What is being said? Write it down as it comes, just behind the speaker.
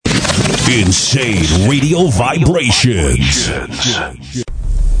Insane radio vibrations.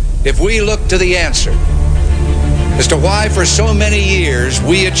 If we look to the answer as to why for so many years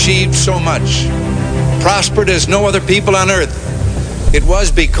we achieved so much, prospered as no other people on earth, it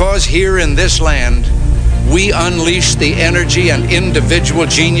was because here in this land we unleashed the energy and individual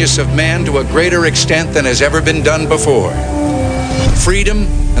genius of man to a greater extent than has ever been done before. Freedom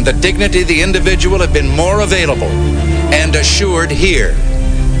and the dignity of the individual have been more available and assured here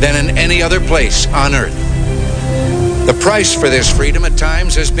than in any other place on earth. The price for this freedom at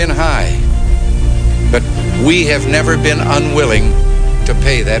times has been high, but we have never been unwilling to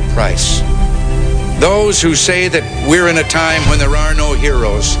pay that price. Those who say that we're in a time when there are no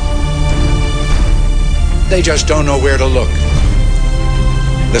heroes, they just don't know where to look.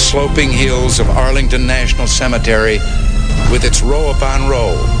 The sloping hills of Arlington National Cemetery, with its row upon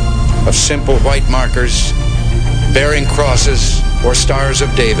row of simple white markers bearing crosses or stars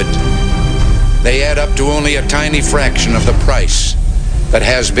of David, they add up to only a tiny fraction of the price that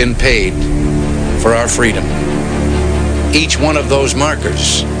has been paid for our freedom. Each one of those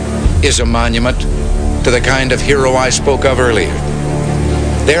markers is a monument to the kind of hero I spoke of earlier.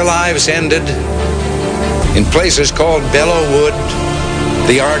 Their lives ended in places called Belleau Wood,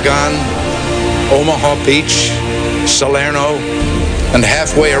 the Argonne, Omaha Beach, Salerno, and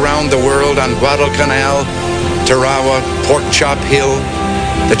halfway around the world on Guadalcanal, Tarawa, Pork Chop Hill,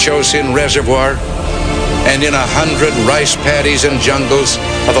 the Chosin Reservoir, and in 100 rice paddies and jungles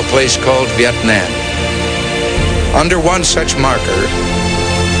of a place called Vietnam. Under one such marker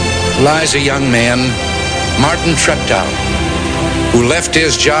lies a young man, Martin Treptow, who left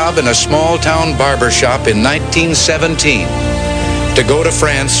his job in a small-town barber shop in 1917 to go to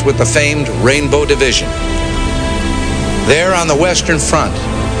France with the famed Rainbow Division. There on the Western Front,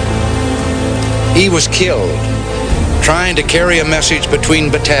 he was killed trying to carry a message between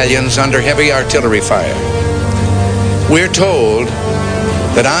battalions under heavy artillery fire. We're told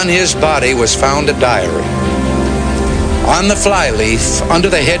that on his body was found a diary. On the flyleaf, under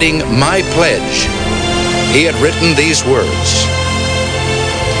the heading, My Pledge, he had written these words: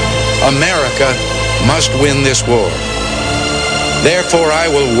 America must win this war. Therefore I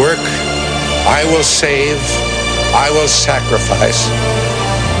will work, I will save, I will sacrifice,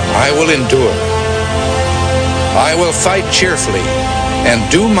 I will endure. I will fight cheerfully and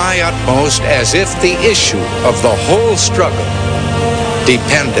do my utmost as if the issue of the whole struggle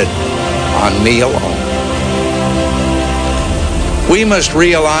depended on me alone. We must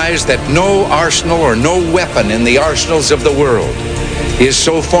realize that no arsenal or no weapon in the arsenals of the world is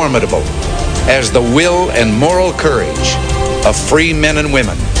so formidable as the will and moral courage of free men and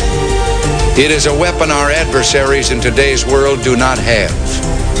women. It is a weapon our adversaries in today's world do not have.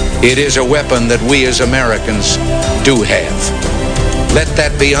 It is a weapon that we as Americans do have. Let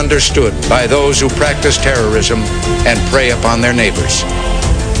that be understood by those who practice terrorism and prey upon their neighbors.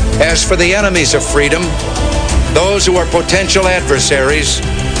 As for the enemies of freedom, those who are potential adversaries,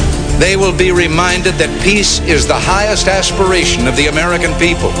 they will be reminded that peace is the highest aspiration of the American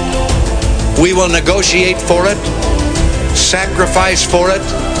people. We will negotiate for it, sacrifice for it.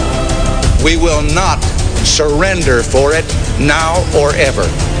 We will not surrender for it now or ever.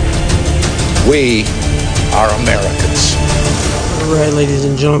 We are Americans. All right, ladies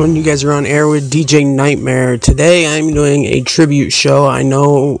and gentlemen, you guys are on air with DJ Nightmare. Today I'm doing a tribute show. I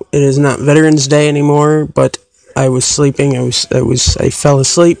know it is not Veterans Day anymore, but I was sleeping. I fell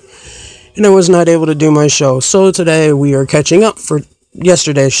asleep, and I was not able to do my show. So today we are catching up for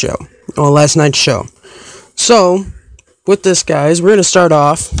yesterday's show, or last night's show. So with this, guys, we're going to start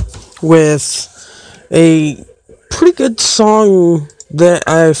off with a pretty good song that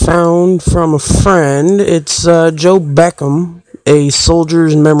I found from a friend. It's Joe Beckham, A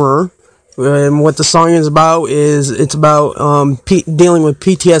Soldier's Memoir. And what the song is about is it's about dealing with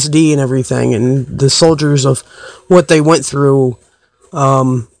PTSD and everything, and the soldiers of what they went through,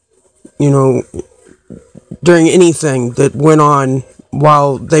 during anything that went on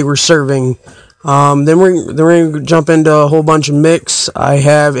while they were serving. Then we're going to jump into a whole bunch of mix. I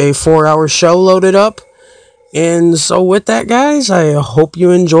have a 4-hour show loaded up. And so with that, guys, I hope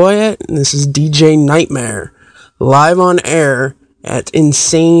you enjoy it. And this is DJ Nightmare, live on air at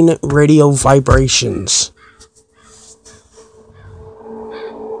Insane Radio Vibrations.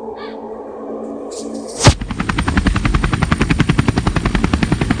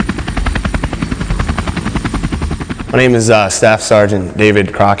 My name is Staff Sergeant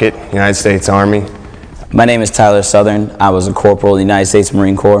David Crockett, United States Army. My name is Tyler Southern. I was a corporal in the United States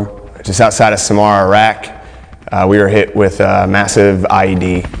Marine Corps. Just outside of Samara, Iraq, we were hit with a massive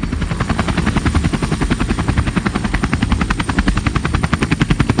IED.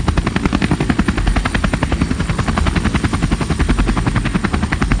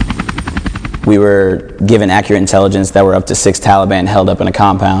 We were given accurate intelligence that we're up to 6 Taliban held up in a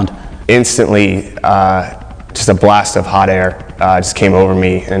compound. Instantly, just a blast of hot air just came over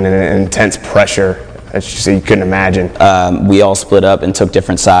me, and an intense pressure. It's just, you couldn't imagine. We all split up and took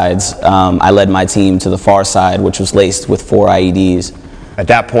different sides. I led my team to the far side, which was laced with 4 IEDs. At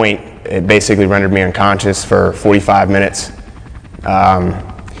that point, it basically rendered me unconscious for 45 minutes. I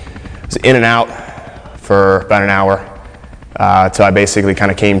was in and out for about an hour until I basically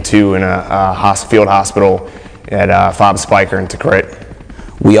kind of came to in a field hospital at Fob Spiker in Tikrit.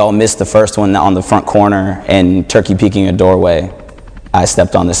 We all missed the first one on the front corner and turkey peeking a doorway. I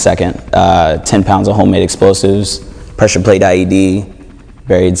stepped on the second. 10 pounds of homemade explosives, pressure plate IED,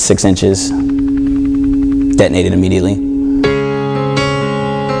 buried 6 inches, detonated immediately.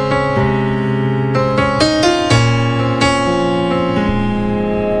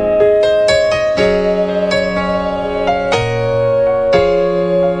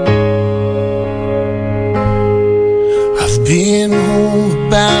 I've been home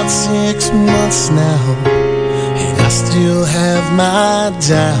about 6 months now, and I still have my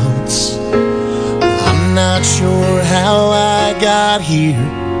doubts. I'm not sure how I got here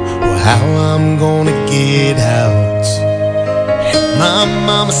or how I'm gonna get out. And my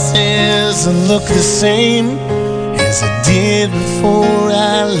mama says I look the same as I did before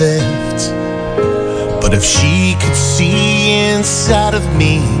I left. But if she could see inside of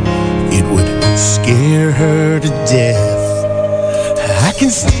me, it would scare her to death. I can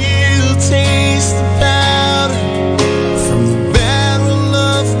still taste the powder from the barrel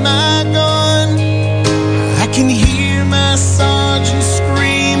of my gun. I can hear my sergeant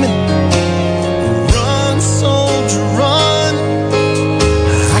screaming, "Run, soldier, run."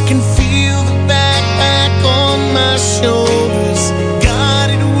 I can feel the backpack on my shoulders, got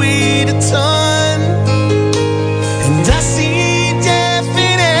it weighed a ton. And I see death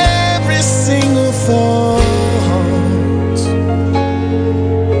in every single thought.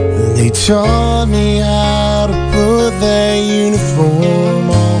 They taught me how to put that uniform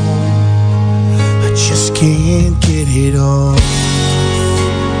on. I just can't get it off.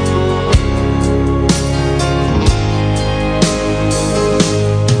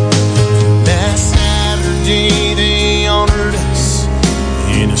 Last Saturday they honored us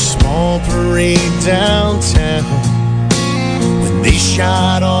in a small parade downtown. When they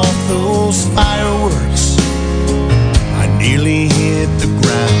shot off those fireworks, I nearly hit the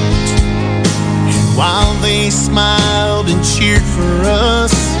ground. While they smiled and cheered for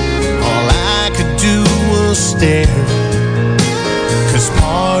us, all I could do was stare. 'Cause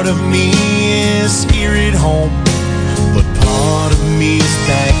part of me is here at home, but part of me is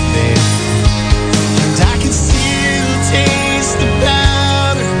back there. And I can still taste the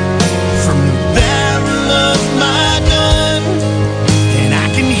powder from the barrel of my gun. And I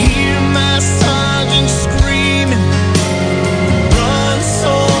can hear my sergeant screaming, "Run,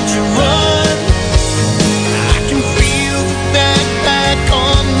 soldier, run."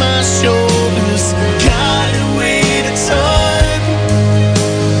 Shoulders, got it weighed a ton.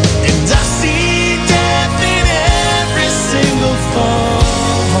 And I see death in every single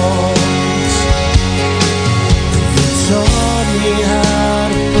thought. You taught me how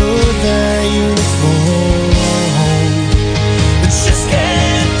to put that uniform on, but just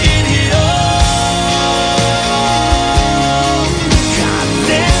can't get it off. God,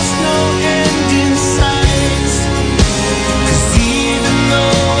 there's no end in sight. 'Cause even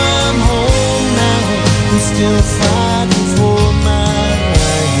though I'm still fighting for my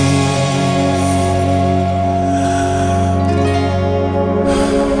life.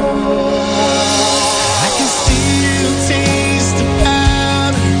 I can still taste the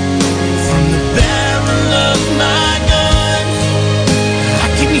powder from the barrel of my gun. I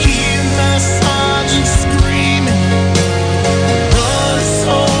can hear my sergeant screaming, "Run,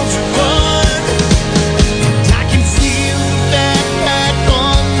 soldier, run." And I can feel the backpack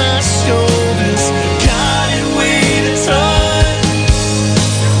on my shoulders, got it weighed a ton.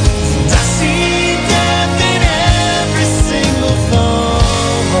 And I see death in every single thought.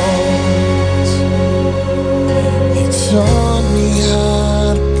 They taught me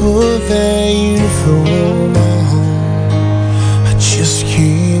how to put that uniform on. I just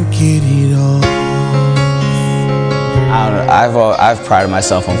can't get it off. I've prided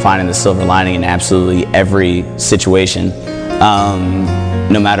myself on finding the silver lining in absolutely every situation.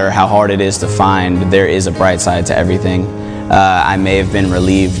 No matter how hard it is to find, there is a bright side to everything. I may have been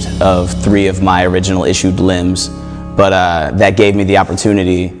relieved of 3 of my original issued limbs, but that gave me the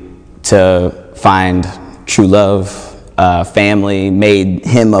opportunity to find true love, family, made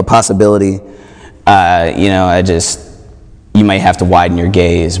him a possibility. you might have to widen your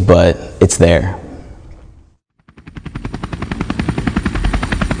gaze, but it's there.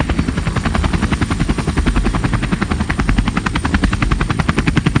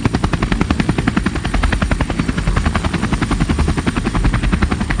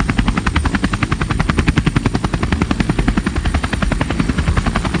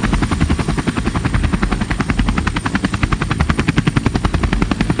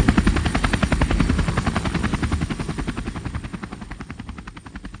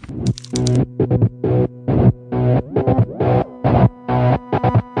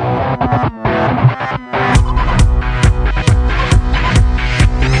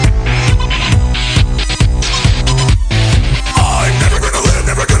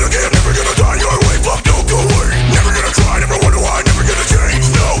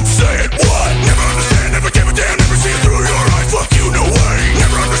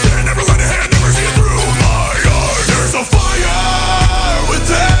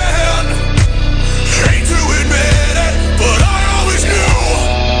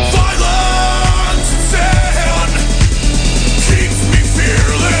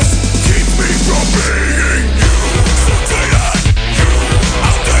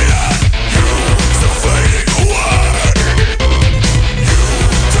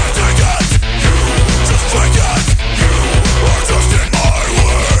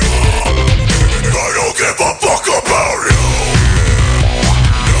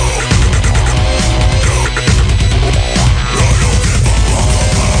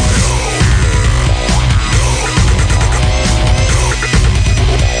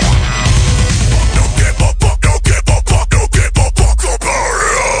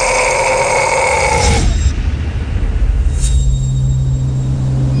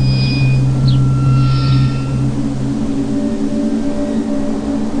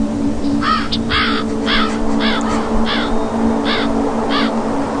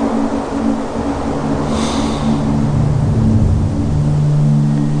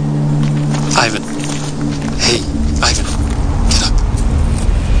 Ivan. Hey, Ivan. Get up.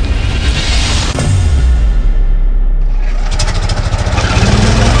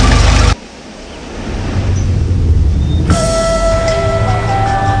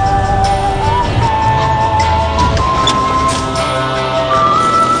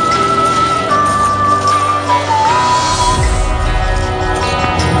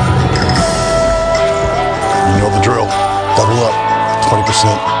 You know the drill. Double up.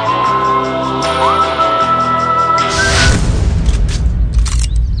 20%.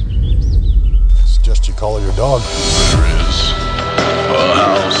 Suggest you call your dog. There is a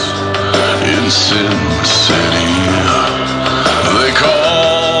house in Sin City they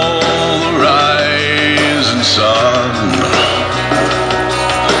call the rising sun,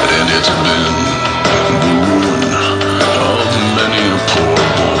 and it's been the ruin of many a poor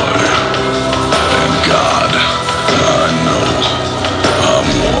boy, and God, I know I'm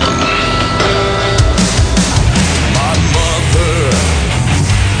one. My mother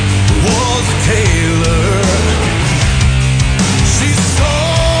was a tailor. She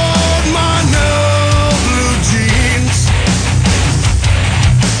sold my new blue jeans.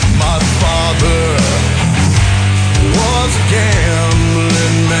 My father was a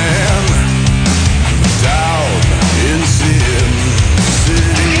gambling man down in Sin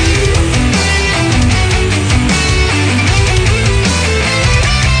City.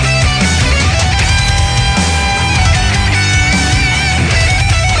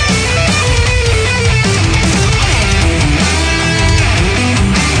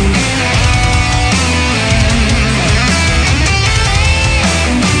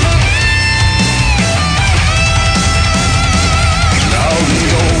 Now the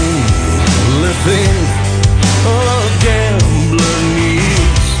only thing a gambler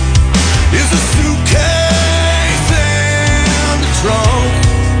needs is a suitcase and a trunk,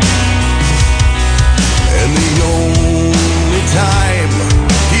 and the only time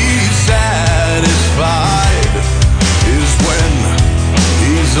he's satisfied is when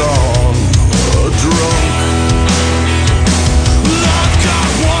he's on a drunk. I've got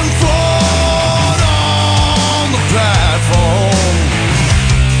one foot on the platform,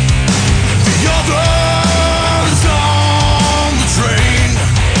 the other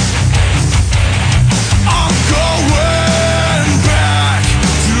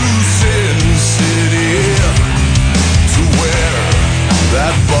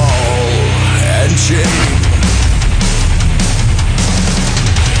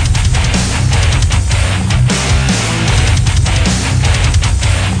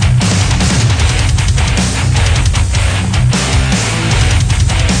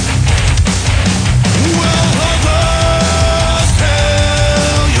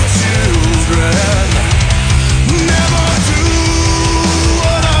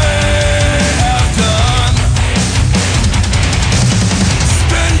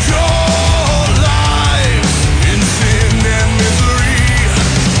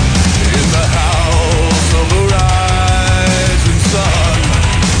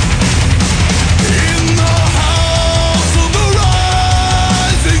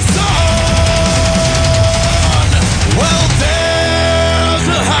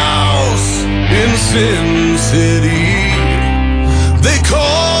Sin City. They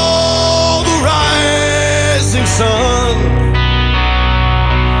call the rising sun,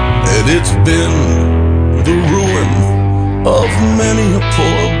 and it's been the ruin of many a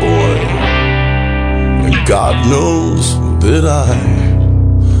poor boy. And God knows that I'm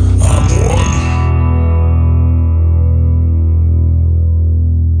one.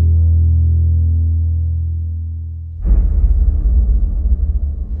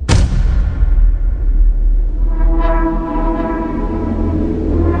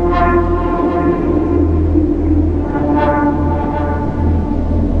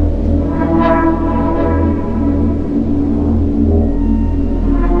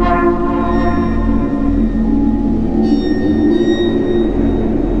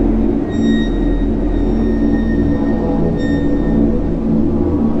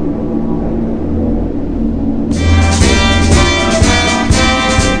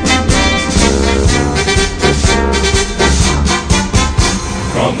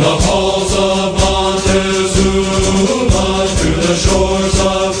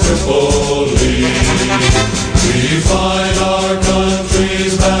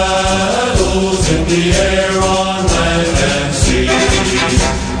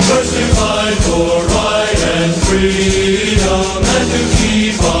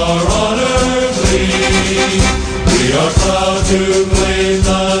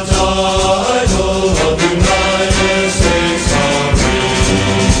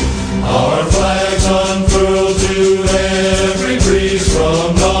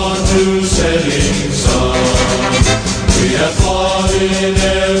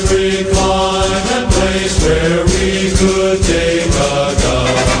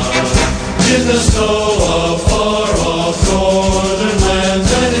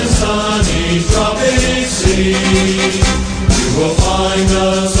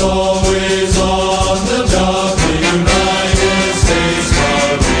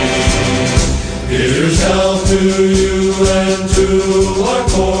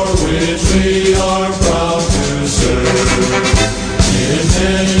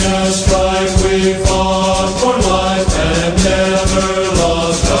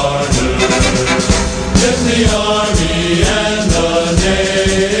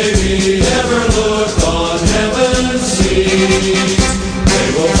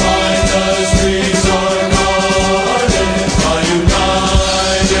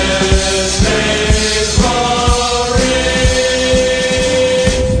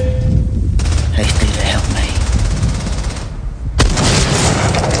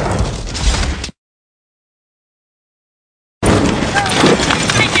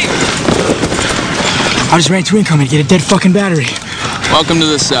 I just ran to incoming to get a dead fucking battery. Welcome to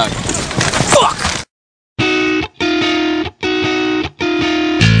the side. Fuck!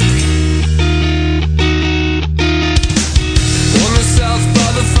 On the south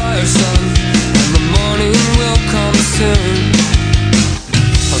by the fire, son, and the morning will come soon.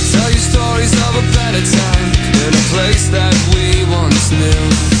 I'll tell you stories of a better time in a place that we once knew.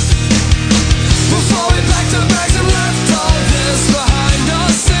 Before we packed our bags and left all this behind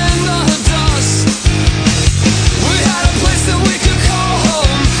us in the dust, we had a place that we could call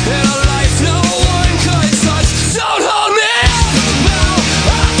home, and a life no one could touch. Don't hold me up now,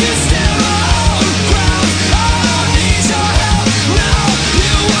 I can stand my own ground. I don't need your help now,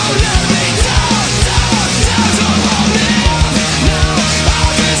 you won't let me down, down, down. Don't hold me up now, I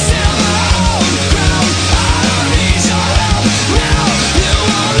can stand my own ground. I don't need your help now, you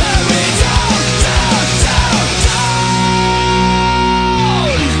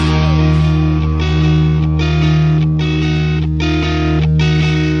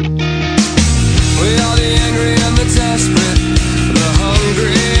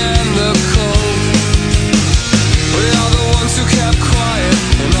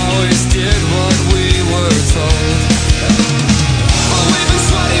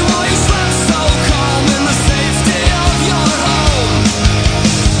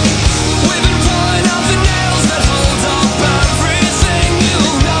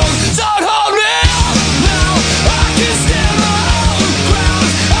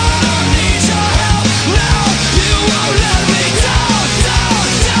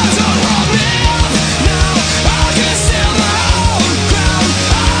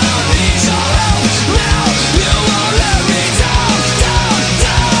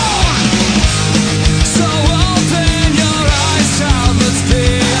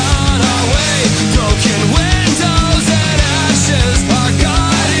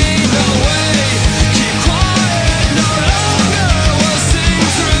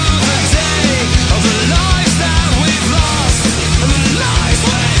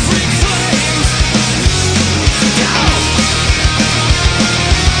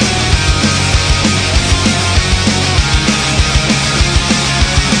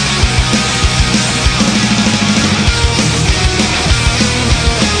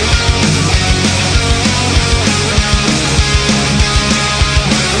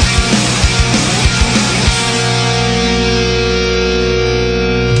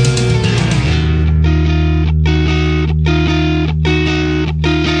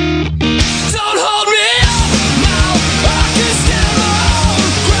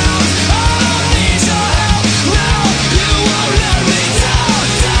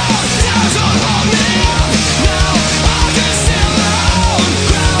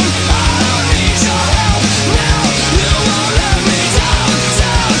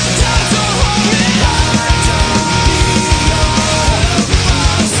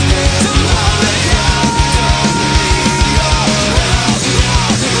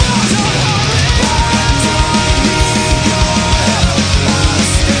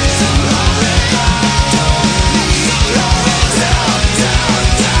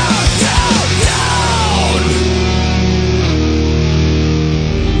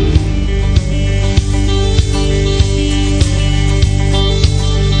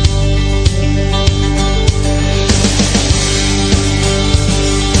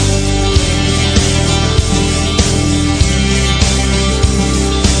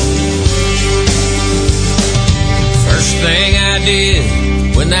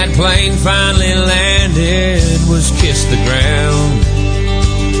that plane finally landed was kiss the ground.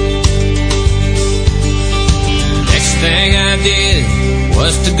 Next thing I did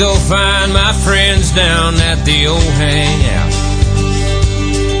was to go find my friends down at the old hangout.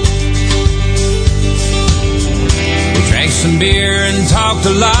 We drank some beer and talked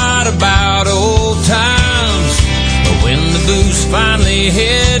a lot about old times. But when the booze finally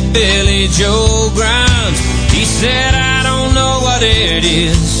hit Billy Joe Grimes, he said, I don't know what it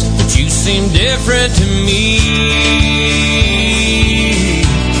is, but you seem different to me.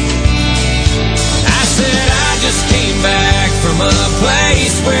 I said, I just came back from a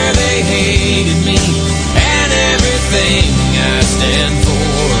place where they hated me and everything I stand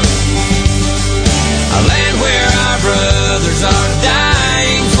for. A land where our brothers are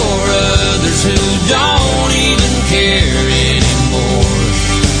dying for others who don't even care anymore.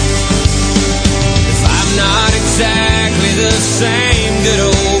 If I'm not exactly the same good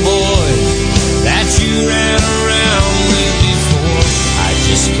old boy that you ran around with before, I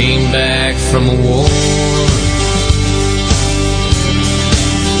just came back from a war.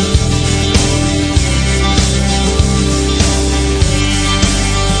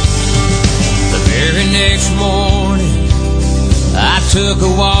 Next morning, I took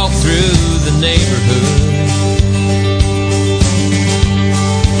a walk through the neighborhood.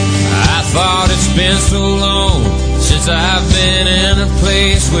 I thought it's been so long since I've been in a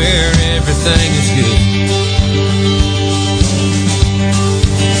place where everything is good.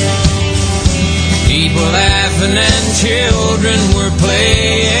 People laughing and children were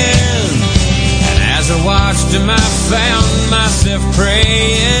playing, and as I watched them I found myself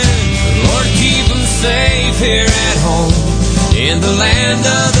praying, Lord, keep them safe here at home in the land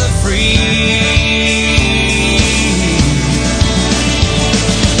of the free.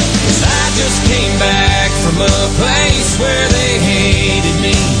 'Cause I just came back from a place where they hated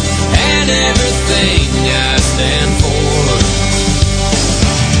me and everything I stand for.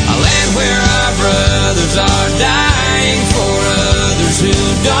 A land where our brothers are dying for others who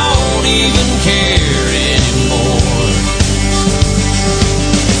don't even care anymore.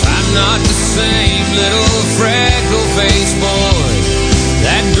 Not the same little freckle-faced boy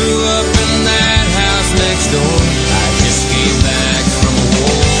that grew up in that house next door. I just came back from a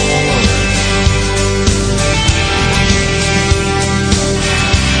war.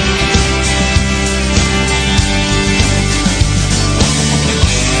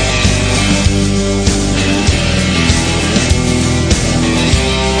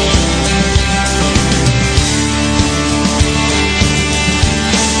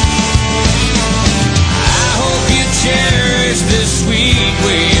 This sweet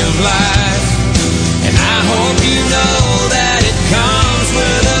way of life, and I hope you know that it comes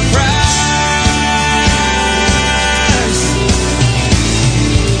with a price.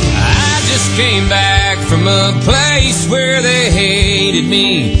 I just came back from a place where they hated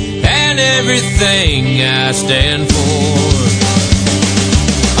me and everything I stand for.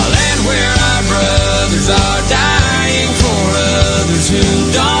 A land where our brothers are dying for others who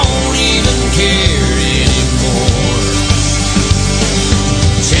don't even care anymore.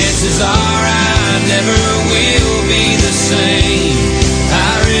 Chances are I never will be the same.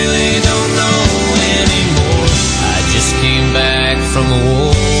 I really don't know anymore. I just came back from a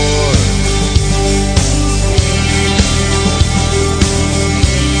war.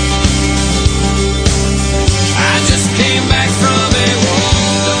 I just came back from a war.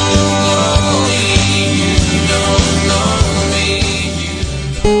 You don't know me.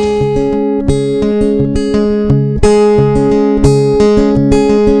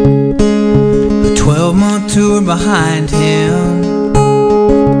 Tour behind him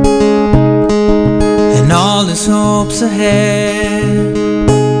and all his hopes ahead,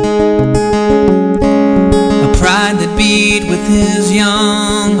 a pride that beat with his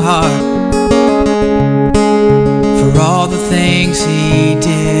young heart for all the things he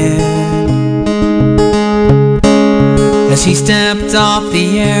did. As he stepped off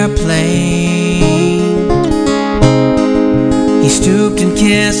the airplane, he stooped and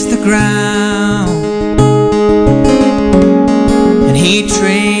kissed the ground. He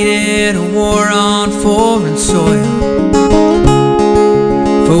traded a war on foreign soil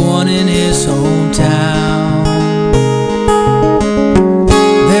for one in his hometown.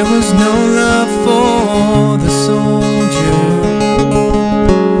 There was no love for the soldier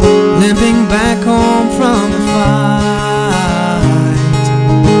limping back home from the fight.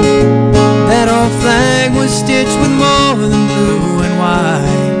 That old flag was stitched with more than blue and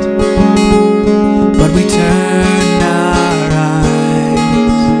white, but we turned our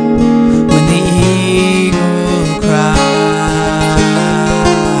eyes when the eagle cried.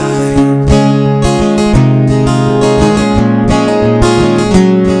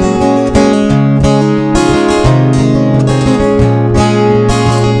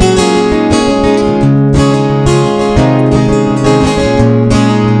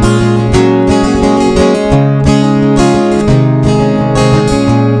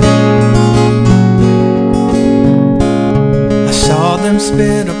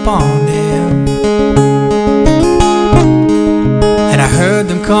 spit upon him, and I heard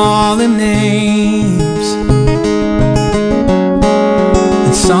them call him names,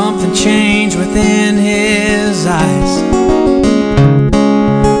 and something changed within his eyes.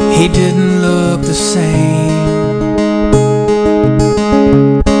 He didn't look the same.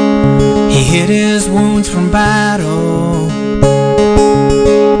 He hid his wounds from battle,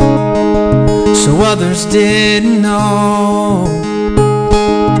 so others didn't know.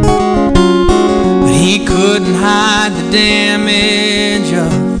 But he couldn't hide the damage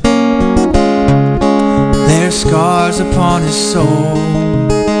of their scars upon his soul.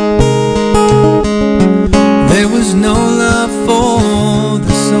 There was no love for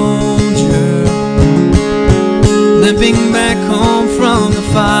the soldier limping back home from the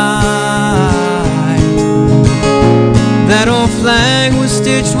fight. That old flag was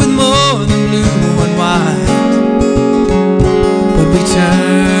stitched with more than blue and white, but we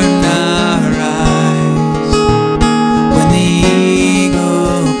turned our eyes when the eagle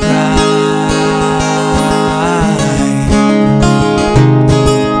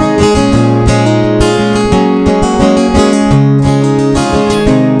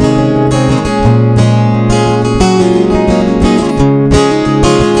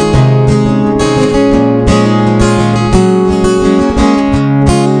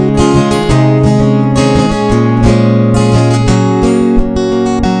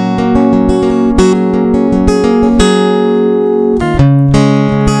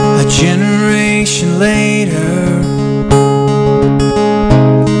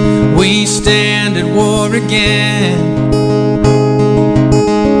again.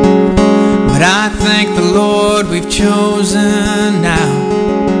 But I thank the Lord we've chosen now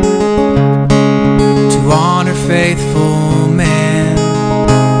to honor faithful men.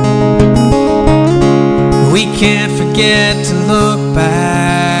 We can't forget to look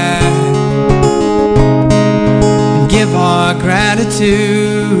back and give our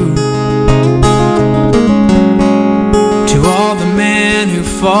gratitude to all the men who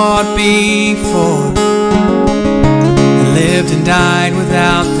fought before, lived and died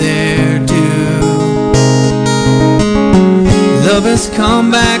without their due. Love has come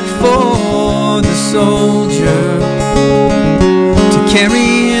back for the soldier to carry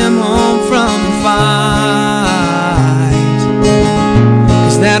him home from the fight.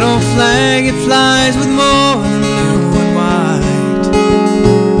 'Cause that old flag, it flies with more than blue and white.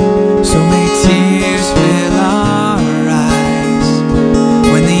 So may tears fill our eyes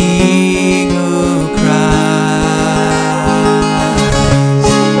when the eagle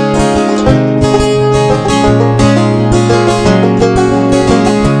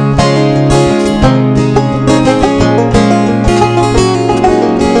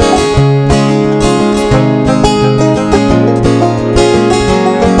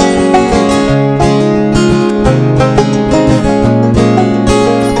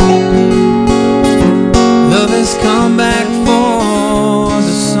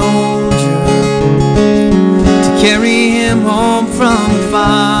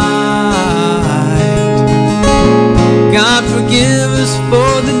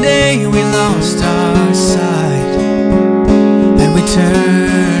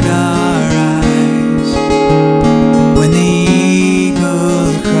turn our eyes when the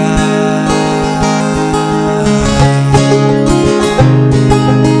eagle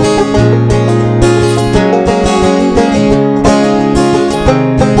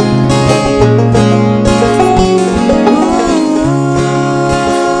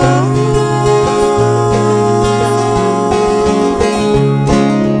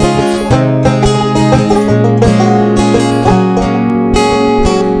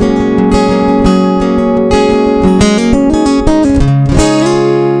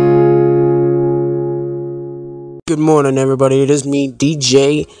Good morning, everybody. It is me,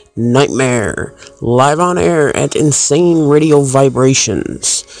 DJ Nightmare, live on air at Insane Radio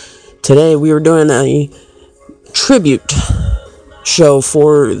Vibrations. Today we are doing a tribute show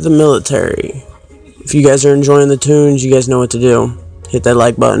for the military. If you guys are enjoying the tunes, you guys know what to do. Hit that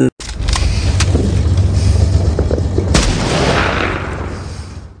like button.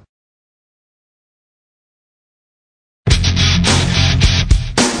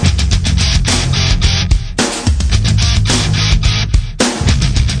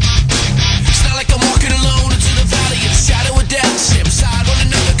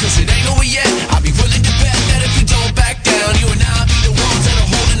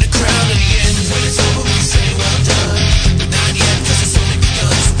 When it's over, we say well done. But not yet, 'cause it's only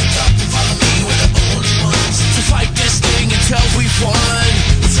begun.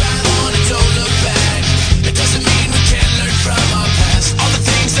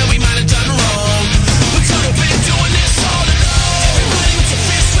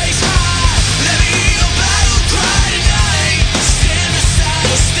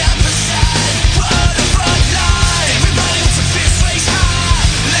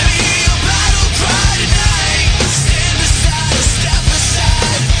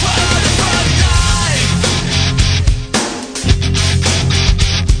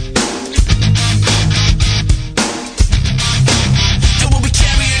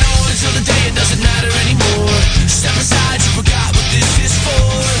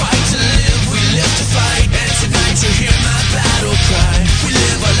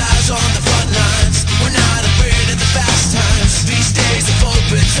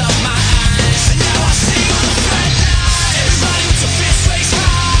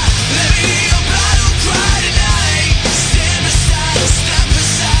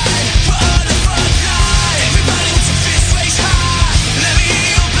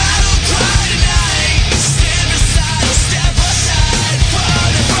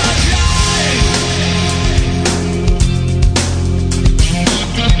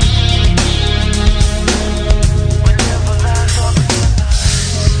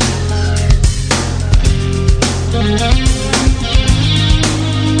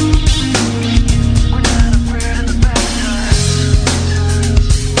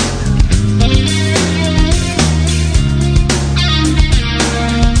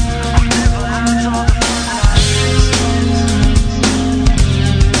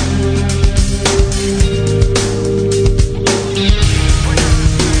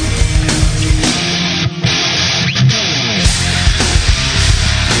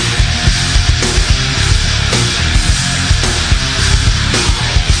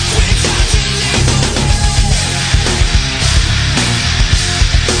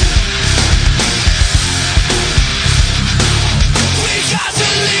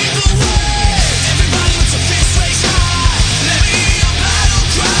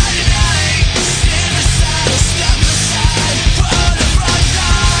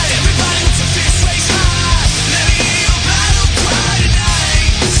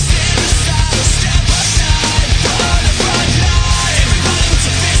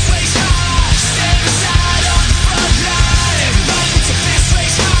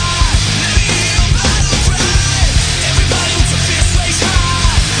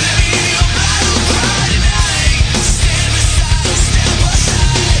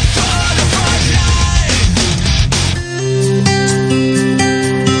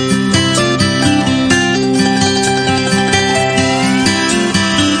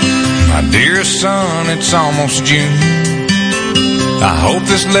 it's almost June. I hope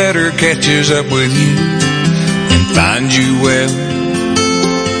this letter catches up with you and finds you well.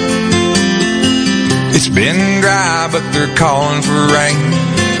 It's been dry, but they're calling for rain,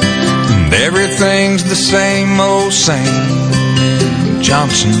 and everything's the same old same in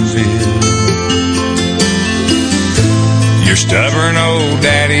Johnsonville. Your stubborn old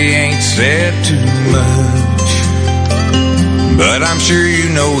daddy ain't said too much, but I'm sure you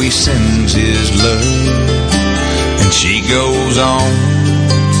know he sends his love. And she goes on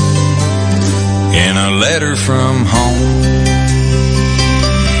in a letter from home.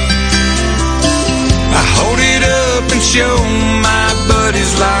 I hold it up and show my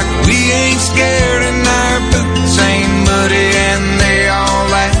buddies like we ain't scared and our boots ain't muddy, and they all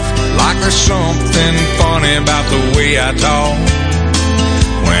laugh like there's something funny about the way I talk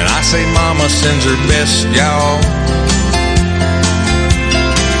when I say mama sends her best, y'all.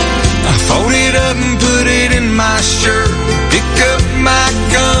 I fold it up and put it in my shirt, pick up my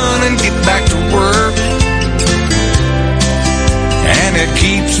gun and get back to work, and it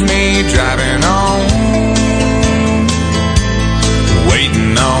keeps me driving on,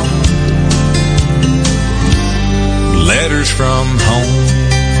 waiting on letters from home.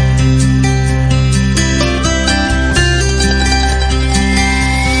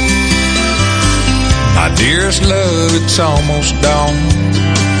 My dearest love, it's almost dawn.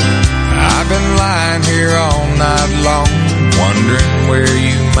 I've been lying here all night long, wondering where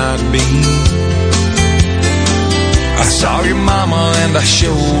you might be. I saw your mama and I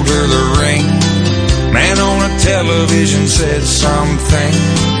showed her the ring. Man on a television said something,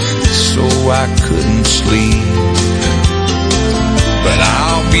 so I couldn't sleep. But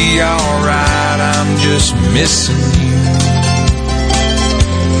I'll be alright, I'm just missing you.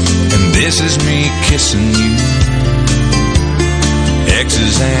 And this is me kissing you,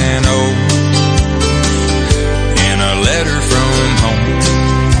 X's and O's, in a letter from home.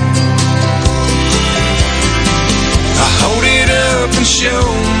 I hold it up and show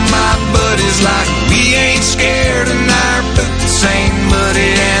my buddies like we ain't scared and our boots ain't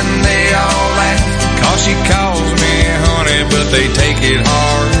muddy, and they all laugh, cause she calls me honey, but they take it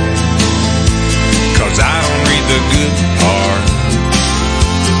hard, cause I don't read the good part.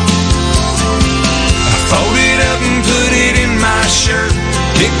 I fold it up and put it in my shirt,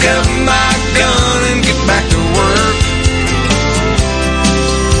 pick up my gun and get back to work,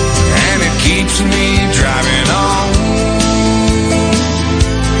 and it keeps me driving on,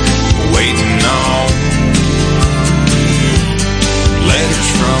 waiting on letters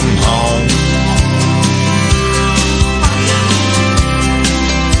from home.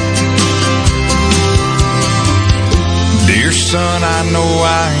 Dear son, I know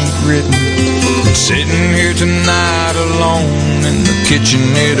I ain't written, been sitting here tonight alone in the kitchen,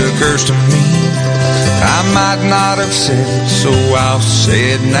 it occurs to me I might not have said it, so I'll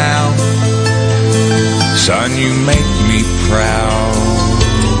say it now. Son, you make me proud.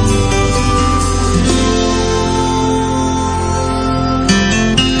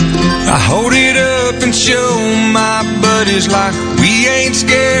 I hold it up and show my buddies like we ain't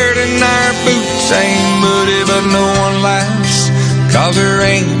scared and our boots ain't muddy, but no one laughs, cause there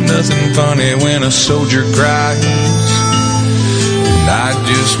ain't nothing funny when a soldier cries. And I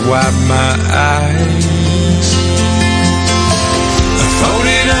just wipe my eyes. I fold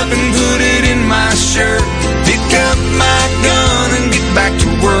it up and put it in my shirt, pick up my gun and get back to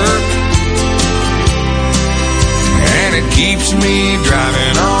work, and it keeps me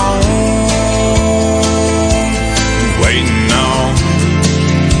driving on, waiting on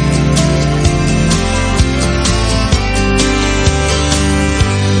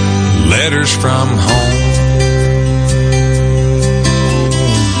letters from home.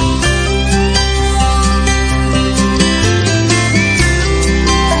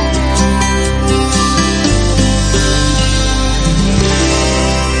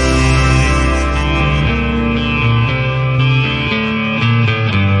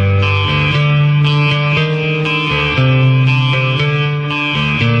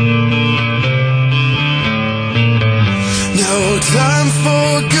 No time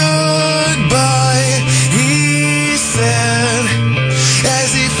for goodbye.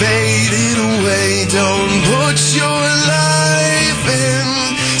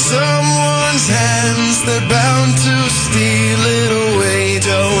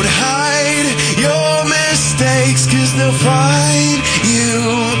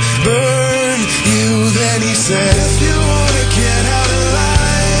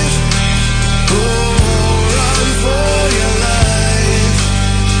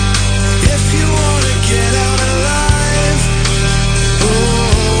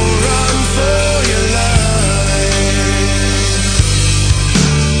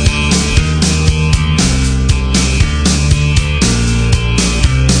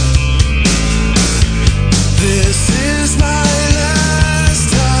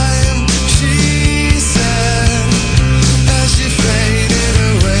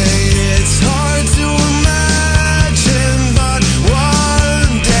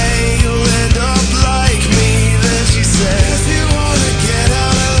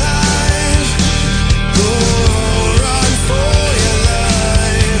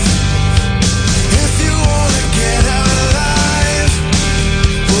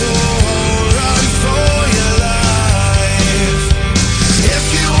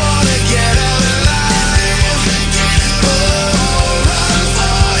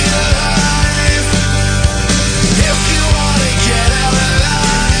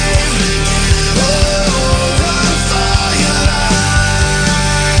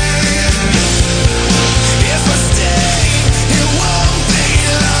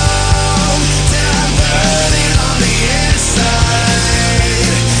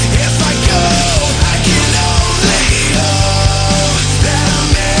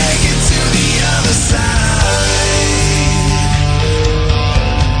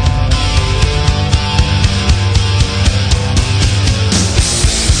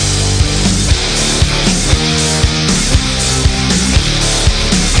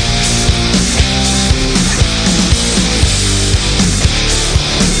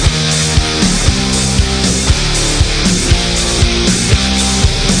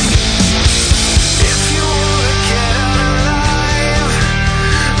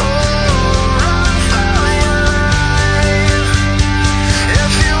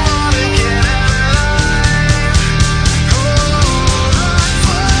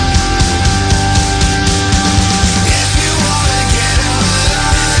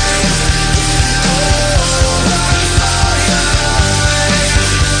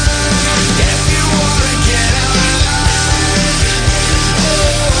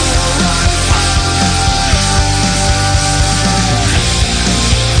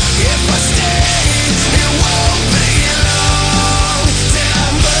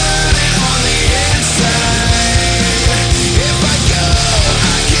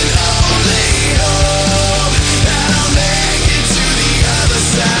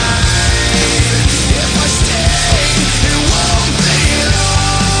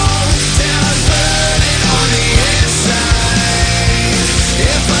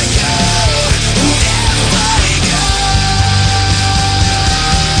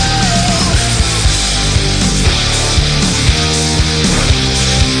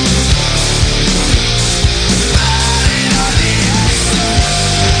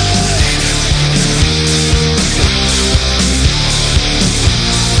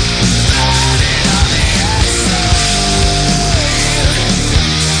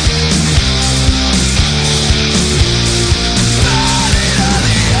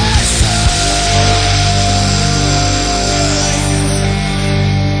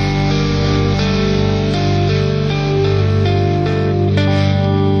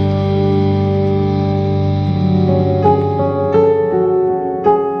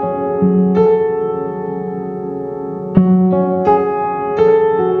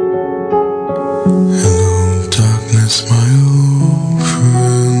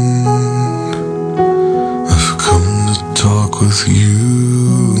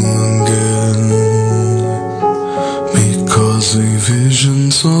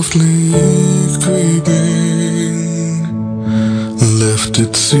 softly creeping, left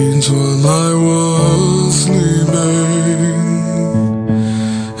its seeds while I was sleeping,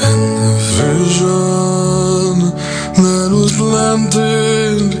 and the vision that was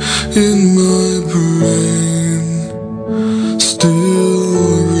planted in my brain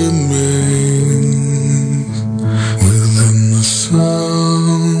still remains within the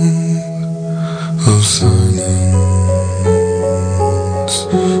sound of silence.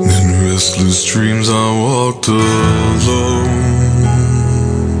 In restless dreams I walked alone,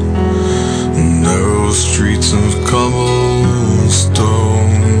 narrow streets of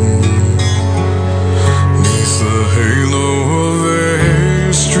cobblestone, neath the halo of a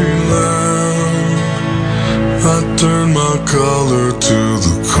street lamp. I turned my collar to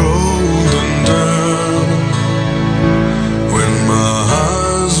the cold and damp, when my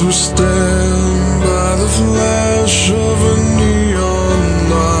eyes were stabbed by the flash of a neon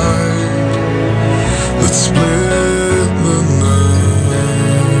light that split the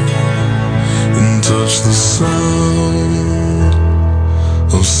night and touched the sound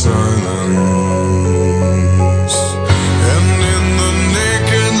of silence. And in the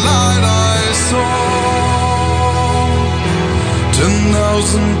naked light I saw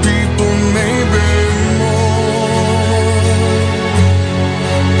 10,000 people, maybe more.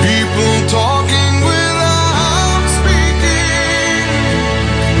 People talking without speaking,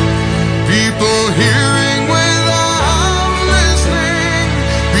 people hearing without listening,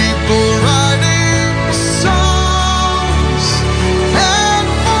 people writing songs and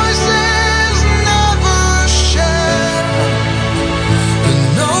voices never shared, and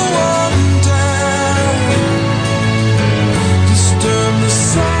no one dared disturb the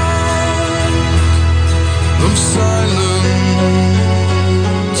sound of silence.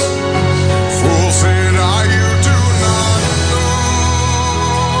 Fool, said I, you do not know.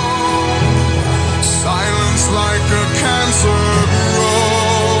 Silence like a cancer grows.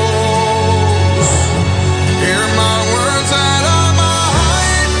 Hear my words that I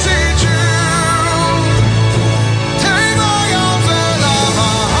might teach you. Take my arms that I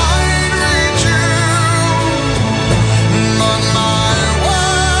might reach you. But my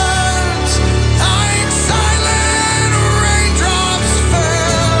words, like silent raindrops,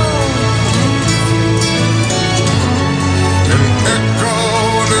 fell and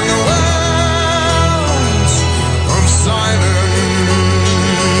echoed in the wells of silence.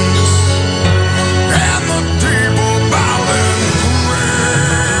 And the people bowed and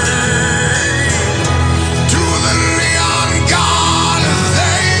prayed to the neon god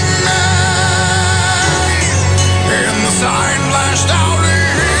they made. And the sign flashed out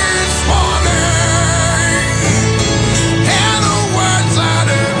its warning, and the words that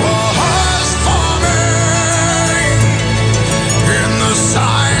it was forming. And the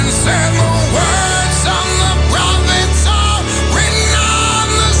sign said the words of the prophets are written on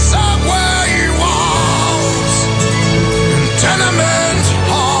the subway walls, in tenement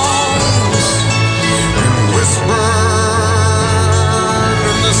halls, and whispered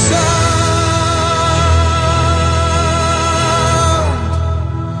in the sound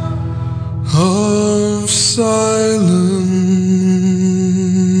of silence.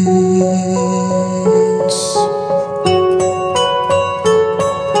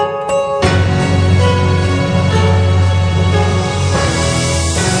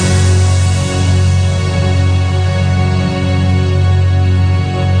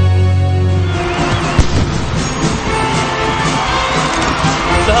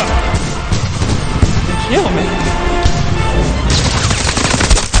 Kill me.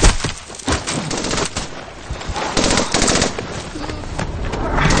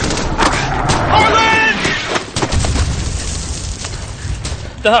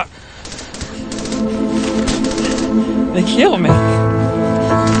 Stop. They kill me.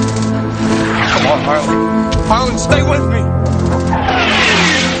 Come on, Harlan. Harlan, stay with me.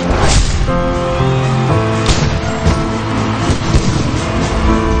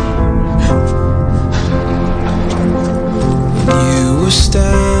 You were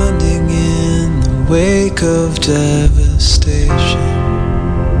standing in the wake of devastation,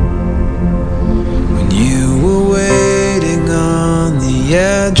 when you were waiting on the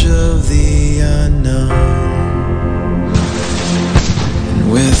edge of the unknown,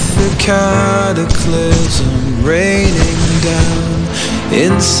 and with the cataclysm raining down,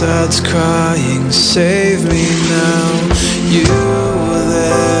 insides crying, save me now. You were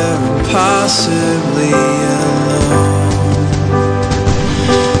there, impossibly alone.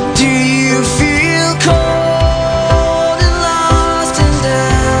 Do you feel cold and lost in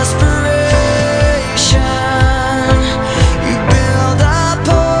desperation? You build up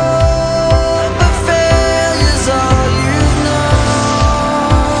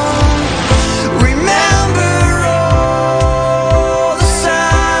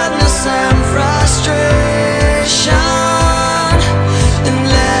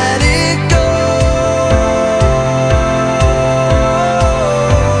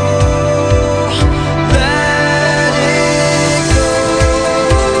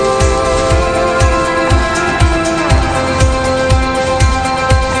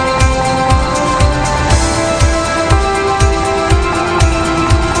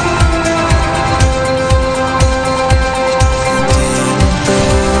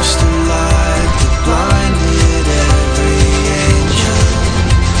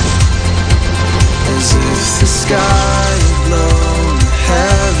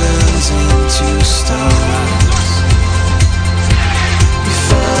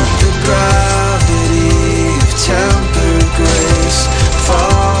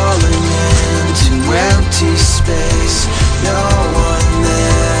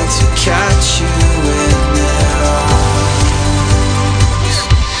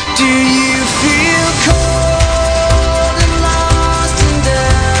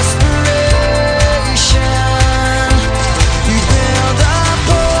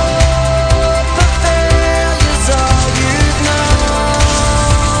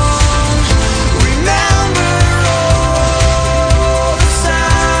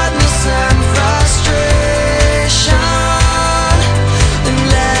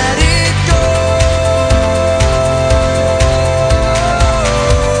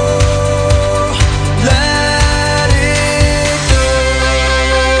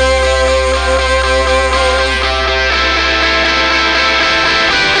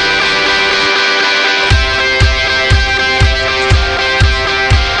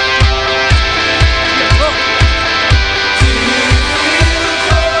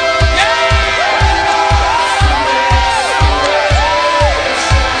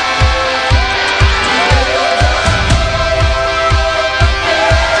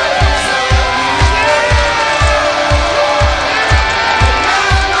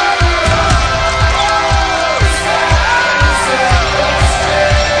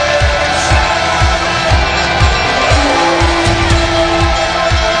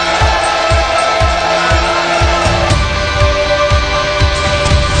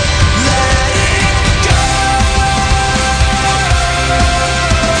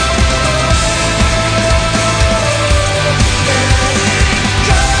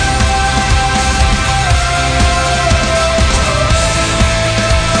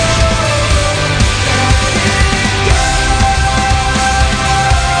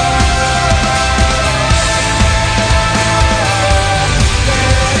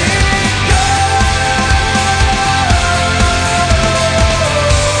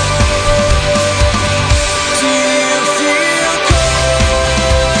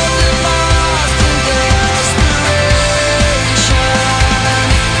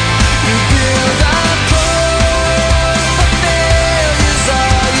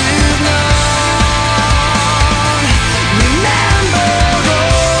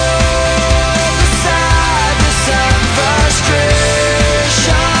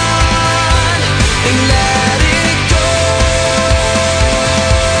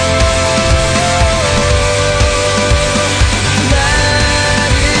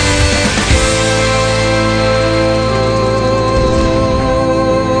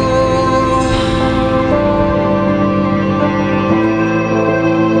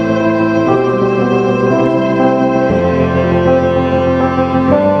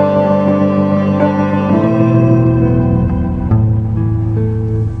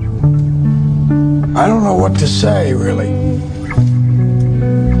I don't know what to say, really.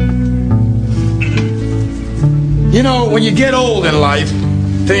 You know, when you get old in life,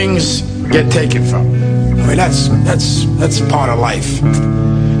 things get taken from you. I mean, that's part of life.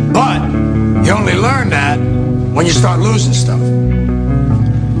 But you only learn that when you start losing stuff.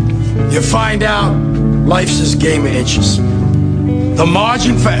 You find out life's this game of inches. The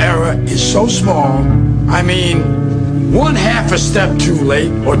margin for error is so small. I mean, 1/2 a step too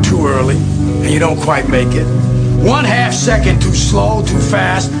late or too early, and you don't quite make it. 1/2 second too slow, too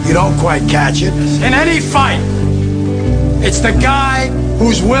fast, you don't quite catch it. In any fight, it's the guy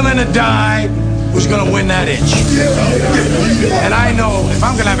who's willing to die who's gonna win that inch. And I know if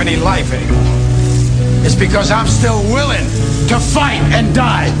I'm gonna have any life anymore, it's because I'm still willing to fight and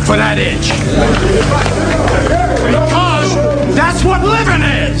die for that inch. Because that's what living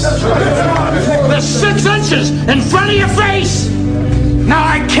is. There's 6 inches in front of your face. Now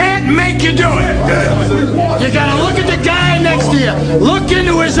I can't make you do it. You gotta look at the guy next to you. Look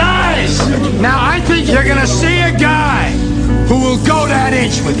into his eyes. Now I think you're gonna see a guy who will go that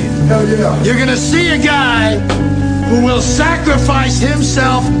inch with you. You're gonna see a guy who will sacrifice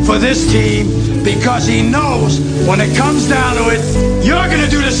himself for this team because he knows when it comes down to it, you're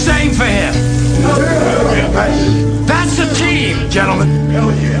gonna do the same for him. That's the team, gentlemen.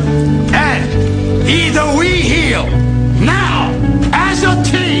 And either we heal now as a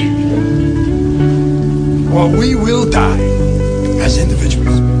team, or we will die as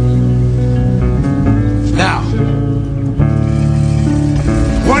individuals. Now,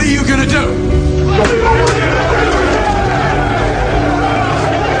 what are you gonna do?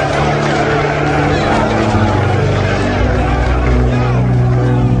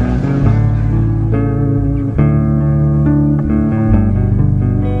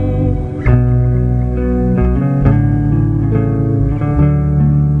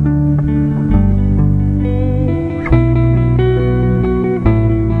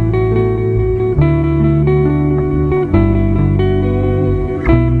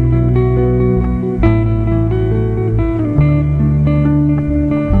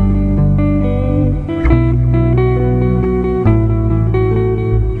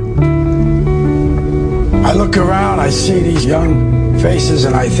 I look around, I see these young faces,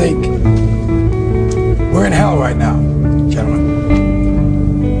 and I think we're in hell right now, gentlemen.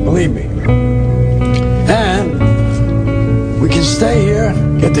 Believe me. And we can stay here,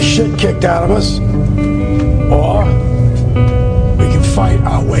 get the shit kicked out of us, or we can fight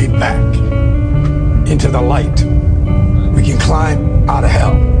our way back into the light. We can climb out of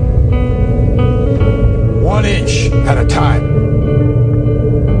hell. 1 inch at a time.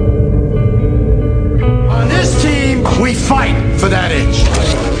 On this team, we fight for that inch.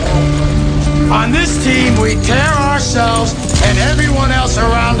 On this team, we tear ourselves and everyone else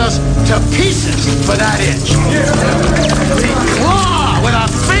around us to pieces for that inch. We claw with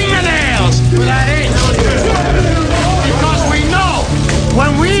our fingernails for that inch. Because we know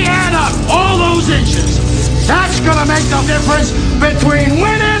when we add up all those inches, that's gonna make the difference between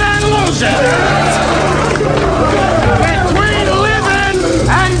winning and losing. Between living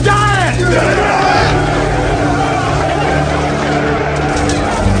and dying.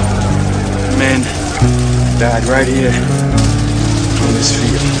 Men died right here on this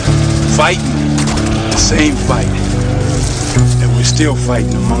field, fighting the same fight that we're still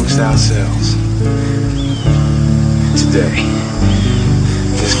fighting amongst ourselves today.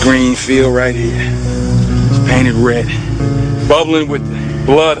 This green field right here is painted red, bubbling with the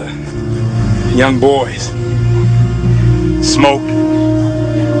blood of young boys, smoke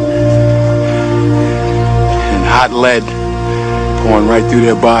and hot lead pouring right through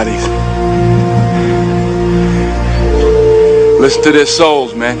their bodies. Listen to their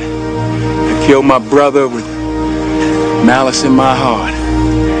souls, man. I killed my brother with malice in my heart.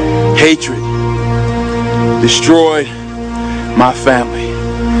 Hatred destroyed my family.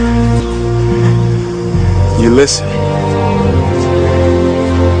 You listen.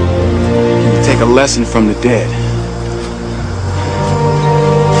 You take a lesson from the dead.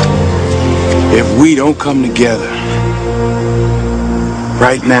 If we don't come together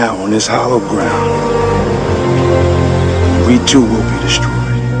right now on this hollow ground, we too will be destroyed.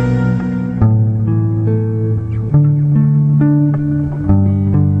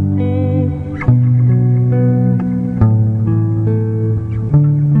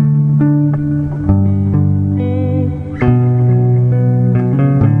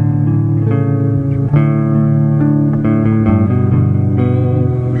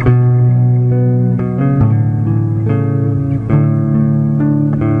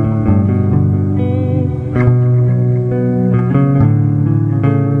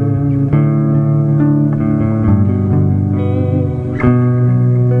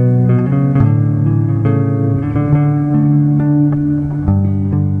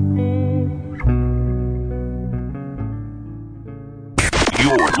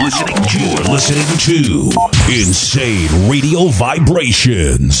 You're listening to Insane Radio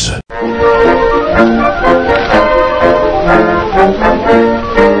Vibrations.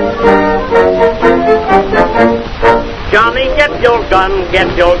 Johnny, get your gun,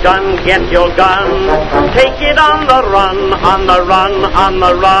 get your gun, get your gun. Take it on the run, on the run, on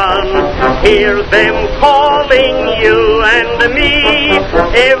the run. Hear them calling you and me,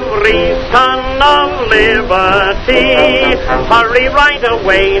 every son of liberty. Hurry right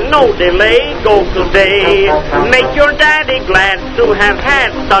away, no delay, go today. Make your daddy glad to have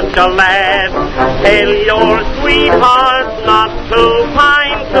had such a lad. Tell your sweetheart not to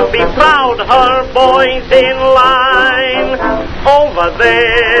pine, to be proud her boy's in line. Over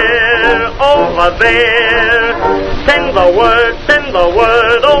there, send the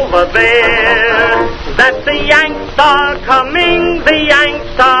word over there, that the Yanks are coming, the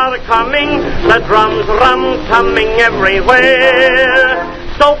Yanks are coming, the drums rum-tumming everywhere.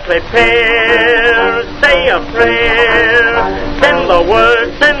 So prepare, say a prayer, send the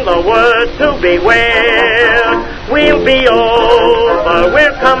word to beware. We'll be over,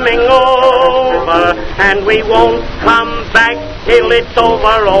 we're coming over, and we won't come back till it's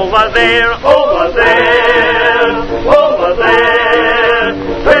over, over there, over there, over there.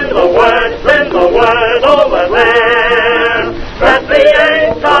 Send the word over there, that the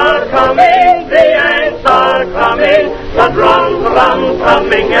Yanks are coming, the Yanks are coming, the drums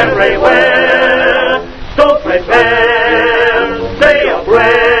rum-tumming everywhere. So prepare, say a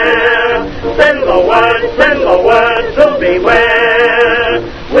prayer, send the word to beware.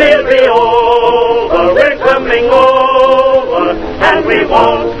 We'll be over, we're coming over, and we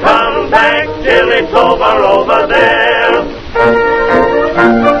won't come back till it's over, over there.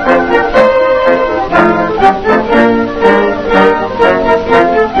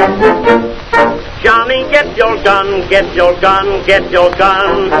 Johnny, get your gun, get your gun, get your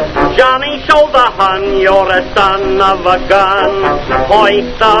gun. Johnny, show the Hun you're a son of a gun.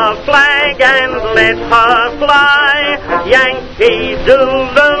 Hoist the flag and let her fly. Yankee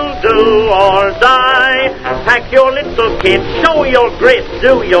Doodle do or die. Pack your little kit, show your grit,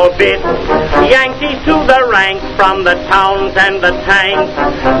 do your bit. Yankees to the ranks, from the towns and the tanks.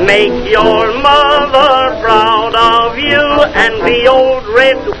 Make your mother proud of you, and the old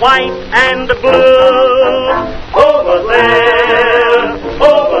red, white, and blue. Over there,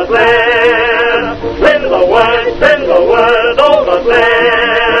 send the word over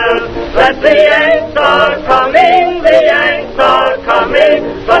there, that the Yanks are coming, the Yanks are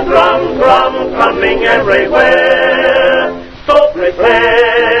coming, the drums rum-tumming everywhere. So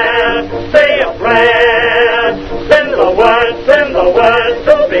prepare, say a prayer, send the word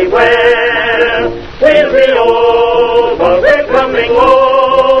to beware. We'll be over, we're coming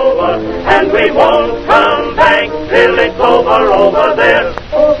over, and we won't come back till it's over, over there,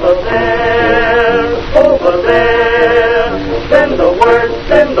 over there, over there. Send the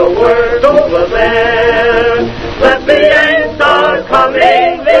word over there, that the Yanks are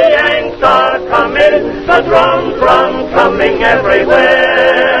coming, the Yanks are coming, the drums rum-tumming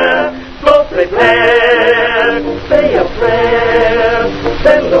everywhere. So prepare, say a prayer,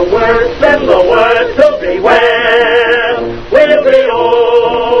 send the word to beware. We'll be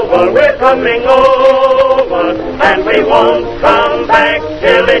over, we're coming over, and we won't come back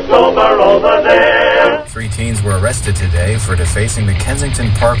till it's over, over there. 3 teens were arrested today for defacing the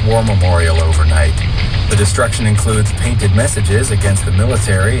Kensington Park War Memorial overnight. The destruction includes painted messages against the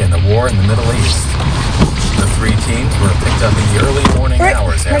military and the war in the Middle East. The 3 teens were picked up in the early morning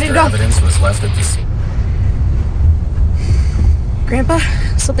hours after evidence was left at the scene. Grandpa,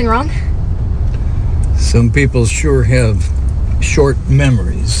 something wrong? Some people sure have short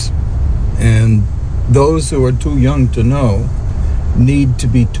memories, and those who are too young to know need to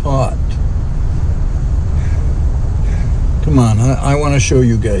be taught. Come on, I want to show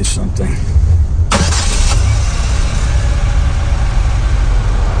you guys something.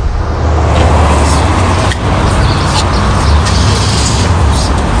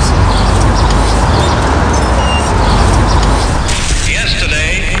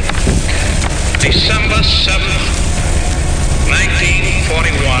 December 7th,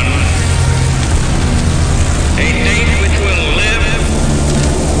 1941, a date which will live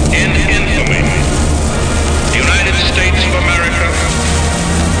in infamy. The United States of America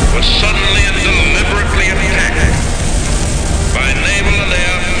was suddenly and deliberately attacked by naval and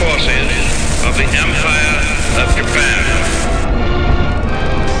air forces of the Empire of Japan.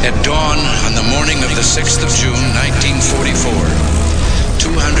 At dawn on the morning of the 6th of June, 1944,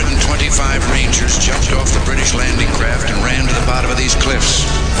 225 Rangers jumped off the British landing craft and ran to the bottom of these cliffs.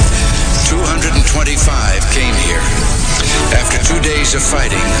 225 came here. After 2 days of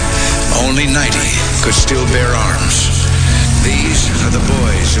fighting, only 90 could still bear arms. These are the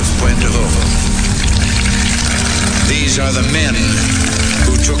boys of Puente Hojo. These are the men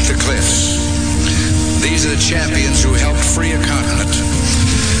who took the cliffs. These are the champions who helped free a continent.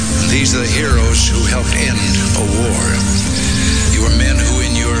 These are the heroes who helped end a war. You are men who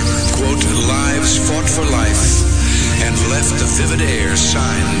in your, quote, lives fought for life and left the vivid air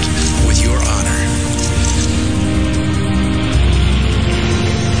signed with your honor.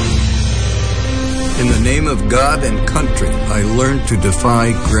 In the name of God and country, I learned to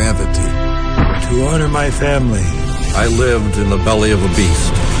defy gravity. To honor my family, I lived in the belly of a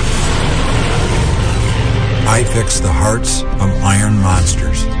beast. I fixed the hearts of iron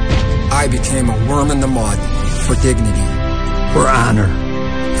monsters. I became a worm in the mud for dignity, for honor,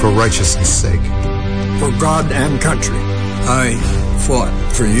 for righteousness' sake, for God and country. I fought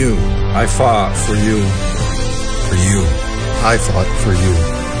for you. I fought for you. For you. I fought for you.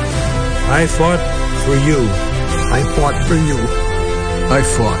 I fought for you. I fought for you. I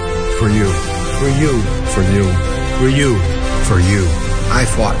fought for you. For you. For you. For you. For you. I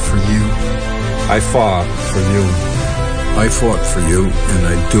fought for you. I fought for you. I fought for you, and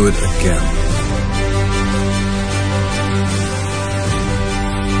I do it again.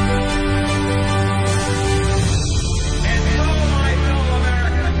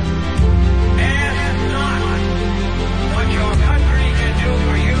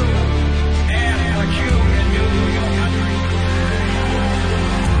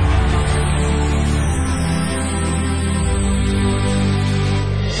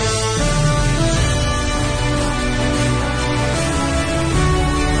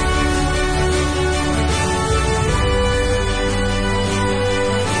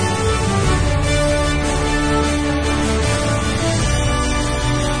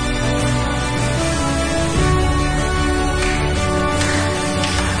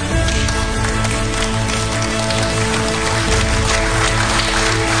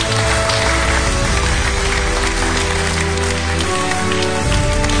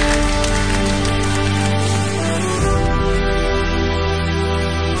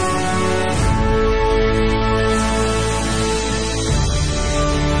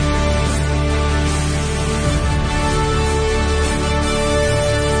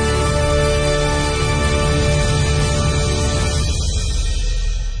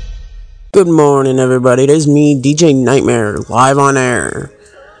 Good morning, everybody. It is me, DJ Nightmare, live on air.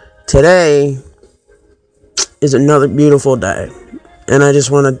 Today is another beautiful day, and I just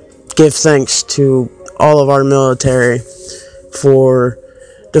want to give thanks to all of our military for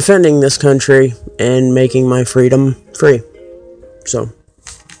defending this country and making my freedom free. So,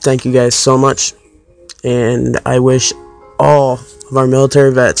 thank you guys so much, and I wish all of our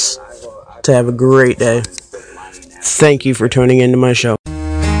military vets to have a great day. Thank you for tuning into my show.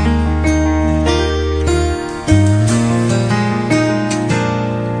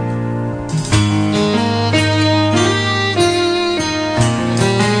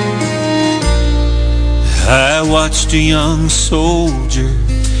 I watched a young soldier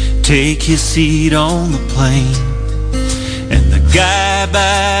take his seat on the plane, and the guy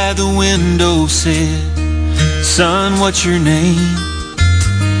by the window said, "Son, what's your name?"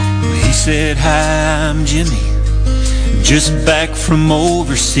 He said, "Hi, I'm Jimmy, just back from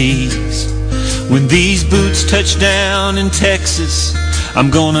overseas. When these boots touch down in Texas, I'm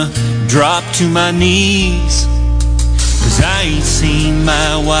gonna drop to my knees, 'cause I ain't seen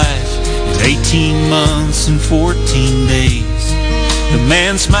my wife 18 months and 14 days. The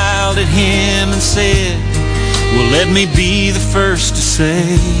man smiled at him and said, "Well, let me be the first to say,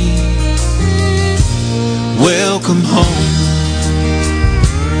 welcome home,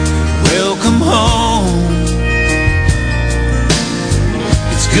 welcome home.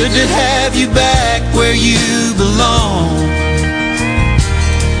 It's good to have you back where you belong.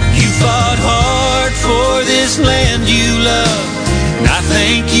 You fought hard for this land you love, and I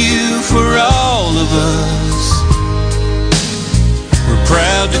thank you for all of us. We're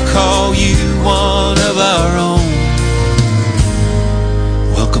proud to call you one of our own.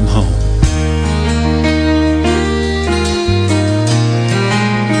 Welcome home."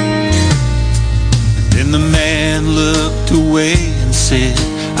 And then the man looked away and said,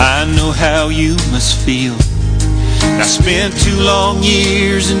 "I know how you must feel. I spent 2 long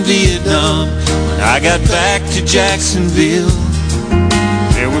years in Vietnam. When I got back to Jacksonville,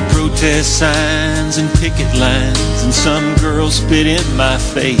 there were protest signs and picket lines, and some girls spit in my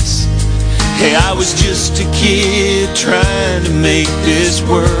face. Hey, I was just a kid trying to make this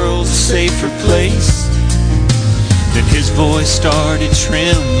world a safer place." Then his voice started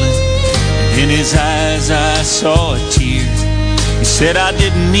trembling, and In his eyes I saw a tear. He said I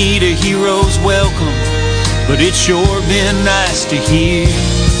didn't need a hero's welcome, but it's sure been nice to hear.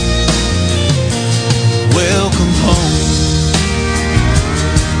 Welcome home,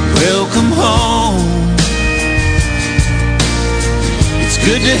 welcome home. It's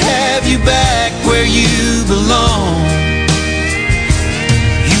good to have you back where you belong.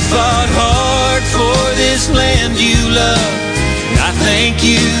 You fought hard for this land you love, and I thank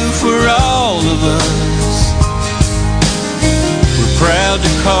you for all of us. We're proud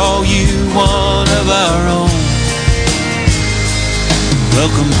to call you one of our own.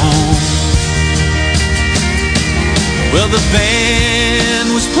 Welcome home. Well, the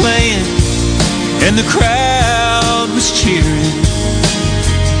band was playing and the crowd was cheering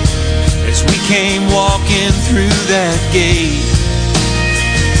as we came walking through that gate.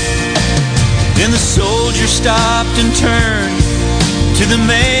 Then the soldier stopped and turned to the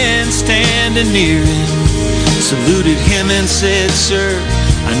man standing near him, saluted him and said, "Sir,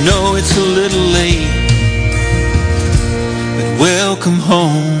 I know it's a little late, but welcome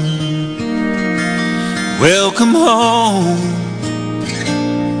home, welcome home.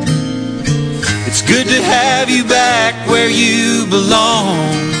 It's good to have you back where you belong.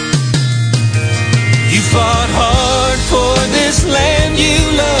 You fought hard for this land you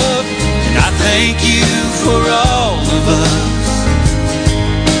love, and I thank you for all of us.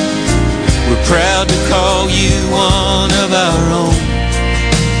 We're proud to call you one of our own.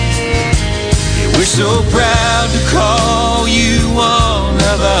 Yeah, we're so proud to call you one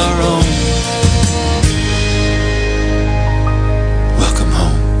of our own. Welcome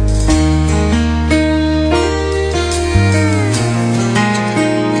home."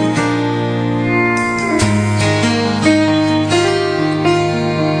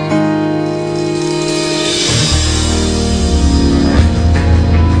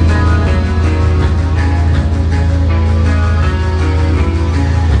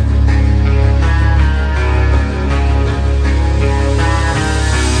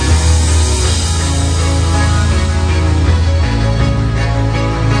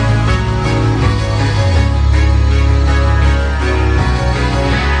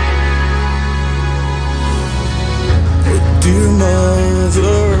 Dear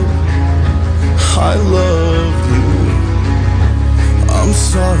mother, I love you. I'm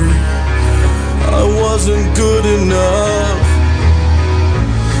sorry I wasn't good enough.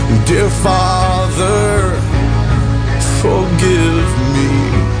 Dear father, forgive me,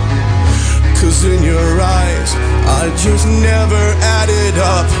 'cause in your eyes I just never added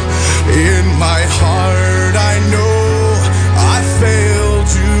up. In my heart I know I failed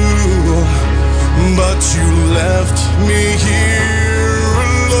you, but you left me here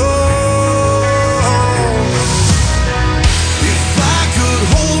alone. If I could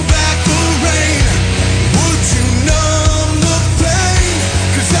hold back the rain, would you numb the pain?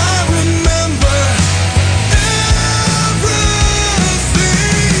 'Cause I remember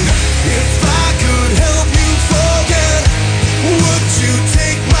everything. If I could help you forget, would you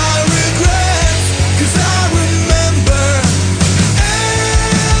take my regrets? 'Cause I remember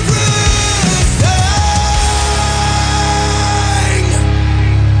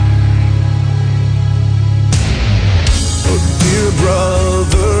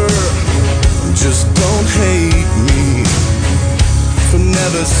brother, just don't hate me for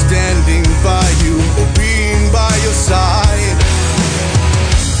never standing by you or being by your side.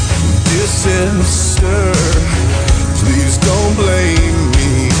 Dear sister, please don't blame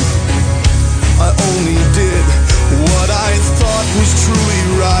me. I only did what I thought was truly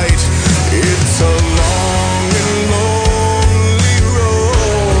right. It's a long and lonely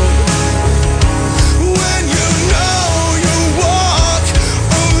road when you know you walk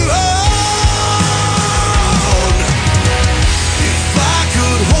alone. If I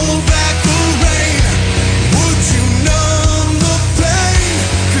could hold back the rain, would you numb the pain?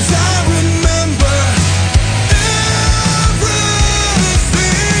 'Cause I remember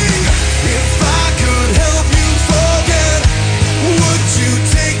everything. If I could help you forget, would you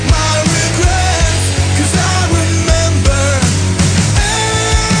take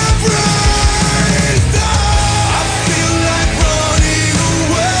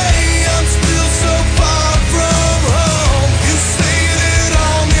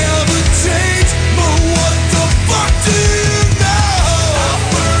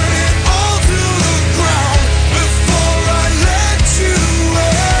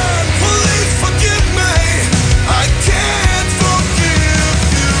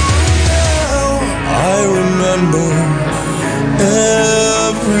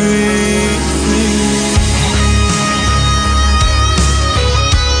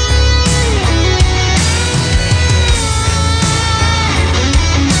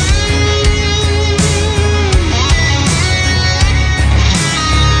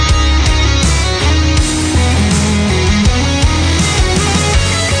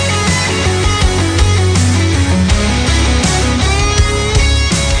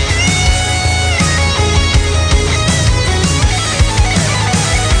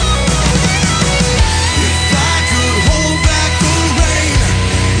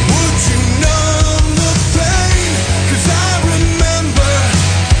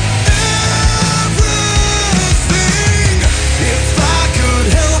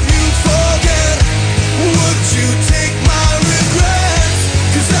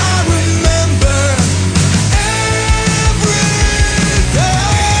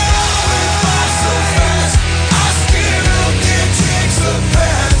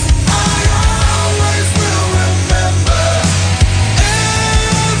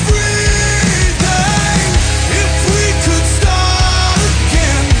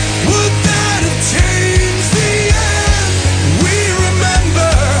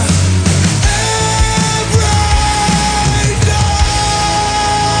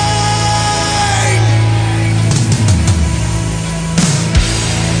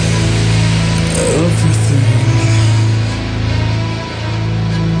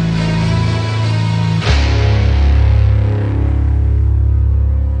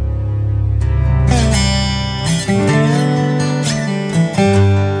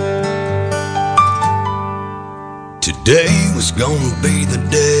Today was gonna be the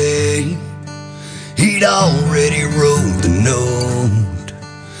day. He'd already wrote the note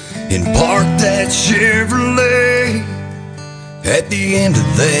and parked that Chevrolet at the end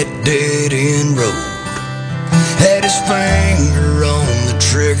of that dead-end road. Had his finger on the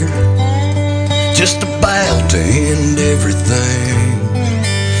trigger, just about to end everything.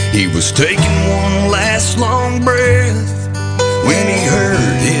 He was taking one last long breath when he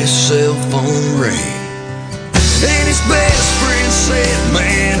heard his cell phone ring. And his best friend said,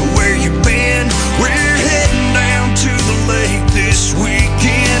 "Man, where you been? We're heading down to the lake this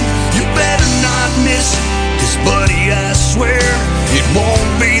weekend. You better not miss it, 'cause buddy, I swear it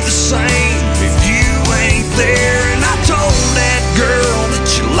won't be the same if you ain't there." And I told that girl that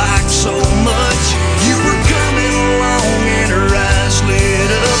you liked so much, you were coming along and her eyes lit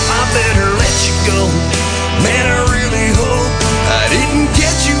up. I better let you go, man, I really hope I didn't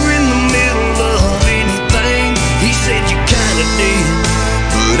get you in the middle of anything. He said you kinda did,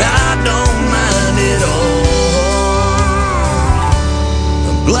 but I don't mind at all.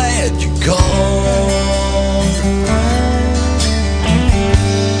 I'm glad you called.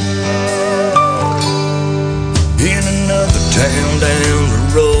 In another town down the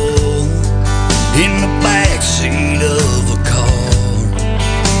road, in the backseat of a car,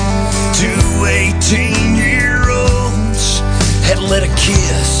 2 18-year-olds had let a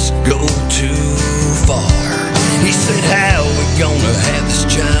kiss go too far. He said, "How we gonna have this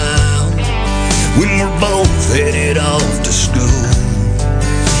child when we're both headed off to school?"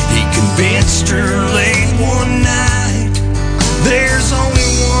 He convinced her late one night, there's only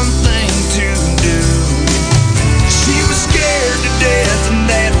one thing to do. She was scared to death in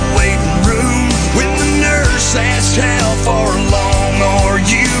that waiting room when the nurse asked, "How far along are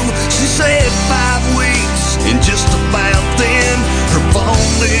you?" She said 5 weeks, and just about then her phone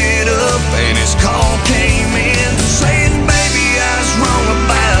lit up and his call came in, saying, "Baby, I was wrong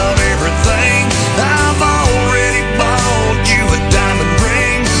about everything. I've already bought you a diamond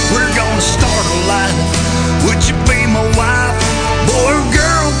ring. We're gonna start a life. Would you be my wife? Boy or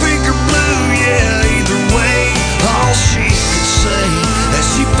girl, pink or blue, yeah, either way." All she could say as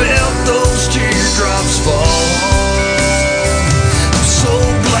she felt those teardrops fall, "I'm so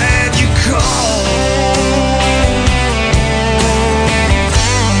glad you called."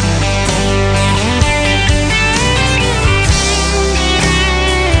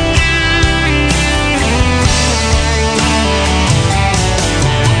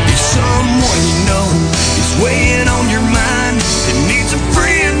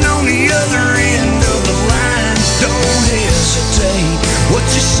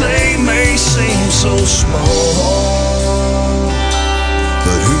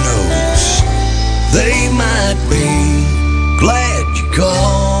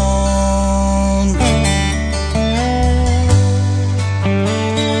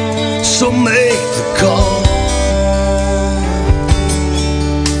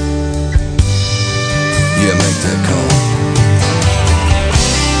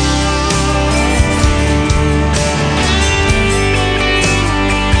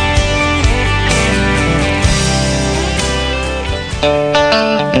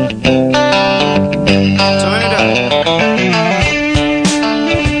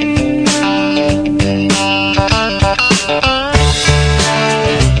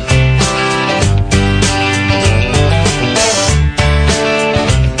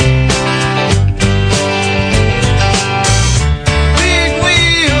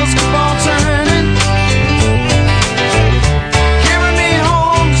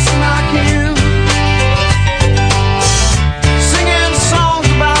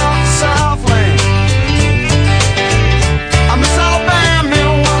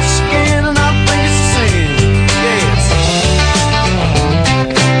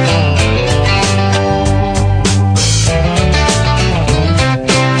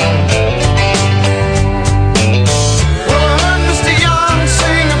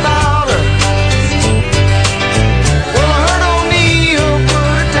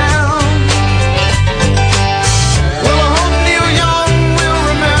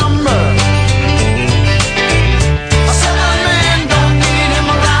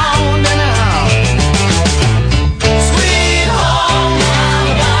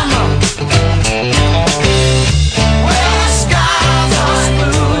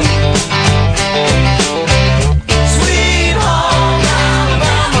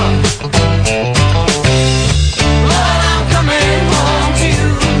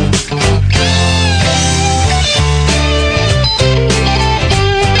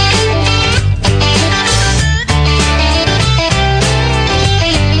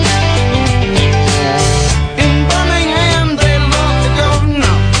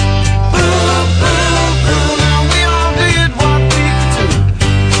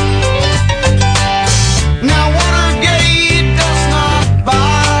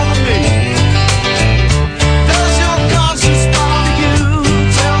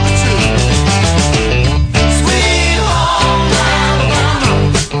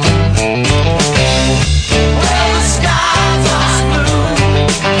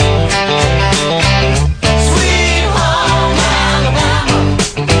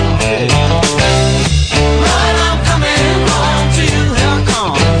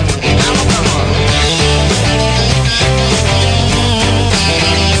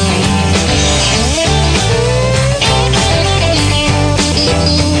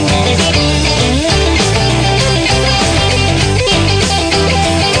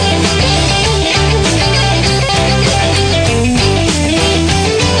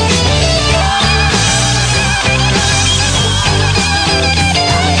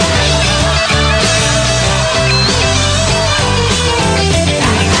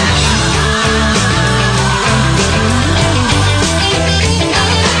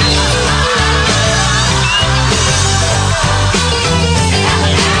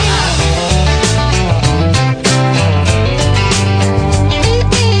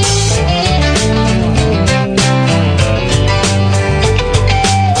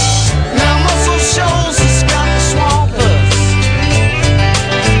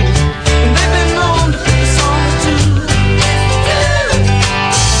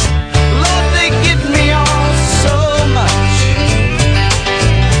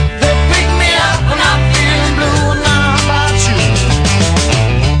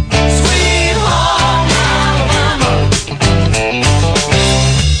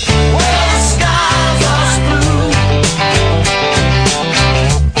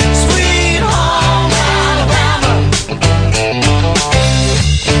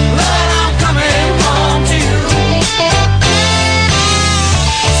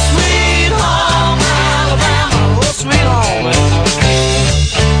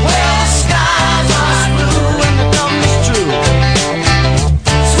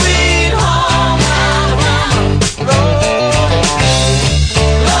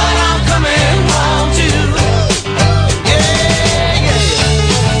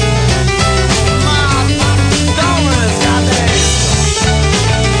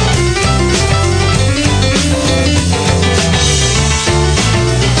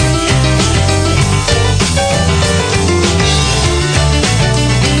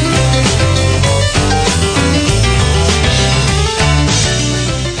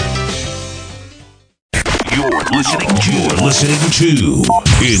 listening to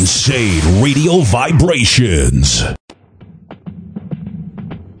Insane Radio Vibrations.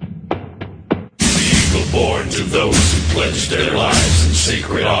 Born to those who pledged their lives in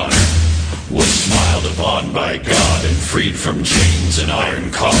sacred honor, was smiled upon by God and freed from chains and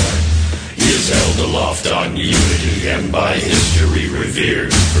iron collar. He is held aloft on unity and by history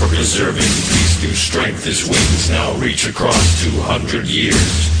revered for preserving peace through strength. His wings now reach across 200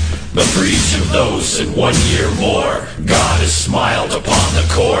 years. But for each of those in 1 year more, God has smiled upon the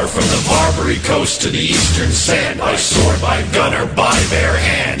core. From the Barbary coast to the eastern sand, by sword, by gun, or by bare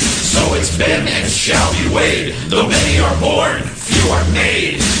hand. So it's been and shall be weighed. Though many are born, few are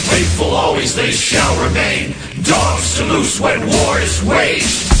made. Faithful always they shall remain. Dogs to loose when war is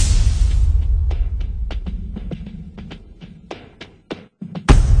waged.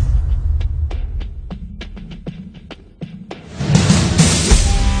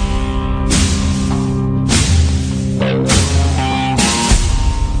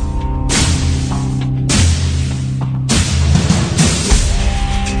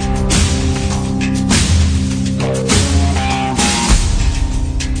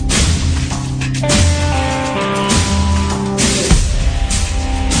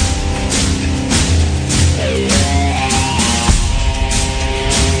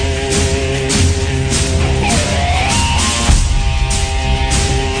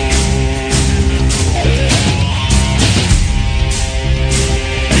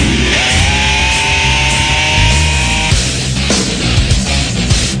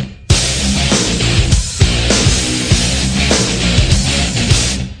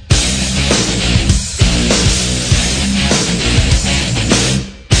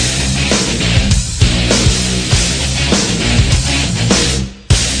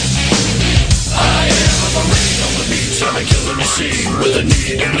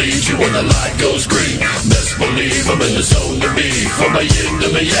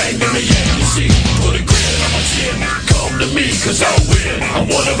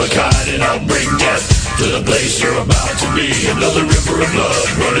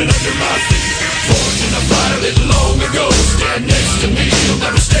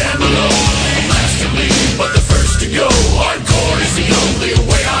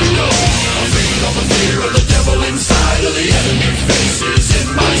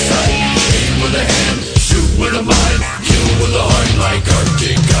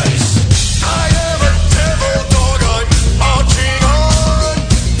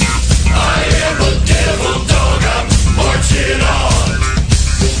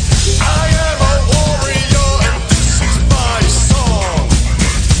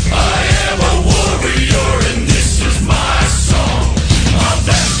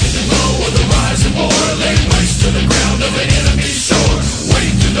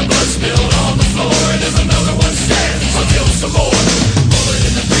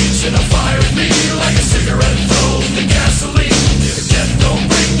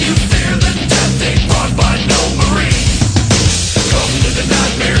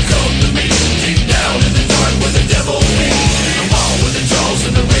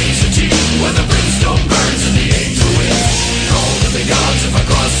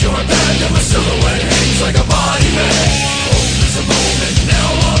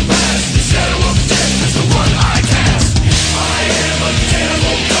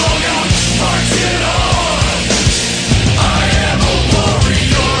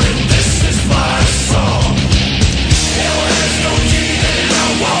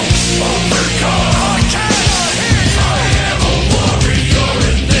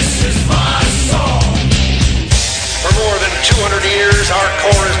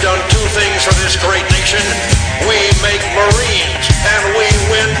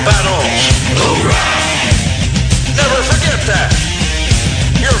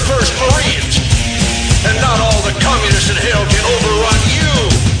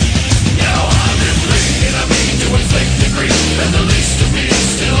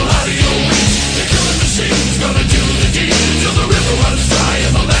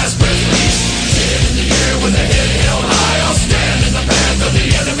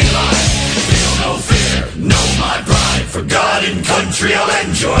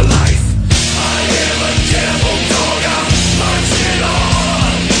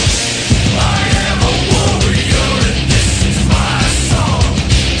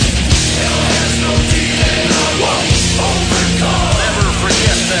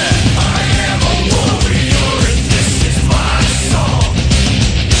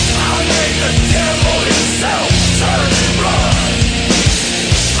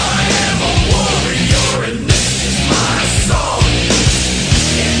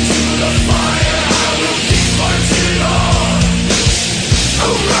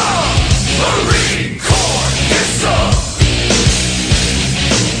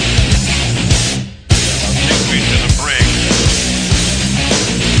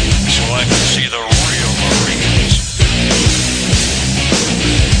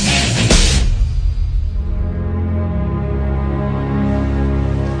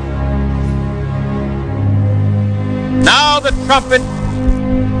 the trumpet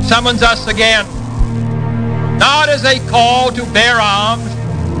summons us again, not as a call to bear arms,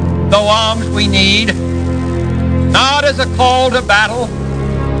 though arms we need, not as a call to battle,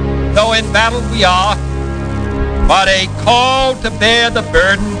 though in battle we are, but a call to bear the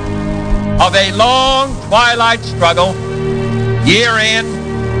burden of a long twilight struggle, year in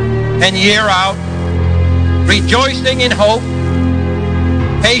and year out, rejoicing in hope,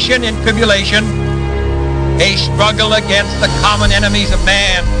 patient in tribulation, a struggle against the common enemies of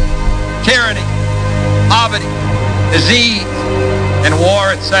man, tyranny, poverty, disease, and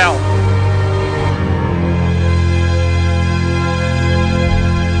war itself.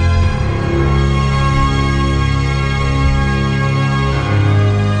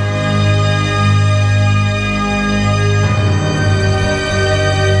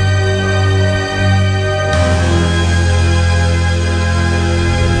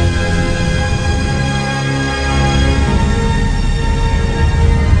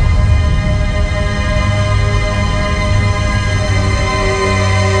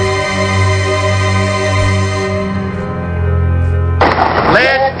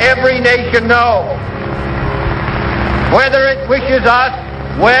 Every nation know, whether it wishes us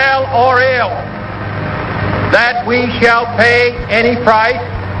well or ill, that we shall pay any price,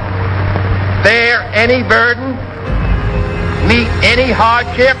 bear any burden, meet any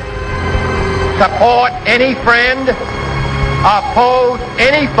hardship, support any friend, oppose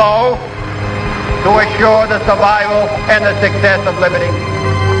any foe, to assure the survival and the success of liberty.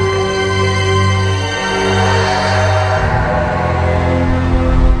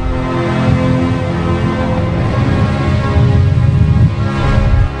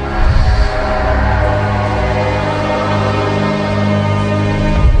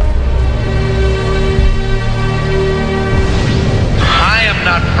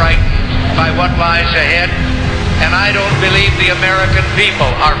 What lies ahead, and I don't believe the American people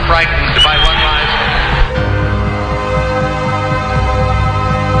are frightened by what lies ahead.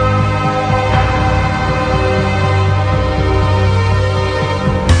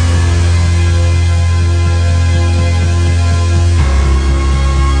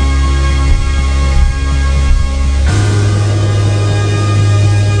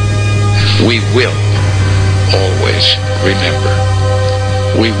 We will always remember.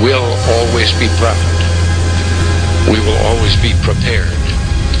 We will always be proud. We will always be prepared,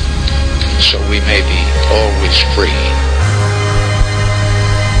 so we may be always free.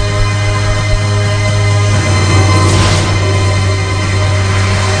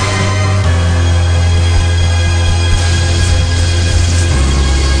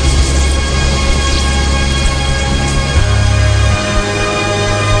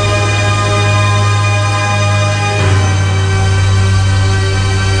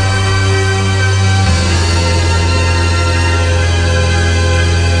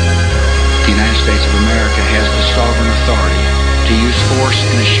 Authority to use force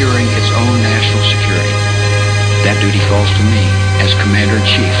in assuring its own national security. That duty falls to me as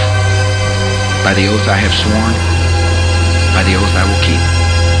Commander-in-Chief. By the oath I have sworn, by the oath I will keep.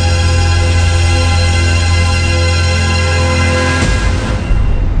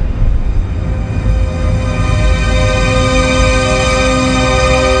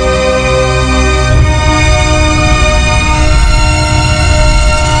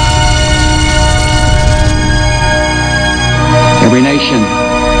 Every nation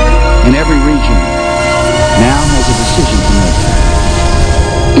in every region now has a decision to make.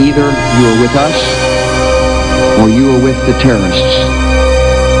 Either you are with us or you are with the terrorists.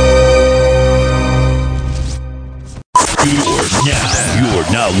 You're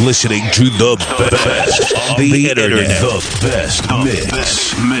now listening to the best on the internet. The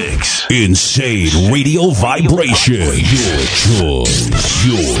best mix. Insane radio vibration. Your choice.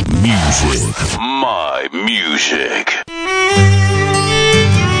 Your music. My music.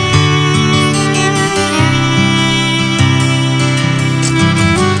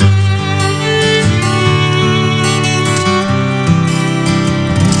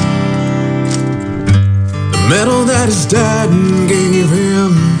 Medal that his dad gave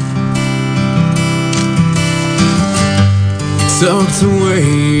him, tucked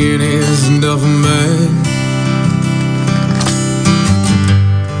away in his duffel bag.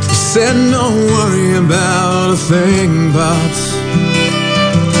 He said, don't worry about a thing, Pops.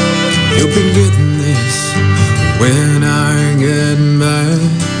 You'll be getting this when I get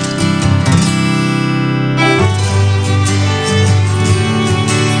back.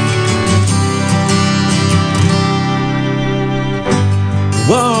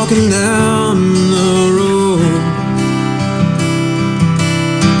 Walking down the road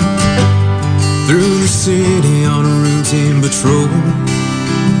through the city on Route in patrol.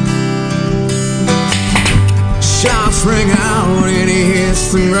 Shots ring out and he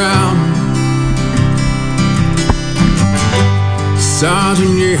hits the ground.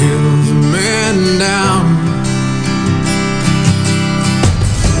 Sergeant yells a man down.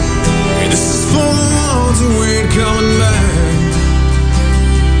 And this is for the ones who ain't coming back.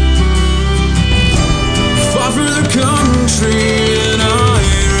 Fought for the country in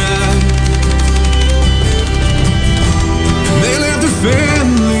Iraq. And they left their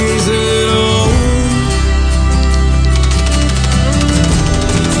families at home.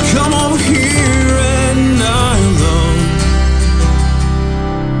 Come over here at night long.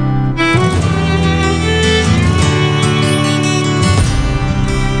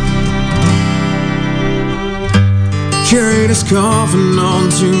 Carried his coffin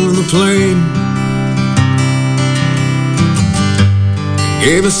onto the plane.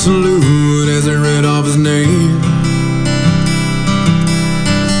 Gave a salute as I read off his name.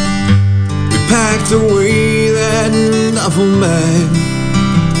 We packed away that duffel bag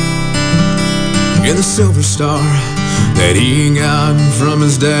and the silver star that he got from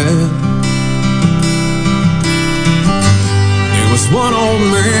his dad. There was one old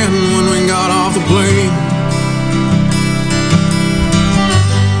man when we got off the plane.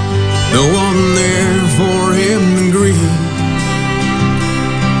 No one there for him to greet.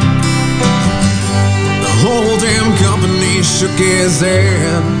 The whole damn company shook his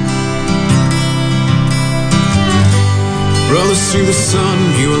head. Brother, see the sun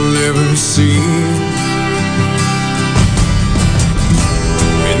you will never see.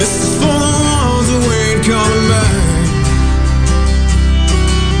 And this is for the ones who ain't coming back.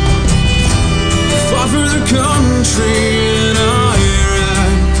 Fought for the country in Iraq.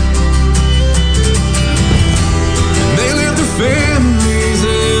 And they left their families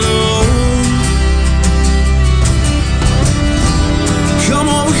at home. Come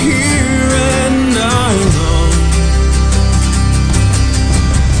over here at night long.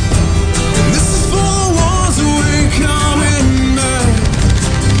 And this is for the ones who ain't coming back.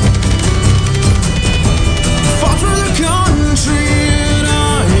 Fought for the country in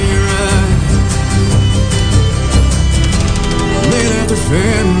Iraq. And they left their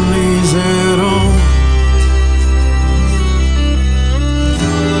families at home.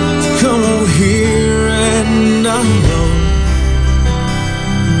 Come over here at night long.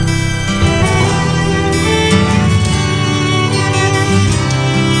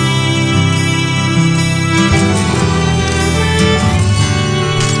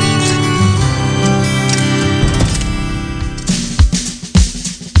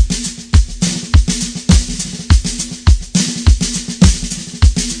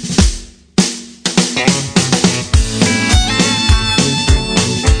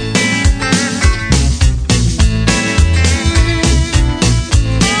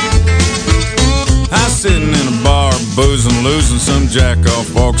 Sitting in a bar, boozing, losing. Some jack-off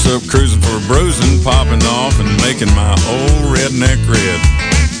walks up, cruising for a bruising, popping off and making my old redneck red.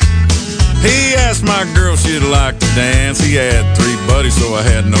 He asked my girl if she'd like to dance. He had 3 buddies, so I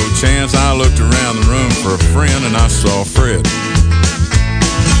had no chance. I looked around the room for a friend and I saw Fred.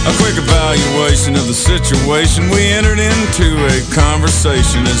 A quick evaluation of the situation, we entered into a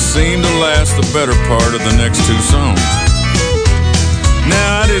conversation that seemed to last the better part of the next 2 songs.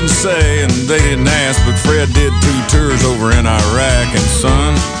 Now, I didn't say and they didn't ask, but Fred did 2 tours over in Iraq, and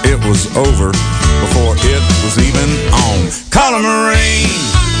son, it was over before it was even on. Call a Marine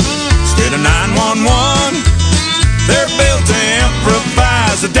instead of 911. They're built to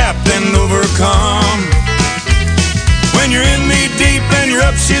improvise, adapt, and overcome. When you're in knee deep and you're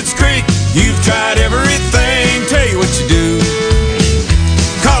up Schitt's Creek, you've tried everything. Tell you what you do,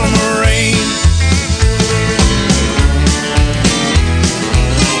 call a Marine.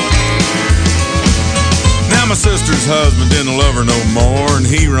 My sister's husband didn't love her no more, and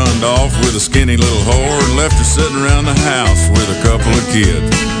he runned off with a skinny little whore and left her sitting around the house with a couple of kids.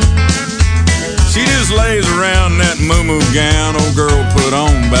 She just lays around in that moo-moo gown old girl put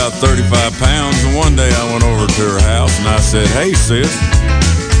on about 35 pounds, and one day I went over to her house and I said, "Hey sis,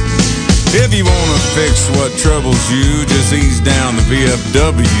 if you want to fix what troubles you, just ease down the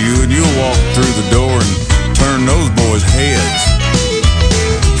VFW and you'll walk through the door and turn those boys' heads.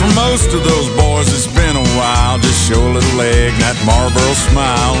 For most of those boys, it's been a while. Just show a little leg and that Marlboro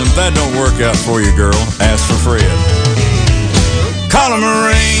smile. And if that don't work out for you, girl, ask for Fred. Call a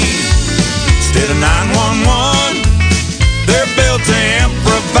Marine instead of 911. They're built to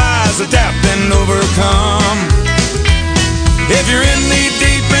improvise, adapt, and overcome. If you're in knee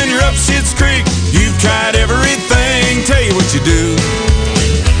deep and you're up Schitt's Creek, you've tried everything. Tell you what you do,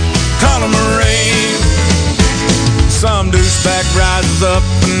 call a Marine. Son, rises up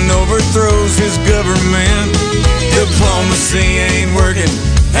and overthrows his government. Diplomacy ain't working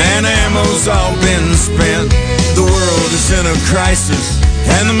and ammo's all been spent. The world is in a crisis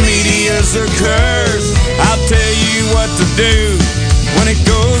and the media's a curse. I'll tell you what to do when it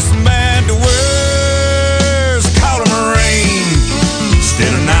goes from bad to worse. Call a Marine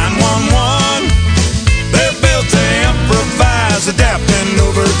instead of 911. They're built to improvise, adapt and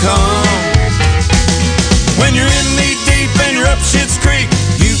overcome. When you're in knee deep and you're up Schitt's Creek,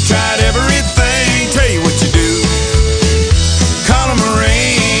 you've tried everything. Tell you what you do, call a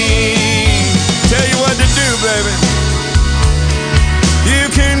Marine. Tell you what to do, baby. You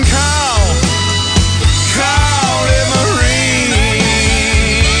can call a Marine.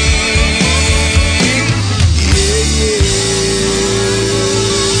 Yeah, yeah.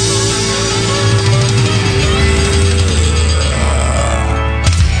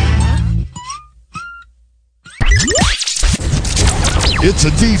 It's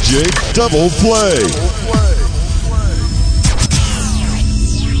a DJ double play.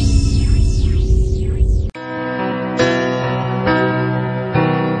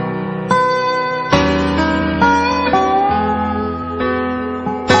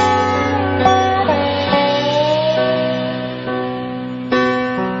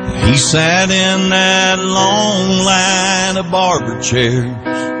 He sat in that long line of barber chairs.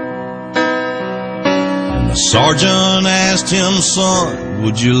 The sergeant asked him, son,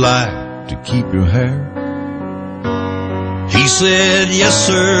 would you like to keep your hair? He said, yes,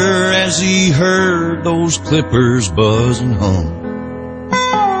 sir, as he heard those clippers buzz and hum.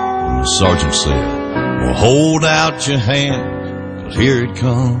 And the sergeant said, well, hold out your hand, 'cause here it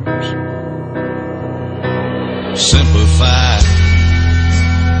comes. Simplify,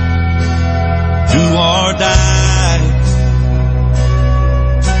 do or die.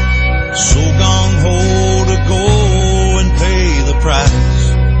 So gung-ho to go and pay the price.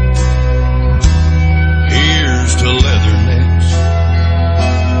 Here's to leathernecks,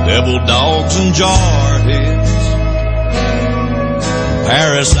 devil dogs and jarheads.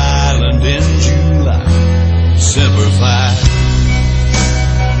 Paris Island in July, simplify.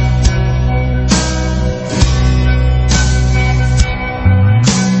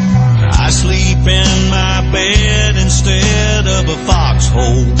 I sleep in my bed instead of a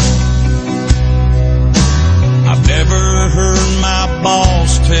foxhole. I've never heard my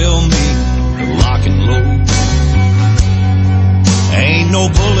boss tell me to lock and load. Ain't no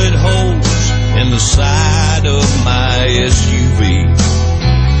bullet holes in the side of my SUV,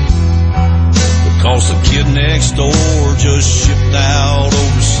 because the kid next door just shipped out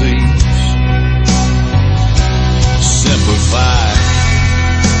overseas. Simplify,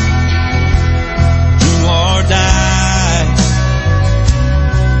 do or die.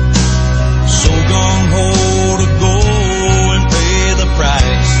 So gung-ho to go and pay the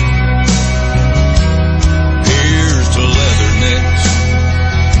price. Here's to leathernecks,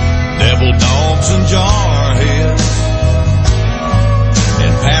 devil dogs and jarheads.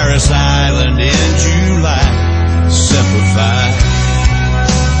 And Paris Island in July, simplify.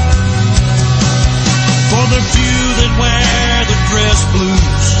 For the few that wear the dress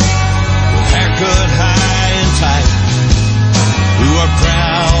blues, with haircut high and tight, who are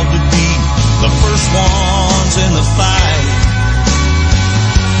proud to be the first ones in the fight.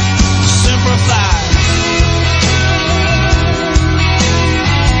 Simplify.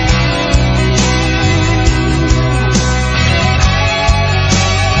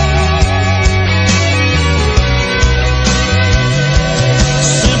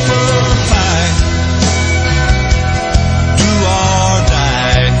 Simplify. Do or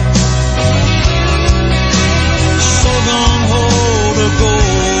die. So gung-ho to go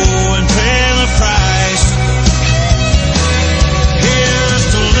and pay the price. Here's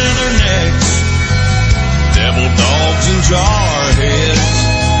to leathernecks, devil dogs and jarheads.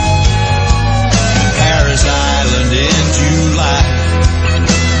 Paris Island in July,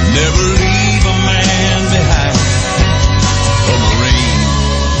 never leave a man behind. A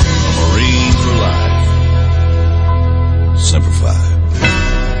Marine for life. Simplify.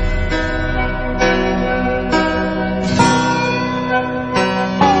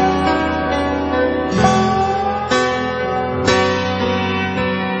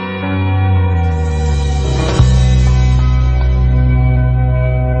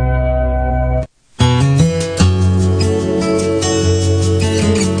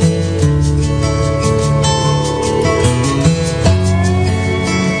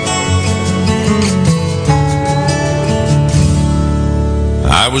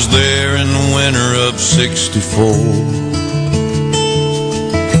 I was there in the winter of '64,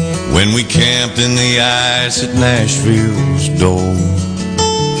 when we camped in the ice at Nashville's door.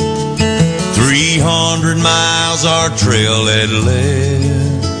 300 miles our trail had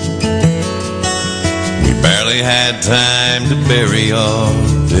led. We barely had time to bury our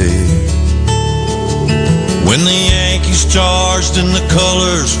dead. When the Yankees charged and the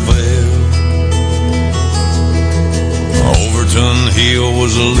colors fell, Overton Hill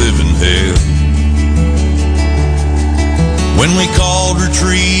was a living hell. When we called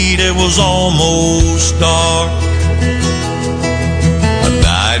retreat, it was almost dark. I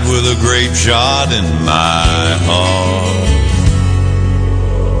died with a grape shot in my heart.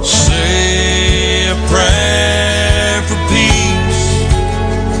 Say a prayer for peace,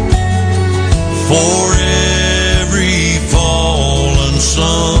 for every fallen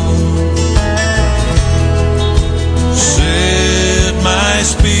son. Set my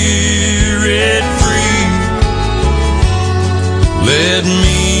spirit free. Let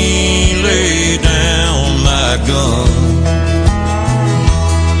me lay down my gun.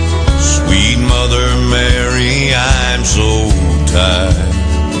 Sweet Mother Mary, I'm so tired,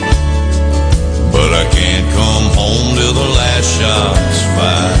 but I can't come home till the last shot's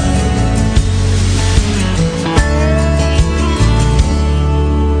fired.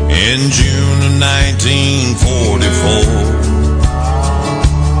 In June of 1944,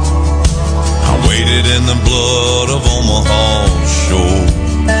 I waded in the blood of Omaha's shores.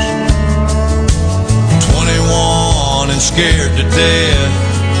 21 and scared to death,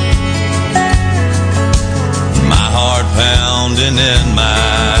 my heart pounding in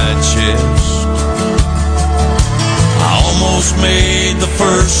my chest. I almost made the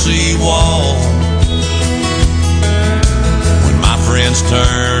first seawall when my friends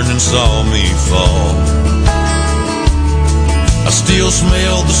turned and saw me fall. I still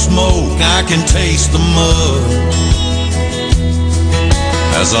smell the smoke, I can taste the mud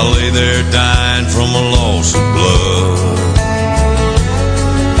as I lay there dying from a loss of blood.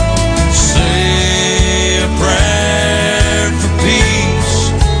 Say a prayer for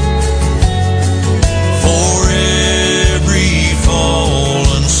peace, for every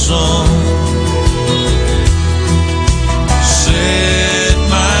fallen son. Set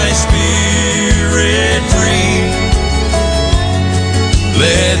my spirit free.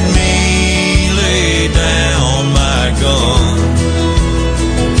 Let me lay down my gun.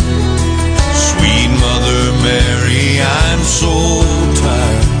 Sweet Mother Mary, I'm so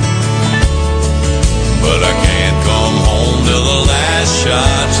tired, but I can't come home till the last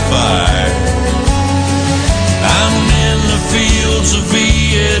shot's fired. I'm in the fields of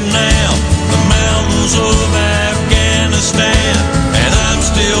Vietnam, the mountains of Afghanistan, and I'm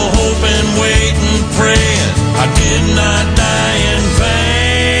still hoping, waiting, praying I did not die in vain.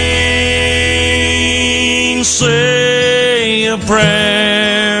 Say a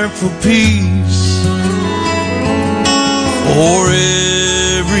prayer for peace, for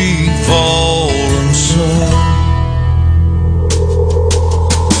every fallen son.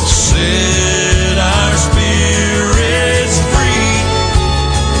 Set our spirits free.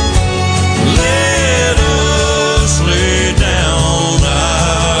 Let us lay down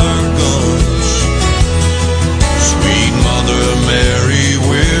our guns. Sweet Mother Mary,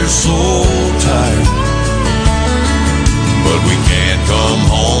 we're so tired, but we can't come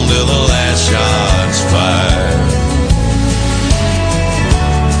home till the last shot's fired.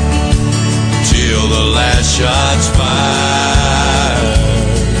 Till the last shot's fired.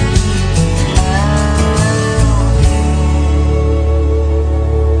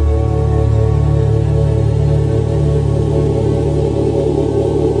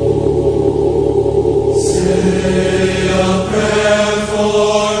 Say a prayer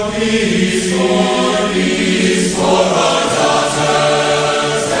for peace, for our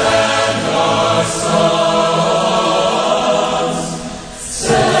daughters and our sons.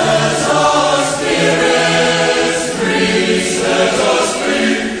 Set our spirits free, set us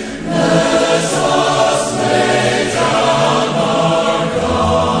free. Let us lay down our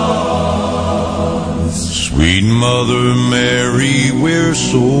guns. Sweet Mother Mary, we're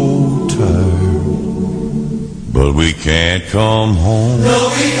so tired, but we can't come home. No,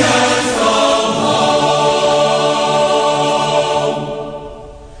 we can't come home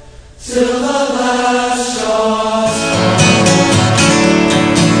till the last shot's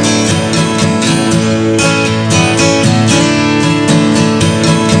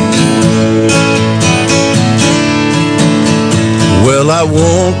Well, I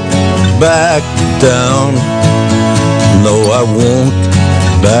won't back down. No, I won't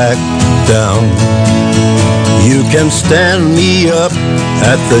back down. You can stand me up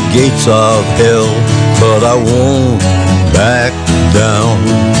at the gates of hell, but I won't back down.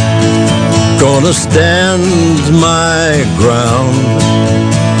 Gonna stand my ground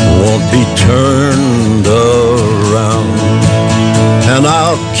won't be turned around. And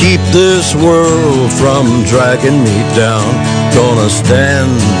I'll keep this world from dragging me down. Gonna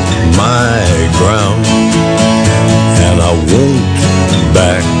stand my ground, and I won't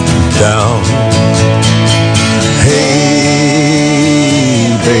back down. Hey,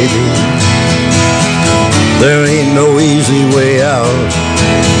 baby, there ain't no easy way out.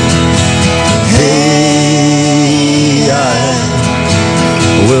 Hey, I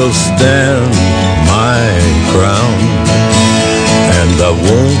will stand my ground, and I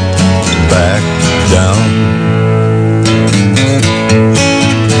won't back down.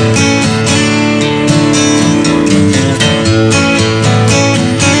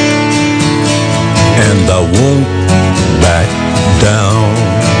 And I won't back down.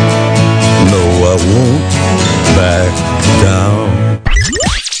 No, I won't back down.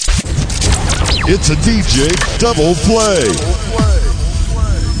 It's a DJ double play.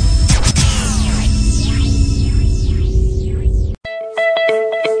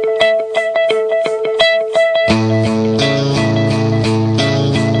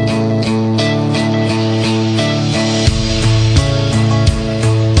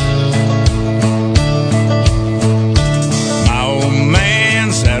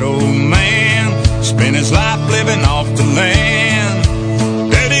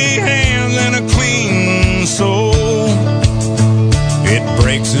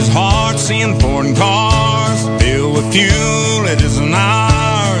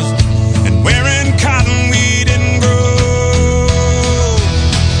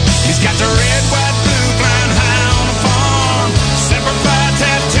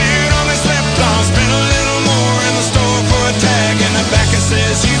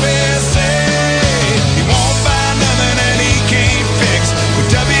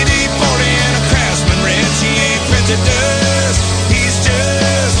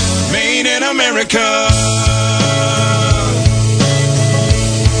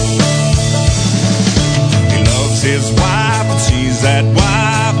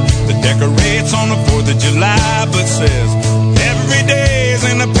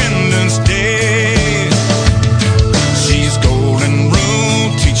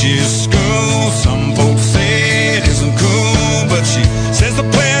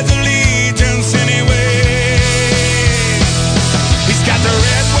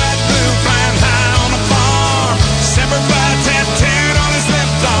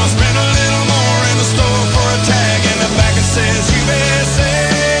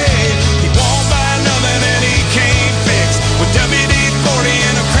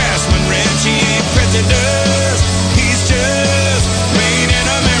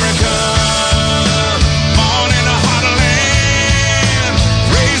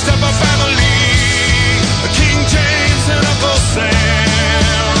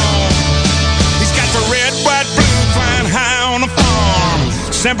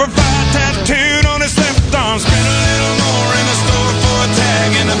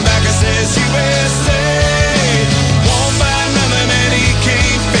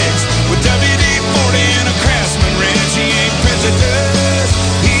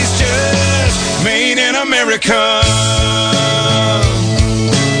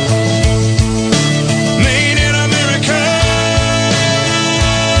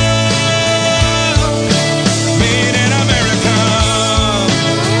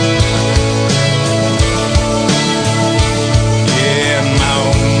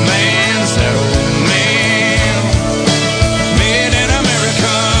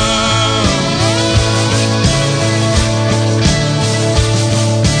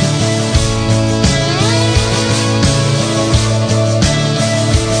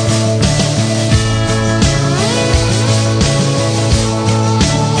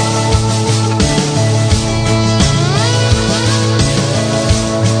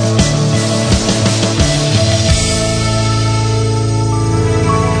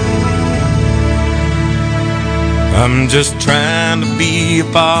 I'm just trying to be a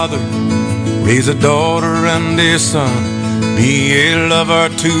father, raise a daughter and a son, be a lover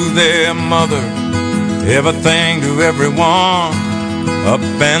to their mother, everything to everyone, up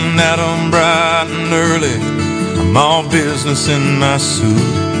and at 'em bright and early. I'm all business in my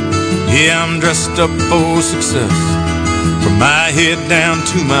suit. Yeah, I'm dressed up for success, from my head down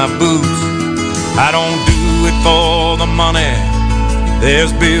to my boots. I don't do it for the money,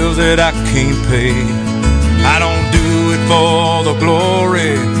 there's bills that I can't pay. I don't do it for the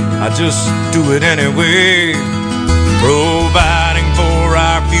glory, I just do it anyway. Providing for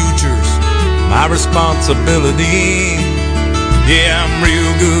our futures, my responsibility. Yeah, I'm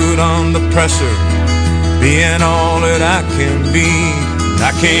real good under pressure, being all that I can be.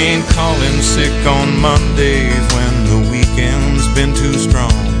 I can't call in sick on Mondays when the weekend's been too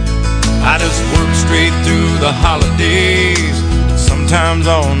strong. I just work straight through the holidays, sometimes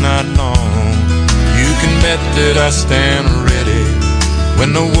all night long. You can bet that I stand ready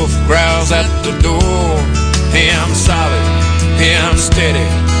when the wolf growls at the door. Hey, I'm solid, hey, I'm steady,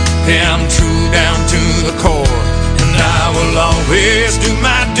 hey, I'm true down to the core. And I will always do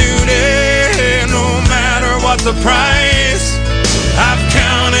my duty, no matter what the price. I've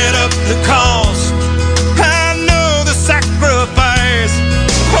counted up the cost, I know the sacrifice.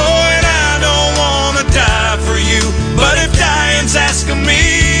 Oh, and I don't want to die for you, but if dying's asking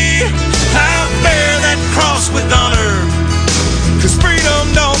me, I'll bear that cross with honor, 'cause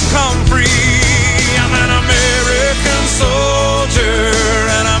freedom don't come free. I'm an American soldier,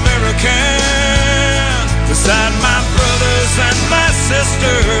 an American. Beside my brothers and my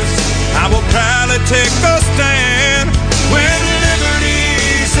sisters, I will proudly take a stand. When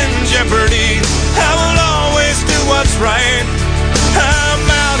liberty's in jeopardy, I will always do what's right. I'm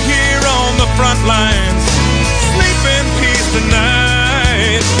out here on the front lines, sleep in peace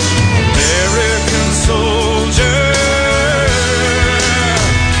tonight. American soldier,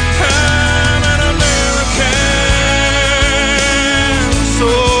 I'm an American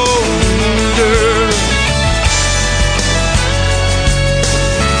soldier.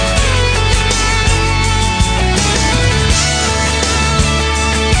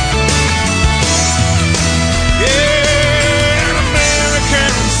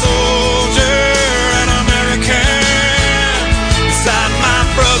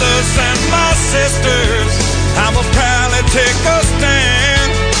 And my sisters, I will proudly take a stand.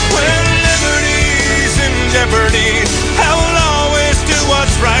 When liberty's in jeopardy, I will always do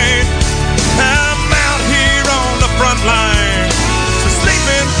what's right. I'm out here on the front line, so sleep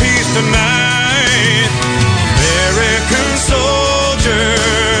in peace tonight. American soldier,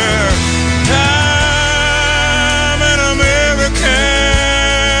 I'm an American,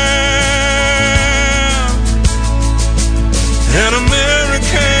 an American.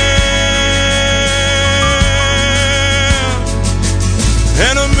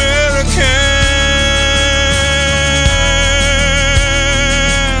 An American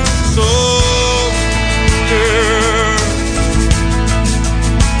soldier.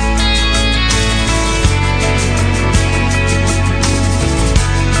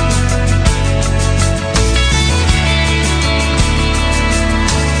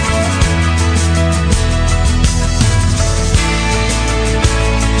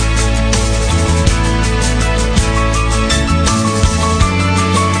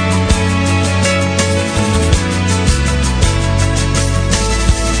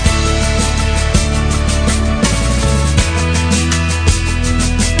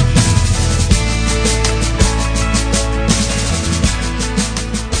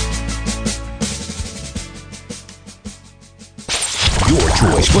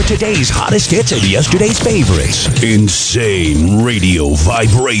 For today's hottest hits and yesterday's favorites. Insane radio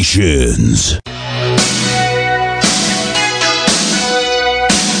vibrations.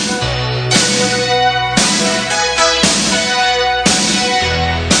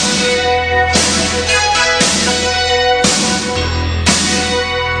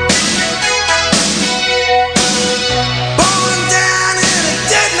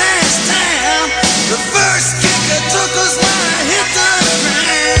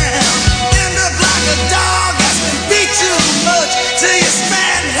 Dog has been beat too much till you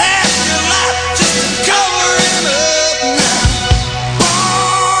spend half your life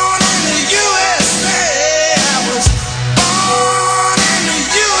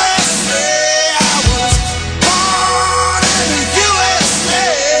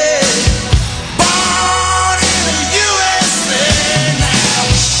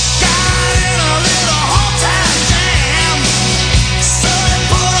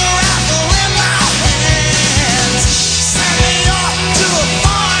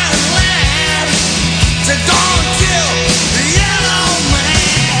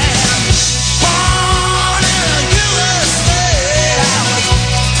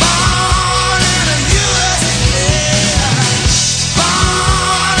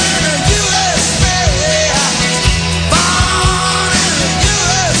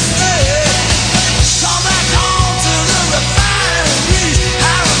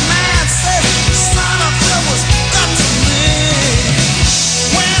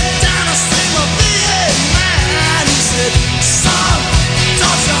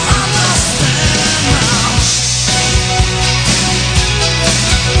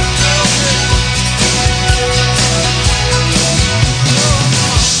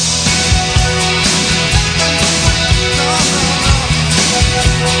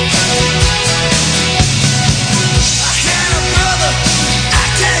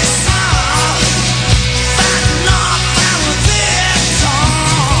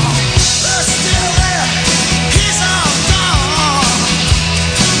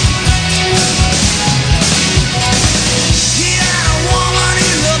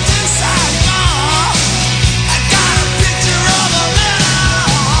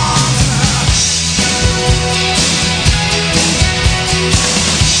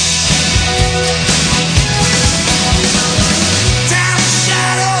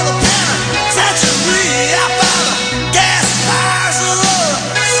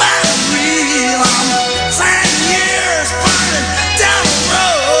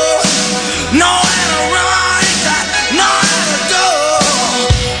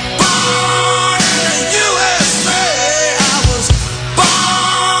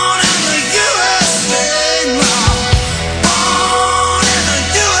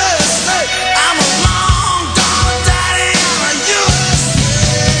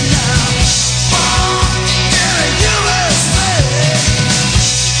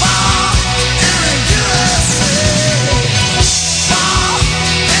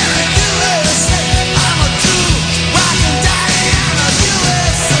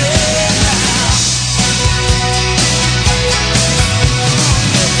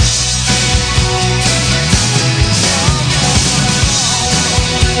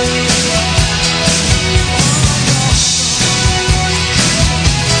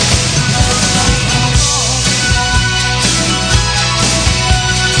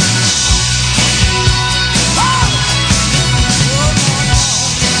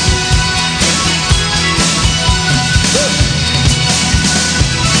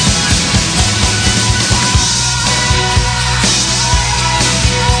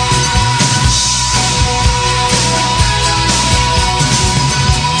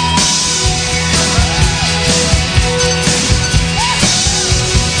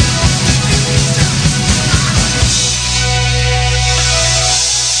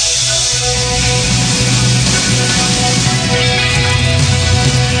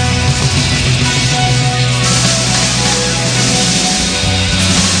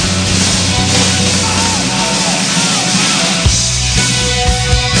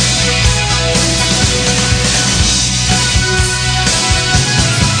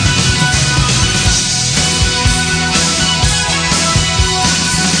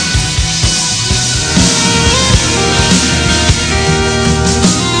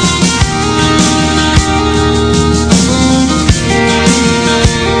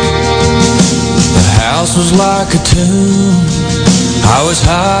like a tomb. I was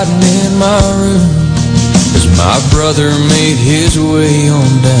hiding in my room as my brother made his way on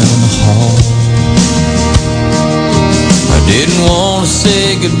down the hall. I didn't want to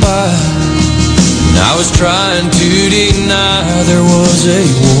say goodbye, and I was trying to deny there was a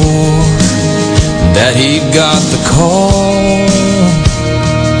war, that he'd got the call.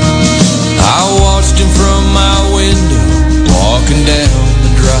 I watched him from my window, walking down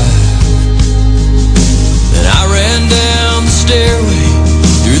the drive. Then I ran down the stairway,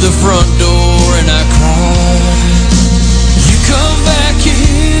 through the front door, and I cried, "You come back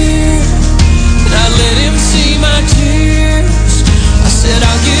here." And I let him see my tears. I said,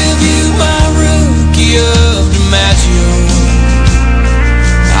 "I'll give you my rookie of DiMaggio.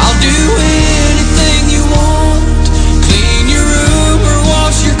 I'll do anything you want, clean your room or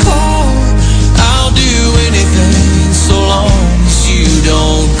wash your car. I'll do anything so long as you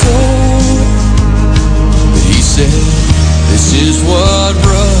don't go." But he said, "This is what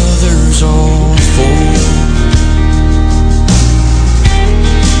brothers are for."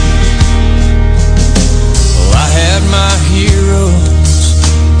 Well, I had my heroes,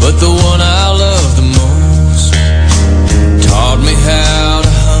 but the one I loved the most taught me how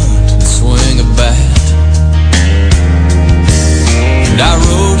to hunt and swing a bat. And I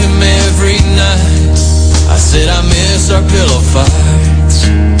wrote him every night. I said I miss our pillow fights,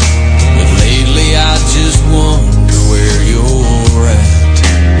 but lately I just wonder where you're at.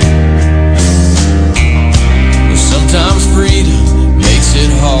 Well, sometimes freedom makes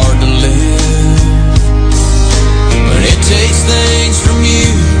it hard to live, but it takes things from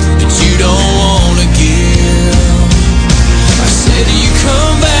you that you don't want to give. I said, "You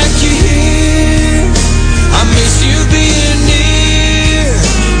come back here, I miss you being near,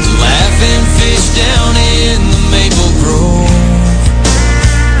 laughing fish down in the maple grove.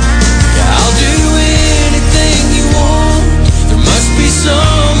 Yeah, I'll do anything you want, there must be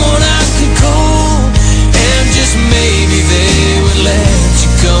someone I could call, and just maybe they would let you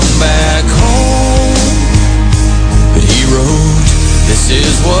come back home." But he wrote, "This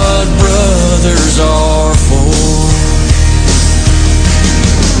is what brothers are for."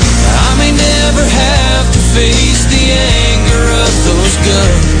 I may never have to face the anger of those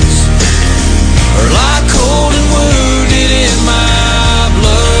guns, or lie cold and wounded in my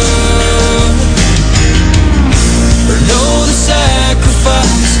blood, or know the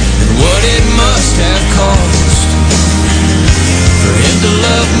sacrifice and what it must have cost for him to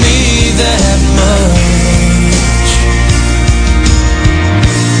love me that much.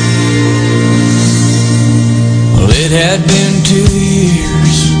 Well, it had been 2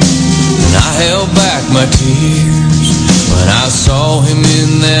 years, and I held back my tears when I saw him in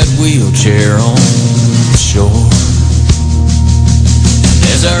that wheelchair on the shore.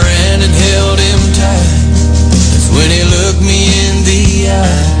 As I ran and held him tight, that's when he looked me in the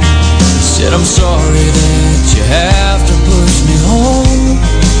eye. He said, "I'm sorry that you have to push me home."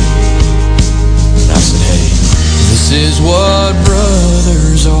 And I said, "Hey, this is what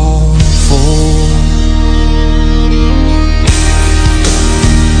brothers are for."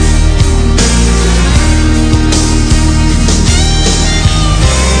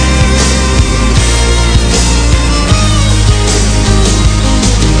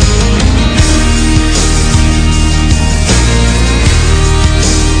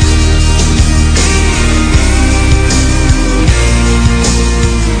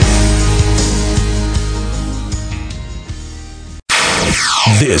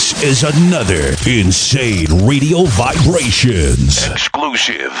 This is another Insane Radio Vibrations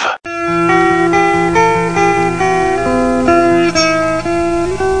exclusive.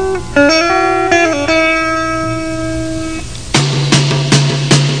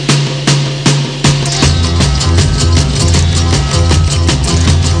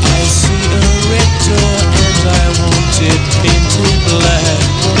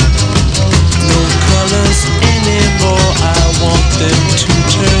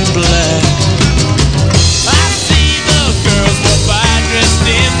 Black. I see the girls go by dressed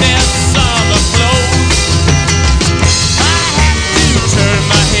in their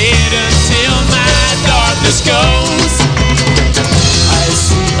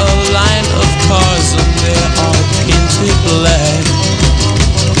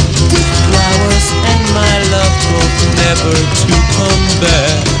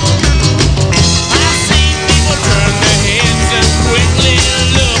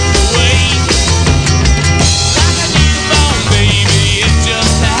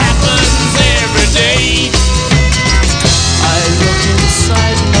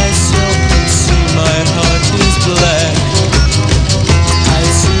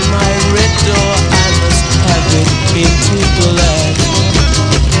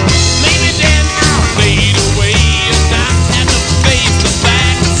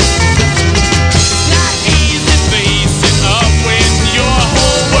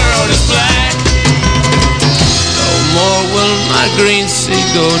green sea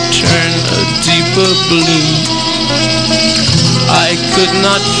go turn a deeper blue. I could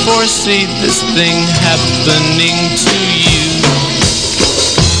not foresee this thing happening to you.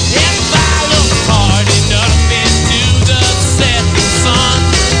 If I look hard enough into the setting sun,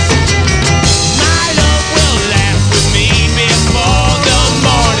 my love will laugh with me before the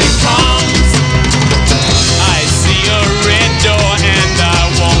morning comes. I see a red door and I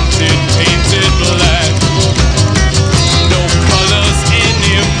want it painted black. No colors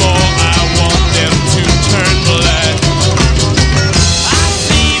anymore, I want them to turn black. I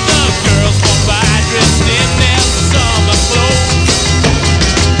see the girls walk by dressed in their summer clothes.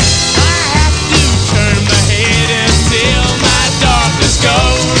 I have to turn my head until my darkness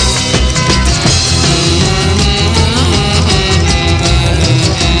goes.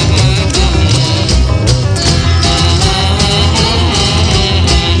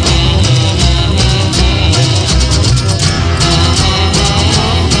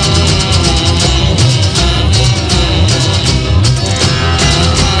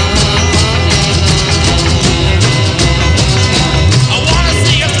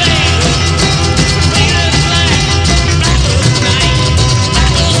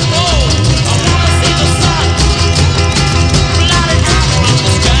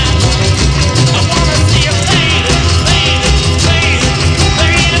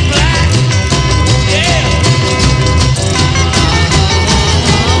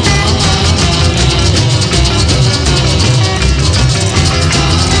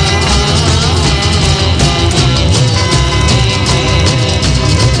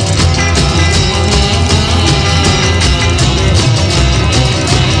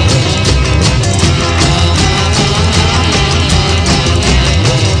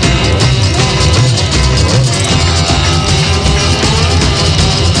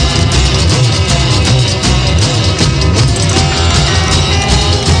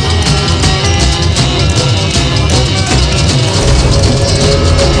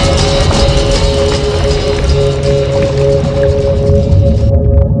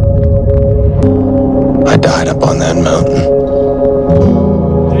 I died up on that mountain.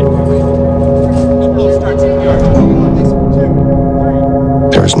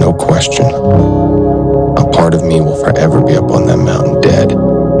 There is no question. A part of me will forever be up on that mountain dead,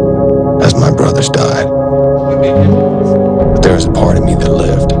 as my brothers died. But there is a part of me that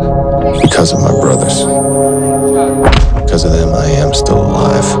lived because of my brothers. Because of them, I am still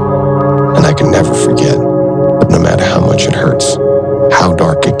alive. And I can never forget that no matter how much it hurts, how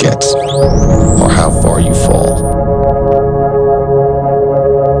dark it gets, or how far you fall.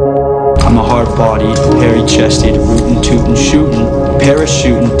 I'm a hard-bodied, hairy-chested, rootin', tootin', shootin',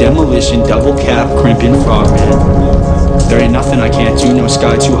 parachuting, demolition, double cap, crimpin' frogman. There ain't nothing I can't do, no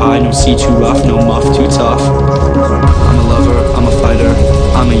sky too high, no sea too rough, no muff too tough. I'm a lover, I'm a fighter,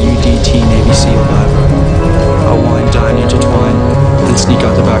 I'm a UDT Navy SEAL diver. I'll wine, dine, intertwine, then sneak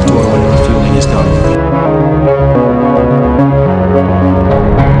out the back door when the refueling is done.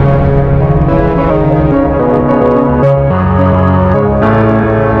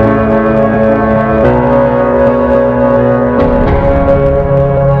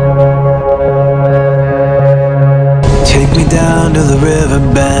 Down to the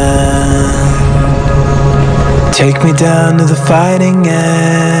riverbed, take me down to the fighting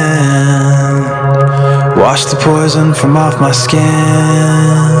end, wash the poison from off my skin,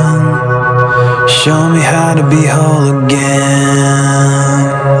 show me how to be whole again,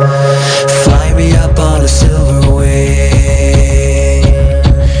 fly me up on a silver wing,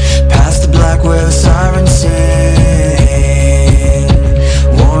 past the black where the sirens sing,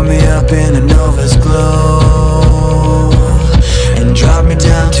 warm me up in a nova's glow, drop me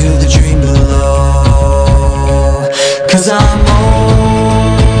down to the dream below. 'Cause I'm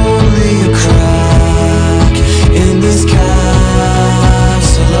only a crack in this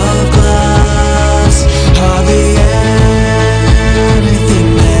castle of glass. Hardly anything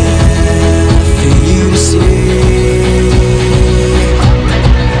left for you to see,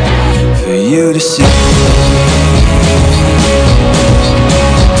 for you to see.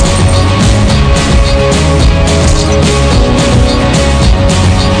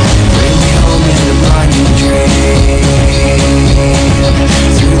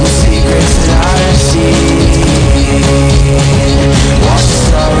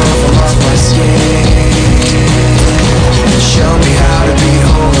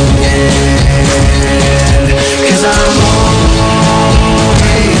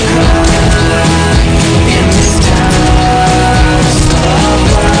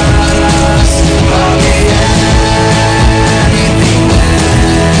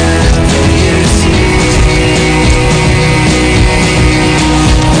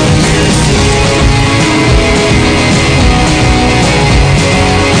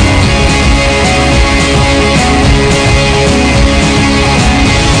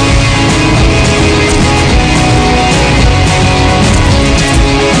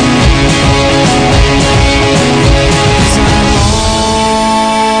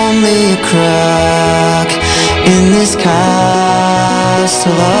 crack in this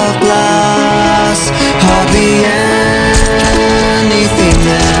castle of glass. Hardly anything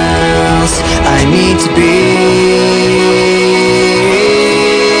else I need to be.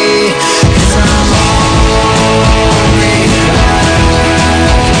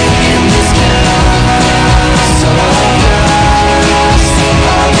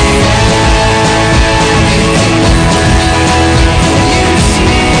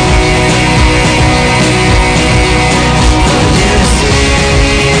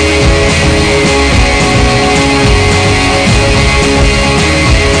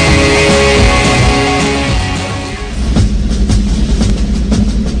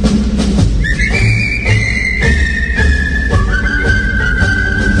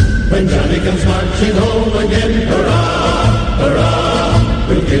 When Johnny comes marching home again, hurrah, hurrah,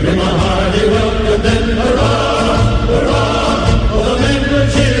 we'll give him a hearty welcome then, hurrah, hurrah. Oh, the men will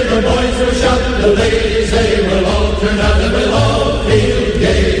cheer, the boys will shout, the ladies they will all turn out and we'll all feel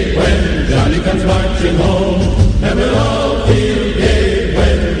gay when Johnny comes marching home. And we'll all feel gay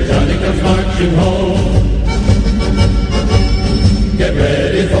when Johnny comes marching home. Get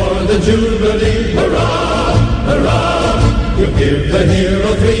ready for the Jubilee, hurrah, hurrah. We'll give the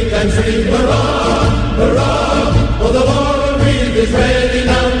hero 3 times 3, hurrah, hurrah. Oh, the laurel wreath is ready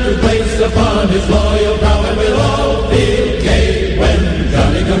now to place upon his loyal brow, and we'll all feel gay when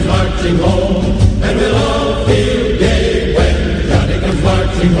Johnny comes marching home. And we'll all feel gay when Johnny comes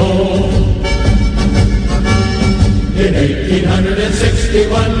marching home. In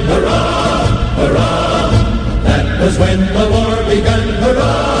 1861, hurrah, hurrah, that was when the war began,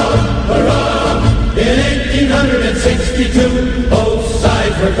 hurrah, hurrah. In 1862, both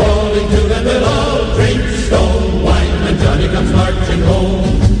sides were calling to, and we'll all drink stone wine when Johnny comes marching home.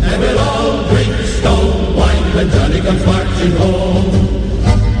 And we'll all drink stone wine when Johnny comes marching home.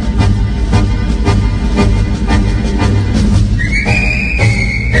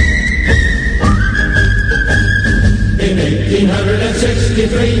 In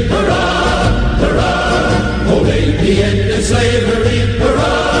 1863, hurrah, hurrah, old lady ended slavery,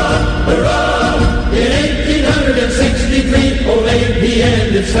 hurrah, hurrah. In 1863, old lady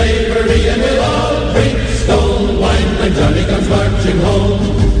ended slavery, and we'll all drink stone wine when Johnny comes marching home.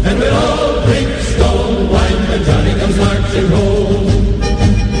 And we'll all drink stone wine when Johnny comes marching home.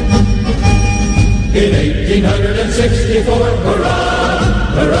 In 1864, hurrah,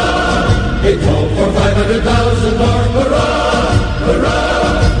 hurrah, it called for 500,000 more, hurrah,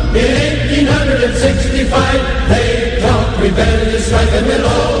 hurrah. In 1865, they talked rebellious strife, and we'll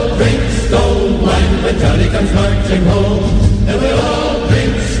all drink stone wine when Johnny comes marching home. And we'll all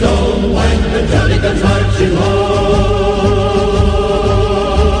drink stone wine when Johnny comes marching home.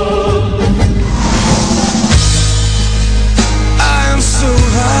 I am so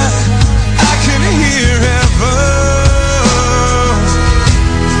high, I can hear heaven.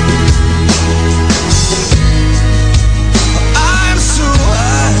 I am so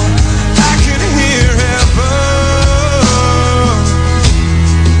high, I can hear heaven.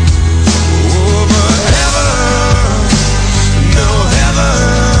 Oh, but heaven, no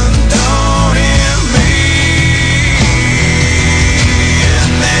heaven, don't hear me.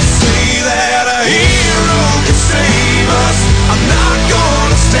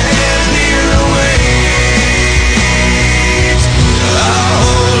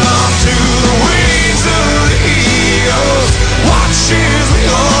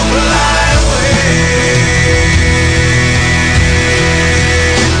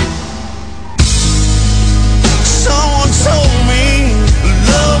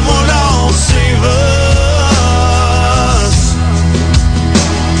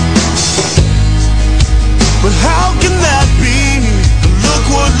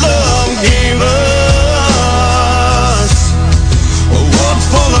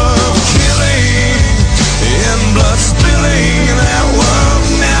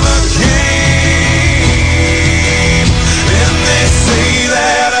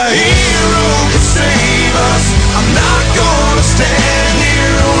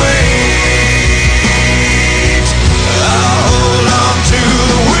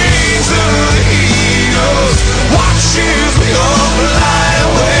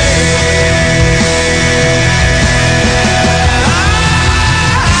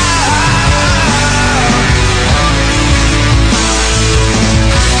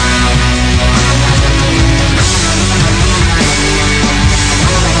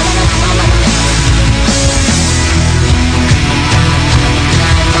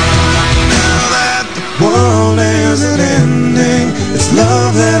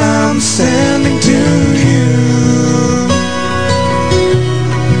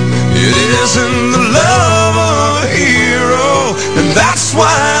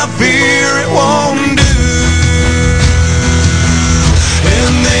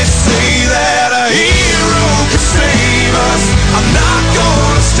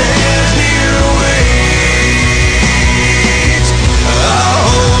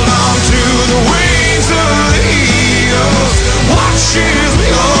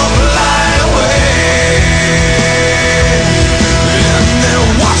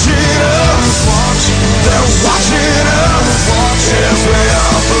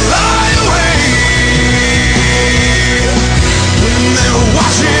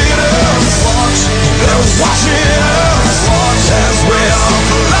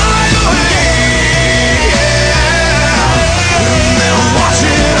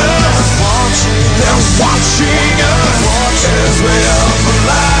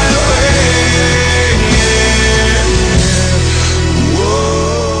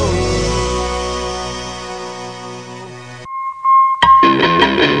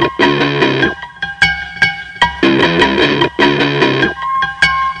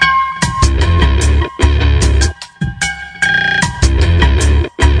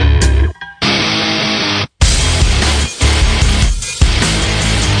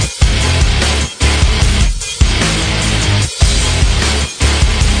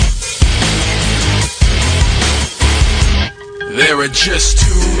 just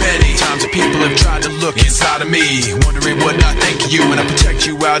too many times that people have tried to look inside of me, wondering what I think of you and I protect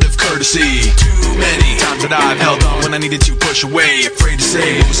you out of courtesy. Too many times that I've held on when I needed to push away, afraid to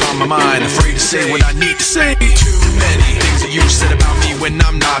say what was on my mind, afraid to say what I need to say. Too many things that you said about me when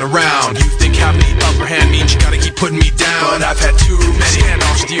I'm not around. You think having the upper hand means you gotta keep putting me down, but I've had too many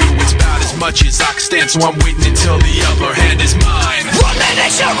standoffs with you. It's about as much as I can stand, so I'm waiting until the upper hand is mine. 1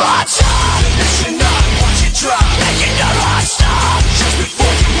 minute you're on top, listen up, watch it drop, making your heart stop just before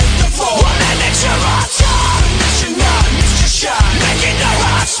you hit the floor. 1 minute you're on top, listen up, missed your shot, making your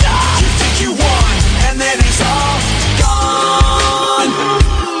heart stop. You think you won, and then it's all gone.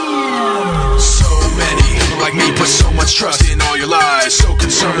 So many people like me put so much trust in all your lies, so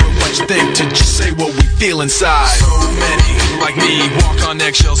concerned with what you think to just say what we feel inside. So many people like me walk on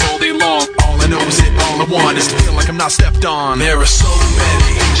eggshells all day long. All I know is that all I want is to feel like I'm not stepped on. There are so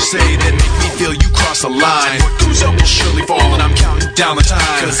many things you say that make me feel you cross the line. What goes up will surely fall, and I'm counting down the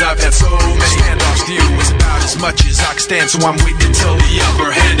time, cause I've had so many standoffs with you. It's about as much as I can stand, so I'm waiting until the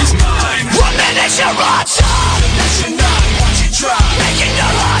upper hand is mine. 1 minute you're on top, listen up, watch it drop, making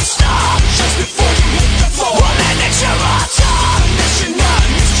your heart stop just before you hit the floor. 1 minute you're on top, listen up,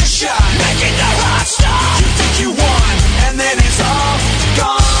 missed your shot, making your heart stop. You think you won, and then it's all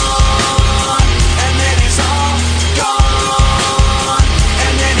gone. And then it's all gone.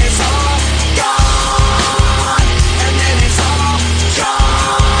 And then it's all gone. And then it's all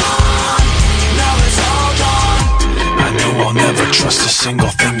gone. Now it's all gone. I know I'll never trust a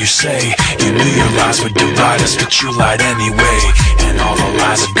single thing you say. You knew your lies would divide us, but you lied anyway. And all the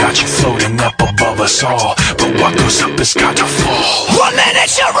lies have got you floating up above us all, but what goes up has got to fall. 1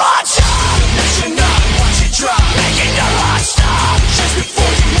 minute you're on top, listen up, watch it drop, making your heart stop just before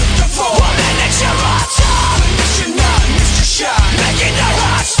you hit the floor. 1 minute you're on top, listen up, missed your shot, making your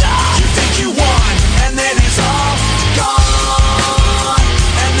heart stop. You think you won, and then it's all gone.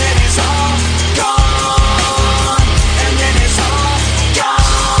 And then it's all gone. And then it's all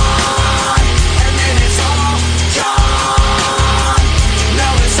gone. And then it's all gone.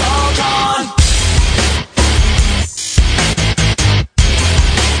 Now it's all gone.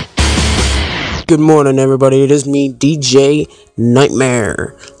 Good morning, everybody. It is me, DJ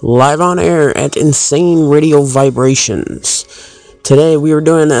Nightmare, live on air at Insane Radio Vibrations. Today we are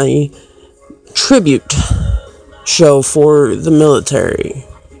doing a tribute show for the military.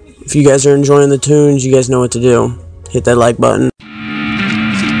 If you guys are enjoying the tunes, you guys know what to do. Hit that like button.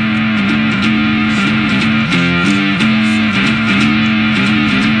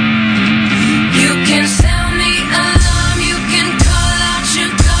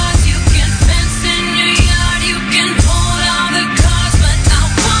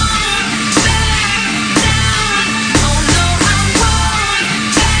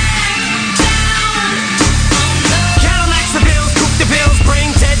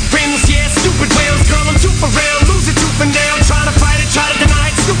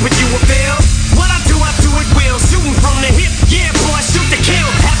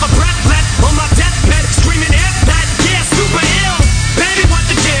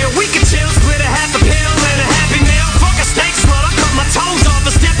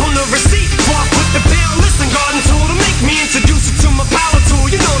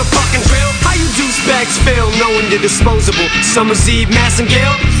 Disposable, Summer's Eve,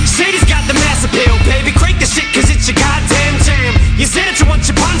 Massengale. Shady's got the mass appeal, baby. Crank the shit, cause it's your goddamn jam. You said that you want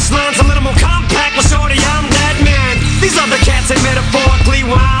your punchlines a little more compact. Well, shorty, I'm that man. These other cats ain't metaphorically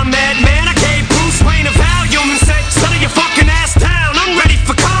where I'm at, man. I gave Bruce Wayne a Valium and said, settle your fucking ass down. I'm ready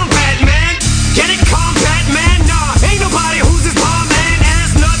for combat, man. Get it, combat, man? Nah, ain't nobody who's as bomb, man.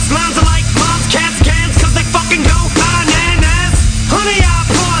 Ass nuts, lines are like moms, cats, cans, cause they fucking go bananas. Honey, I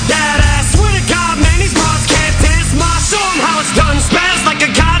applaud that ass. Swear to God, man, these bras can't dance. Show 'em how it's done, spaz like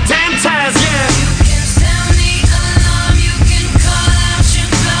a goddamn Taz, yeah. You can sound the alarm, you can call out your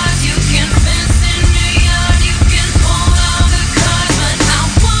claws, you can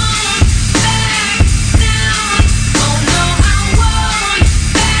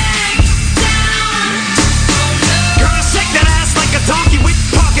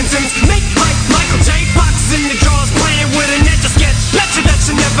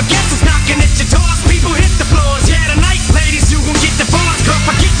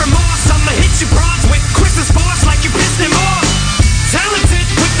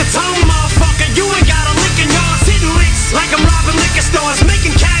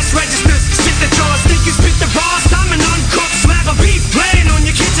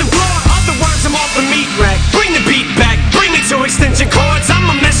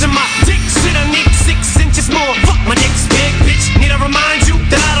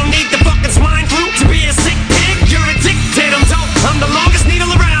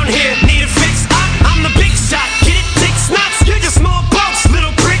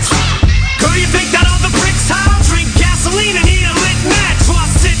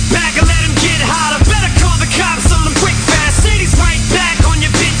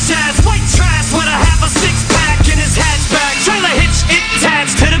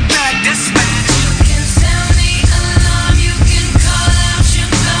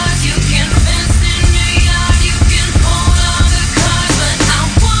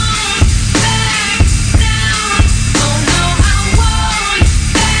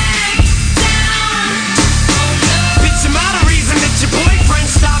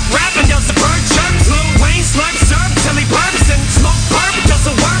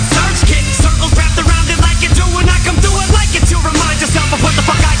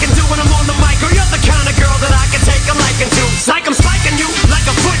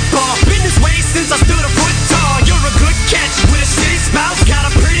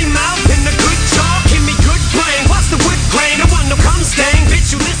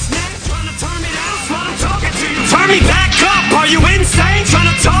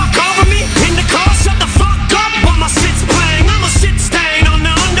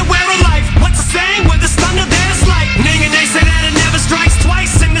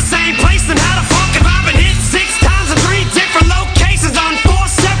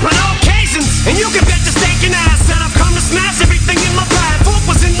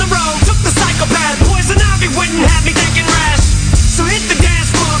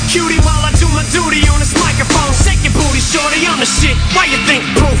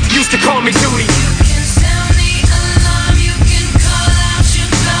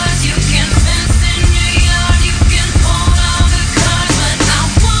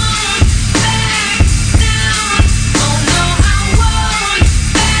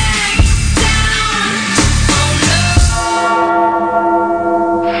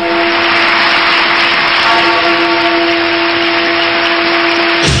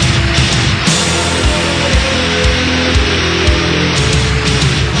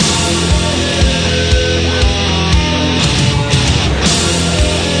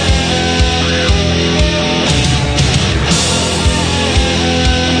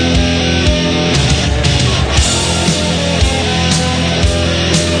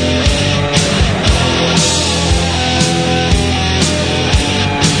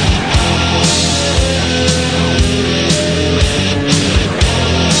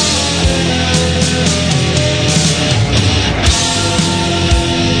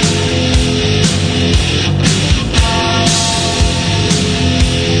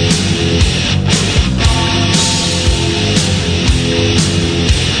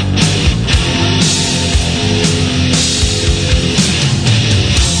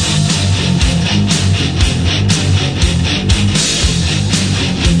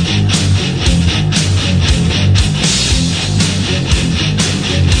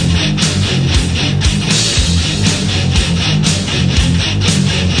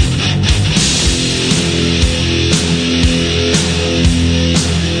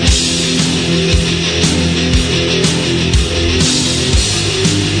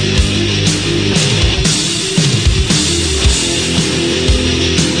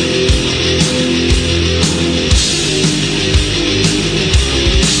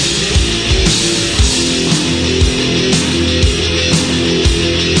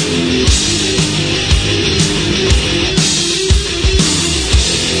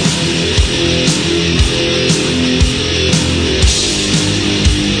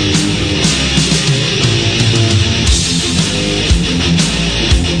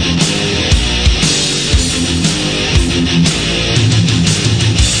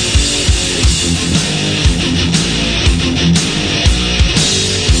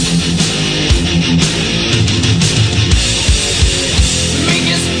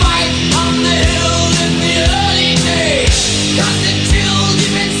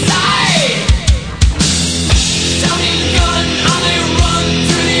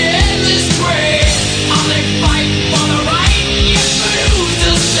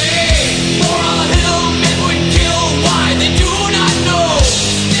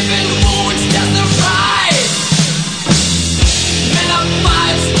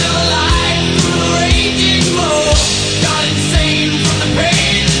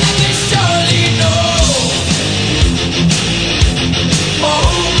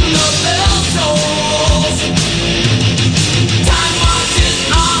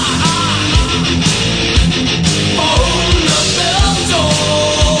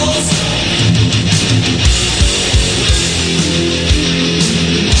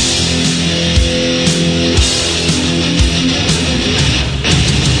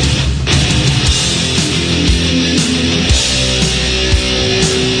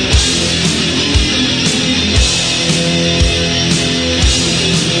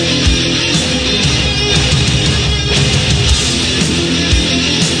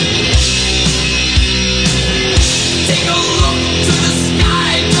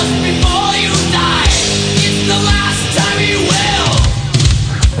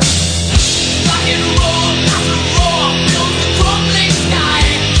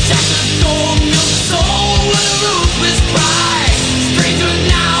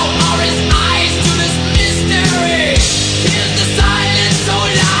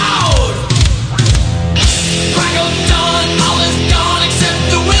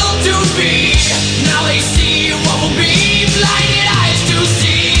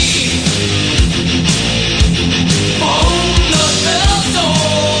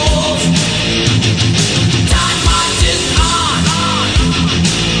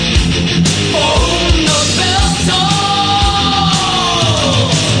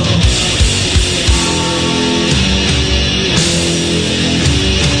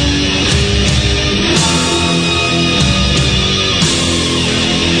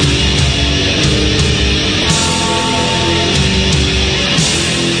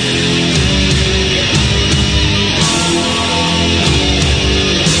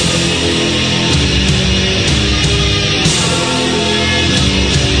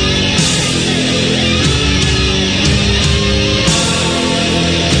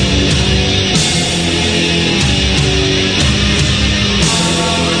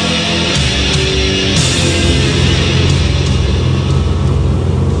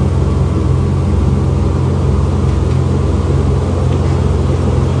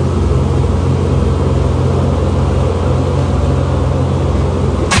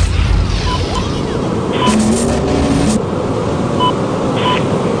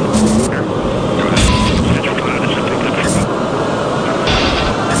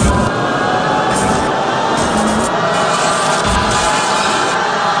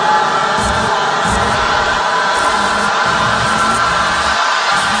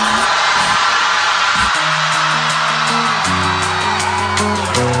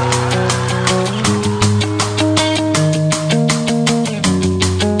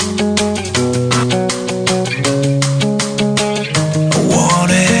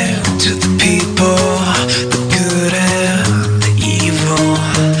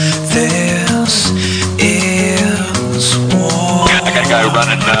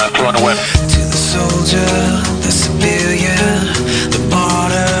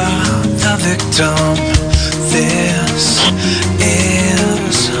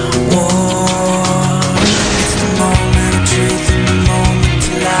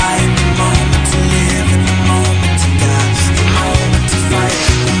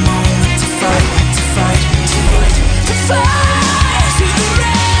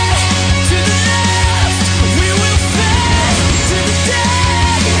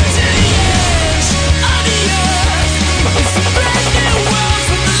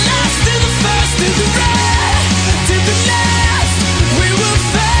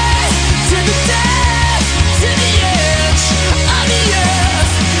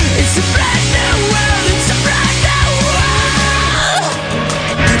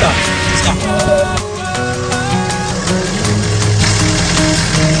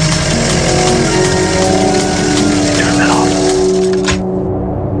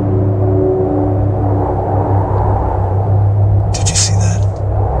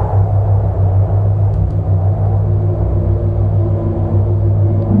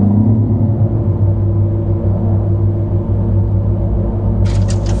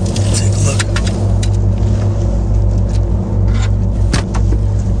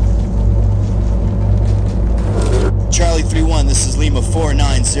this is Lima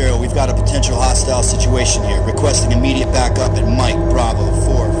 490. We've got a potential hostile situation here. Requesting immediate backup at Mike Bravo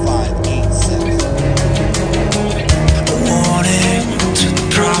 4586. Warning to the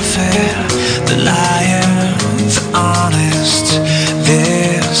prophet, the liar, the honest.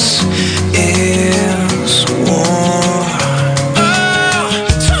 This is war. Oh,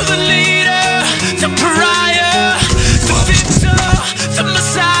 to the leader, the pariah, the victor, the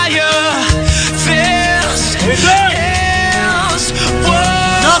messiah. This is war.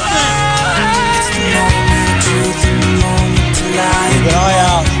 Nothing. It's the moment of truth and the moment to lie. Keep an eye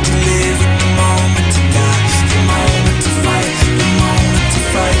out. To live in the moment to die. The moment to fight. The moment to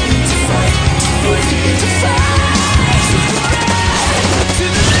fight. To fight. To fight. To fight. To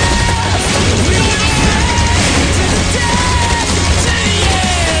the left. We will fight. To the death. To the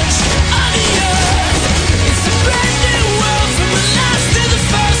edge of the earth. It's a brand new world from the last to the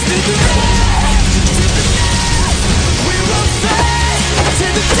first. To the right. To the left. We will fight. To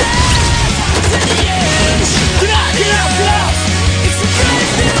the death. To the edge of the earth. It's a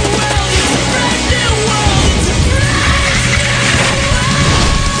brand new world. It's a brand new world. It's a brand new world.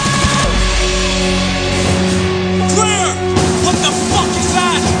 Clear! What the fuck is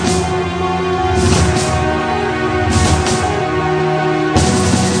that?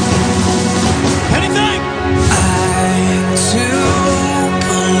 Anything? I too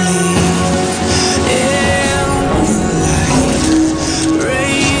believe in light.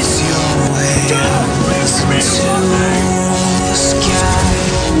 Raise your waves to the sky.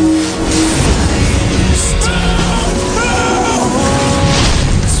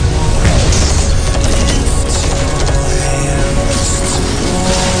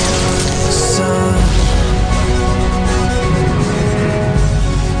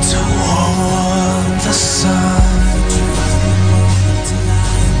 Toward the sun, toward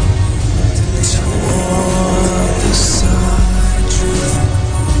the sun, toward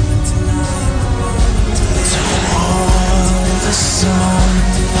the sun.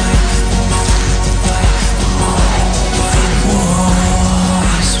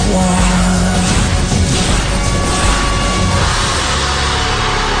 Was one.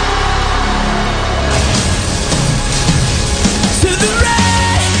 To the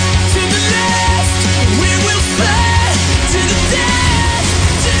right, to the left, we will fight. To the death,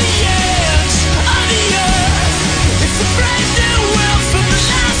 to the edge of the earth. It's a brand new world from the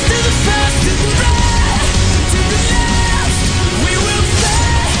last to the first. To the right, to the left, we will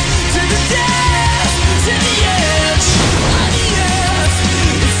fight. To the death, to the edge of the earth.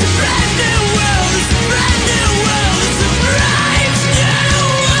 It's a brand new world. It's a brand new world. It's a brand new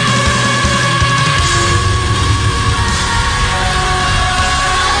world.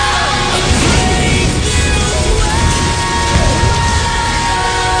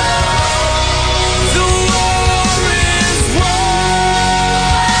 The war is won.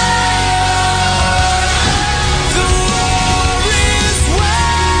 The war is won.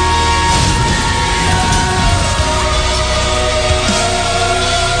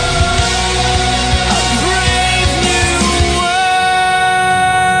 A brave new world.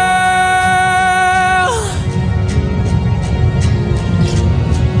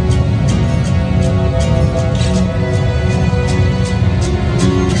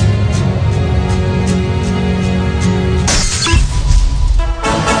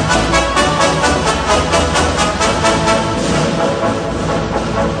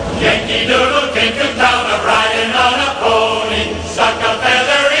 Yankee Doodle came to town a-riding on a pony, stuck a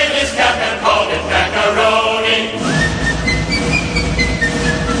feather in his cap and called it macaroni.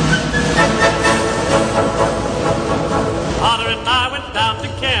 Father and I went down to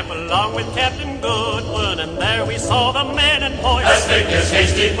camp along with Captain Goodwin, and there we saw the men and boys As thick as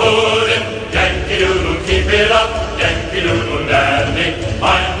hasty pudding, Yankee Doodle keep it up, Yankee Doodle dandy.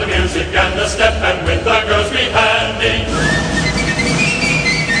 Mind the music and the step, and with the girls be handy.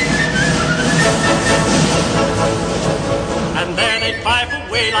 And there they'd pipe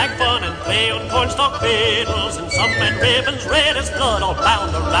away like fun and play on cornstalk fiddles, and some had ribbons red as blood all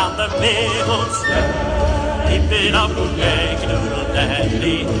bound around their middles. Keep it up, Yankee Doodle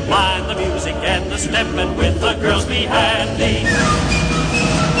dandy. Mind the music and the step, and with the girls be handy.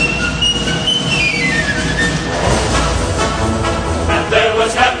 And there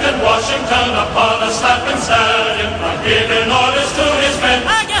was Captain Washington upon a slapping stallion, giving orders to his men.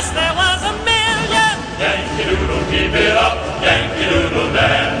 I guess there was a million. Yankee Doodle keep it up, Yankee Doodle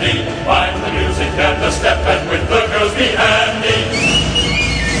dandy. Mind the music and the step, and with the girls be handy.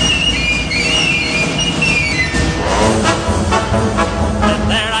 And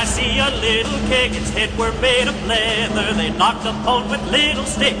there I see a little kid gets head were made of leather. They knocked upon with little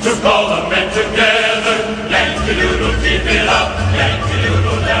sticks to call the men together. Yankee Doodle, keep it up. Yankee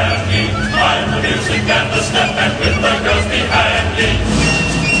Doodle dandy. Find the music and the step, and with the girls be handy.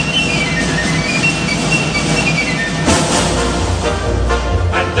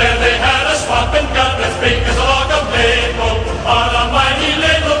 And there they had a swapping gun as big as a log of maple on a mighty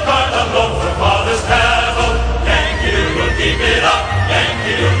little cart of load for father's cattle. Yankee Doodle, keep it up.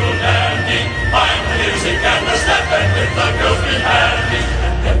 Yankee Doodle dandy. Find the music and the step, and with the girls be handy.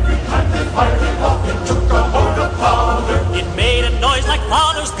 And every time they fired it off, it took a hold of powder. It made a noise like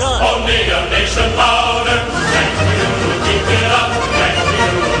father's gun, only a nation louder. Yankee Doodle, keep it up. Yankee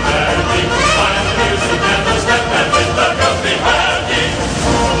Doodle dandy. Find the music and the step, and with the girls be handy.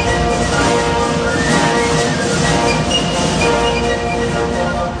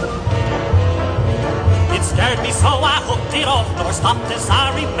 It scared me so I hooked it off, nor stopped as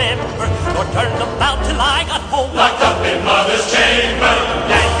I remember, nor turned about till I got home. Locked up in mother's chamber.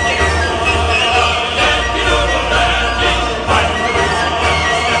 Yankee Doodle, Yankee Doodle dandy. Find the music and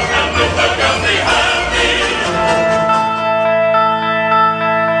the step, and with the girls be handy.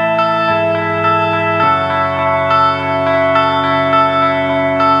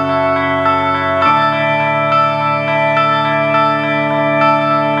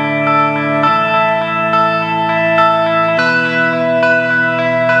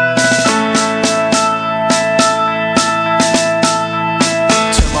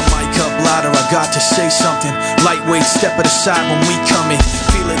 Got to say something. Lightweight, step at the side when we come in.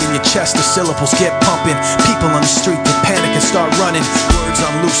 Feel it in your chest, the syllables get pumping. People on the street, they panic and start running. Words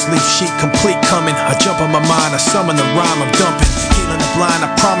on loose leaf sheet, complete coming. I jump on my mind, I summon the rhyme I'm dumping. Healing the blind,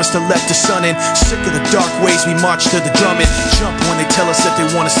 I promise to let the sun in. Sick of the dark ways, we march to the drumming. Jump when they tell us that they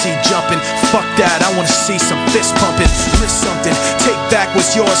wanna see jumping. Fuck that, I wanna see some fist pumping. List something, take back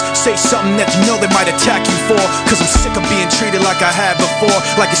what's yours. Say something that you know they might attack you for. Cause I'm sick of being treated like I have before.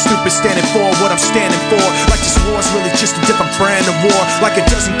 Like a stupid standing for what I'm standing for. Like this war's really just a different brand of war. Like it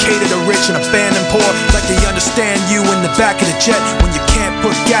doesn't cater to rich and abandon poor. Like they understand you in the back of the jet when you can't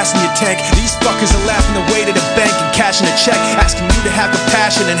put gas in your tank. These fuckers are laughing the way to the bank and cashing a check, asking you to have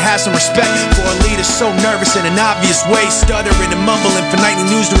compassion and have some respect for a leader so nervous in an obvious way, stuttering and mumbling for nightly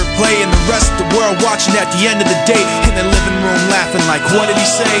news to replay, and the rest of the world watching at the end of the day in their living room laughing like, what did he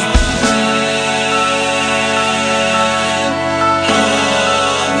say?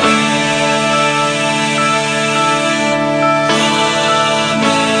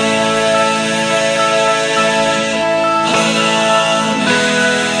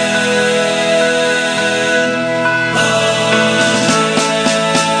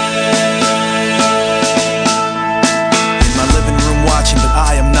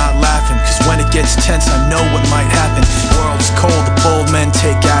 Gets tense, I know what might happen. World's cold, the bold men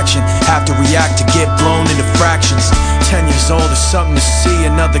take action. Have to react to get blown into fractions. 10 years old is something to see.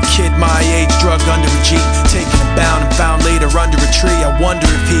 Another kid my age drugged under a Jeep, taken and bound and found later under a tree. I wonder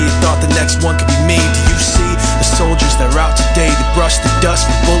if he thought the next one could be me. Do you see the soldiers that are out today? They brush the dust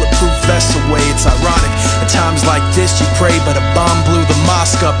from bulletproof vests away. It's ironic, at times like this you pray, but a bomb blew the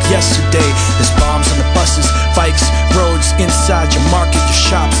mosque up yesterday. There's bombs on the buses, bikes, roads, inside your market, your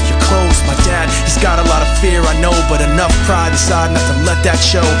shops, your clothes. My dad, he's got a lot of fear, I know, but enough pride inside not to let that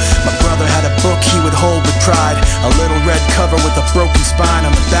show. My brother had a book he would hold with pride, a little red cover with a broken spine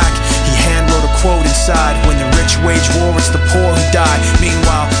on the back. He hand wrote a quote inside, when the rich wage war, it's the poor who die.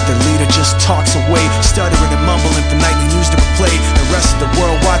 Meanwhile, their leader just talks away, stuttering and mumbling for nightly news to replay. The rest of the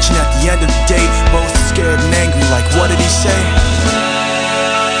world watching at the end of the day, both scared and angry like, what did he say?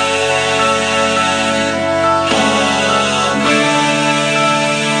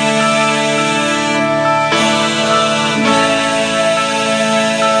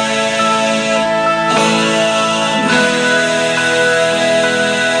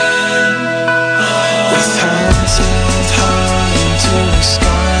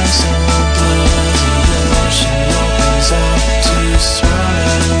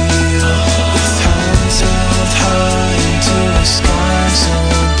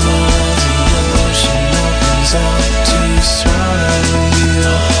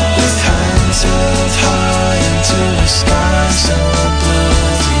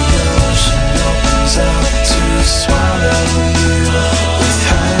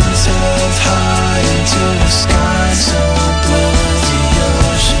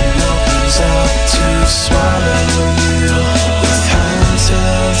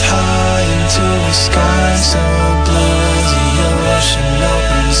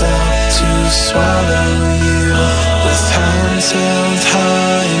 Held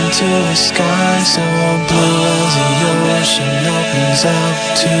high into the sky so blue as the ocean opens opens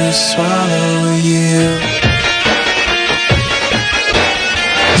up to swallow you.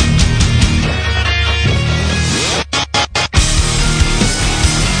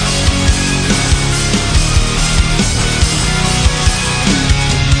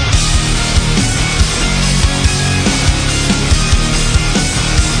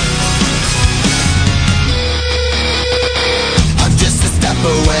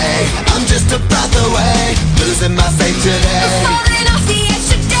 Away, I'm just a breath away, losing my faith today. Falling off the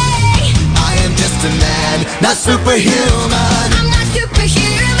edge today. I am just a man, not superhuman. I'm not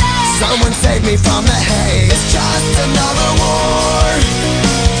superhuman. Someone save me from the haze. It's just another war,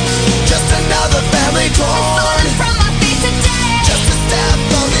 just another family torn. Falling from my feet today. Just a step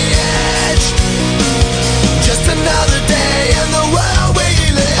on the edge, just another day in the world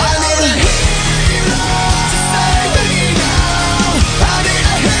we live. I need a hero to save me now. I need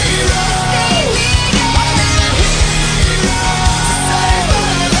a hero. I need a hero to save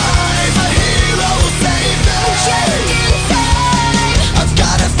my life. A hero will save me. I've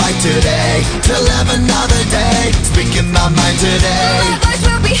gotta fight today to live another day. Speaking my mind today. My voice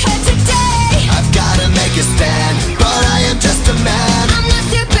will be heard today. I've gotta make a stand, but I am just a man. I'm not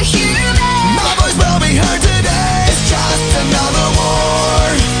superhuman. My voice will be heard today. It's just another war,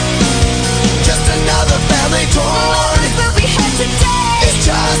 just another family torn. My voice will be heard today. It's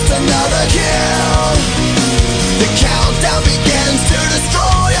just another kill. The countdown begins to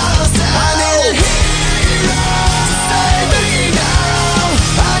destroy ourselves. I need a hero to save me now.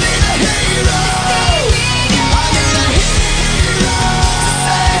 I need a hero. I need a hero to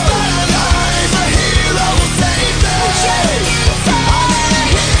save my life. A hero will save me. I need a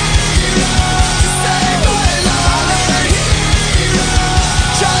hero to save my life. I need a hero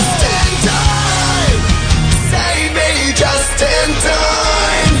just in time. Save me just in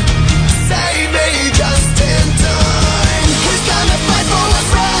time. Save me just in time. Who's gonna fight for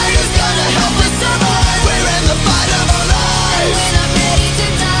what's right? Who's gonna help us survive? We're in the fight of our lives. We're not ready to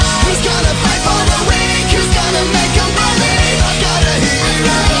die. Who's gonna fight for the weak? Who's gonna make them believe? I've got a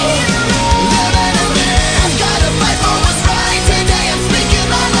hero living in me. I've gotta fight for what's right. Today I'm speaking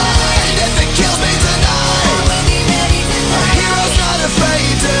my mind. If it kills me tonight, I will be ready to a die. hero's not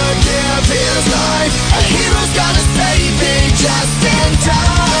afraid to give his life. A hero's gonna save me just in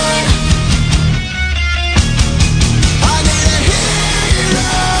time. I need a hero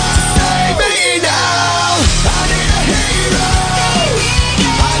to save me now. I need a hero.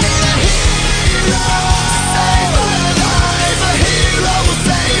 I need a hero to save my life. A hero will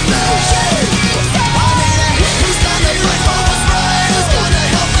save me. I need a hero who's gonna fight for what's right. Who's gonna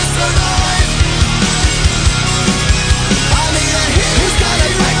help us survive. I need a hero who's gonna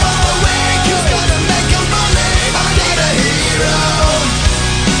fight for the weak. Who's gonna make them believe. I need a hero.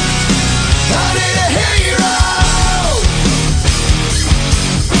 I need a hero.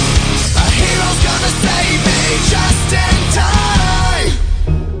 A hero's gonna save me just in time.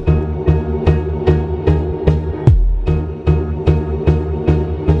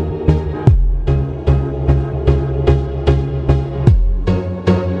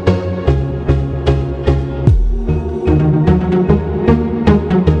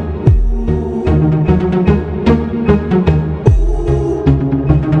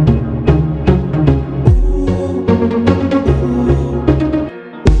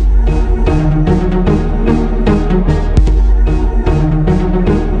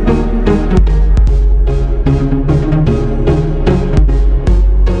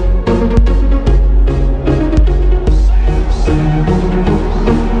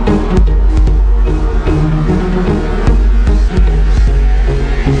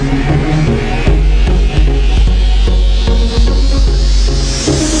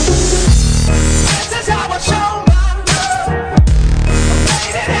 This is how I show my love.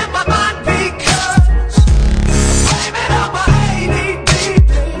 Made it in my mind because blame it on my ADD,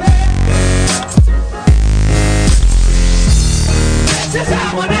 baby. This is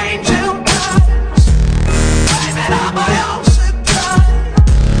how an angel does. Blame it on my own supply.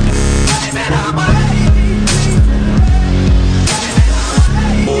 Blame it on my ADD. Blame it on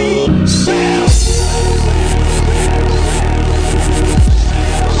my ADD.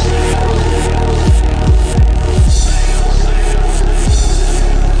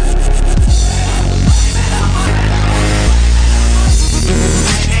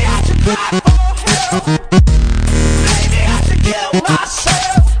 Maybe I should cry for help. Maybe I should kill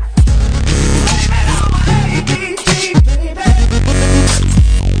myself. Blame it on my ADD, baby.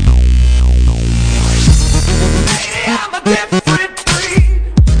 Maybe I'm a different breed.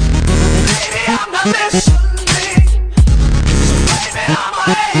 Maybe I'm not listening. So blame it on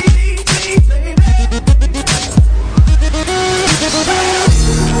my ADD, baby.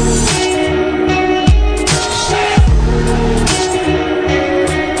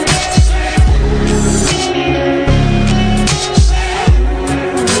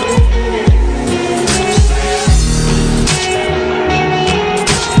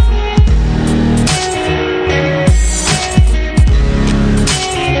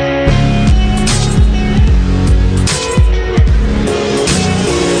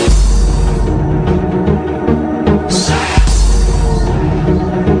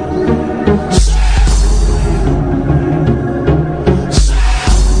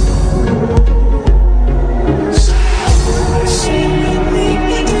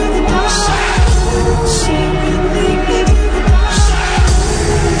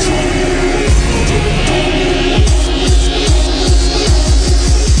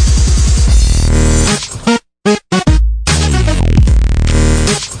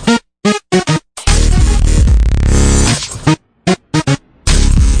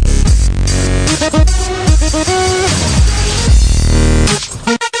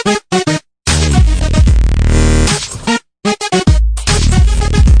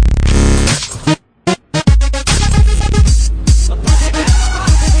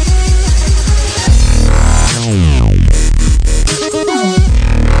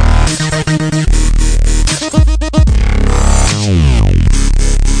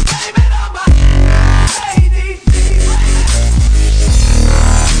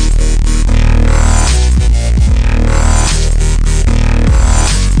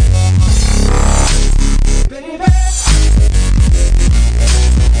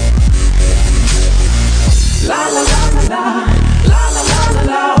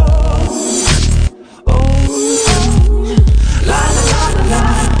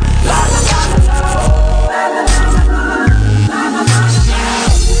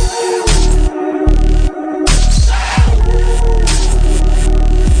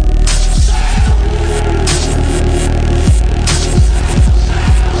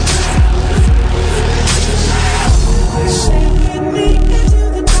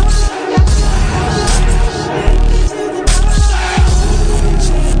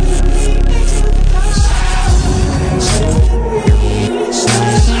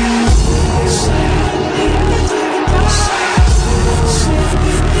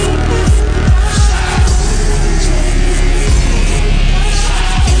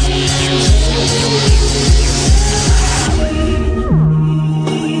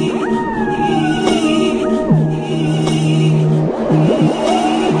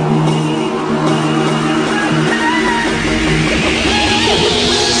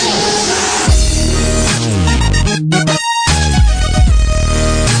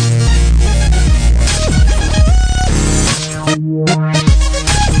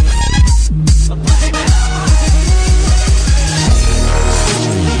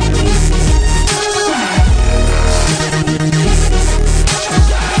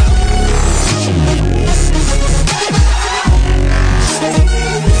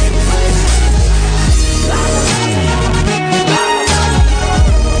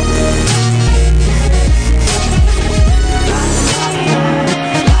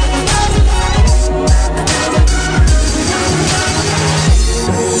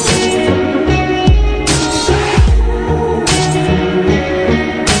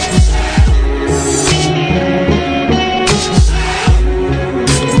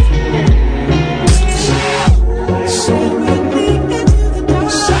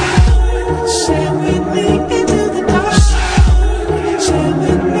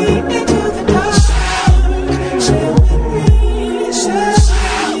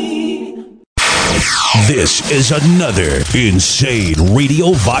 This is another Insane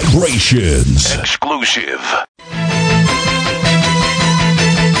Radio Vibrations exclusive.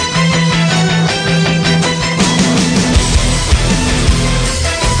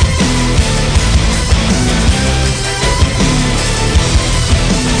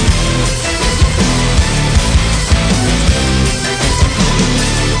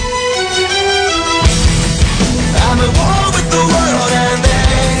 I'm at war with the world and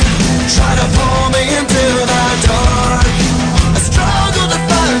they try to pull me into the dark. I struggle to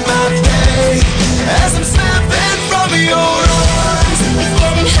find my faith as I'm snapping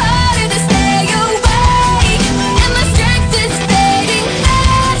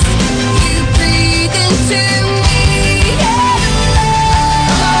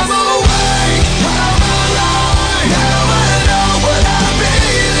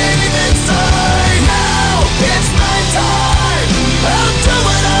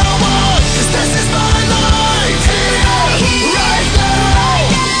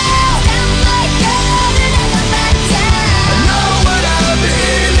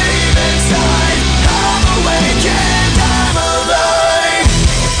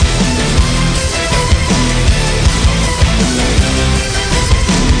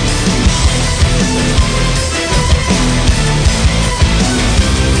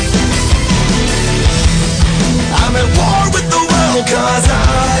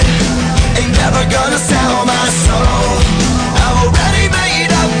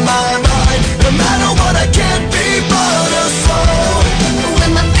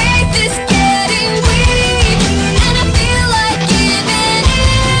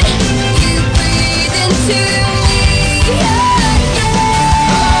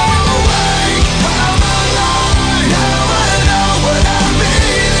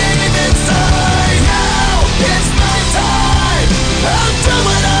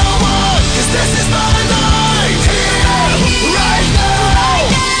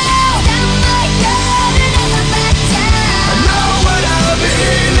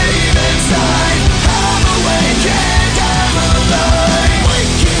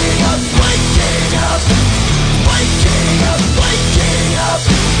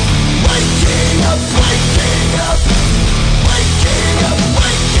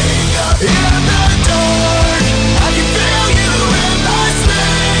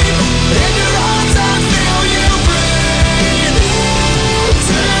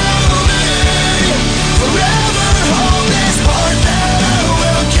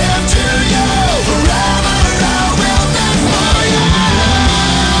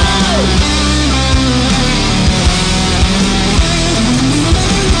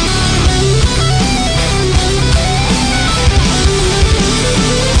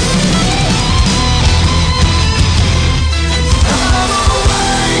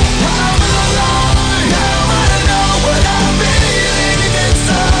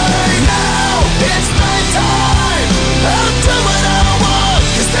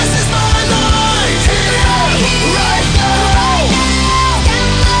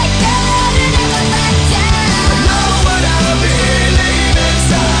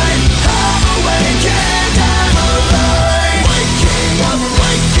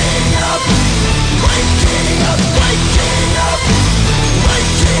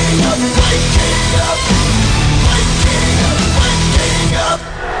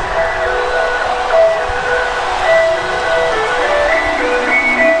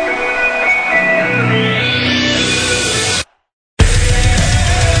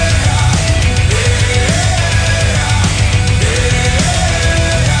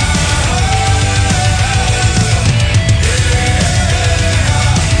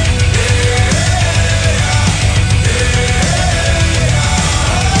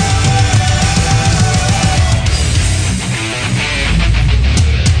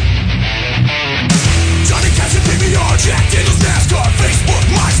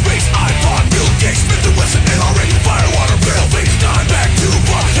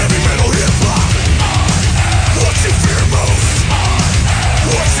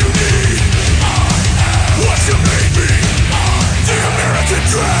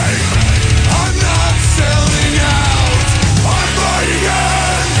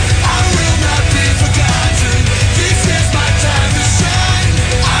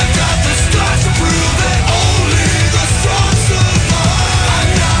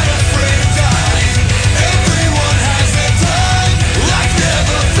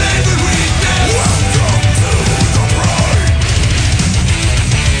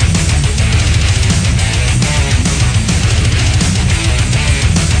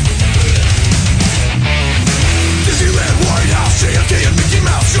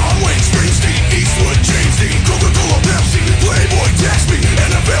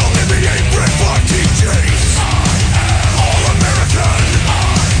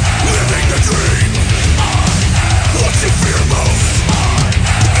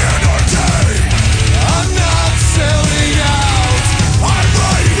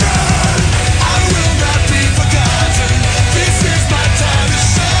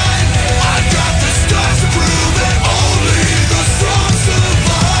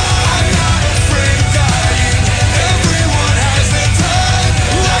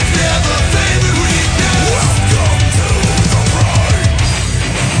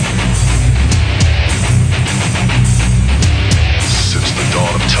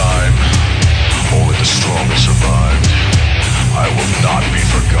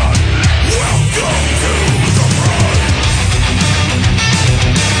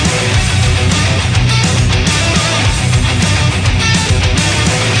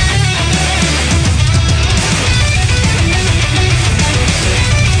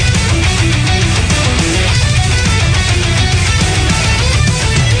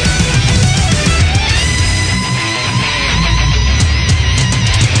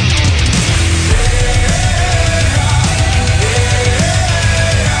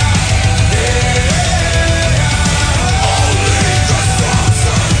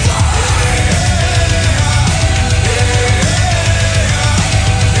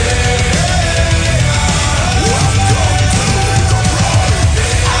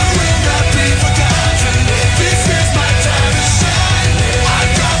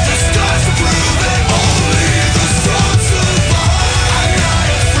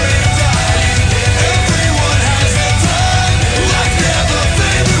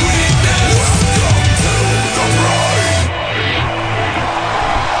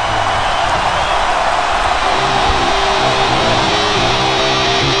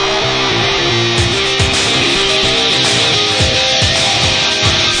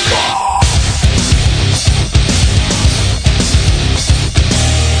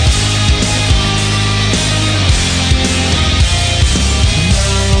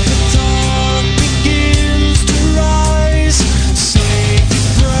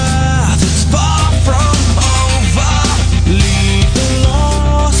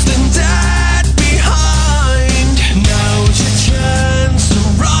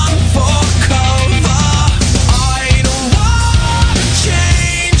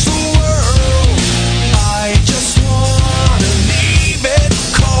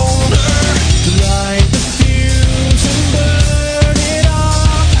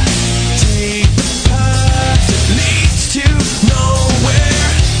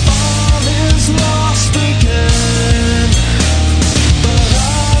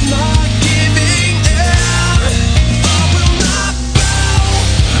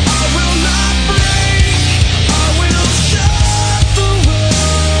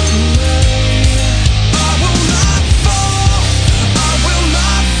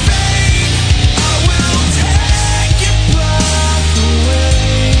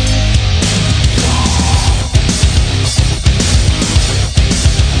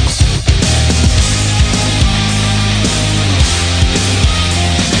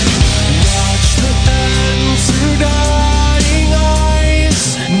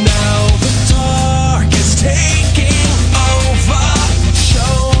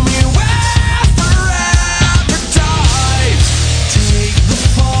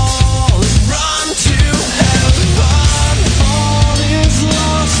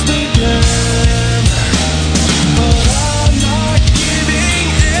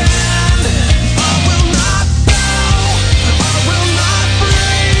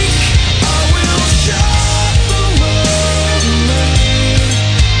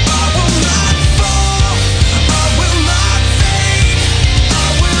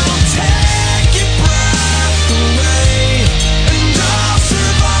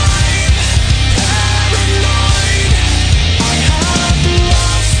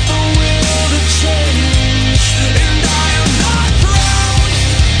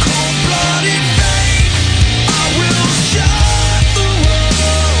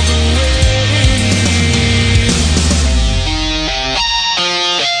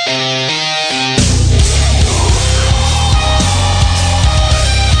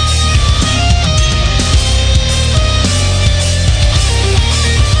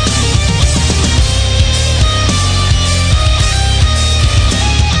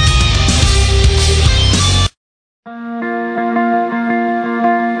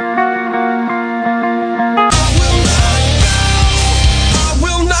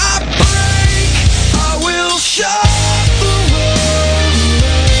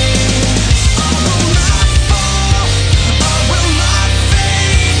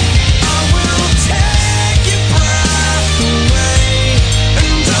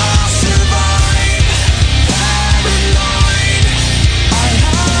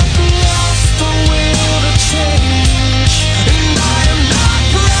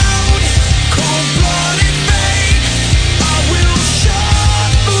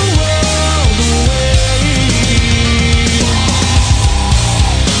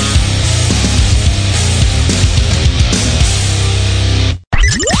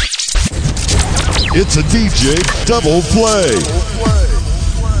It's a DJ double play.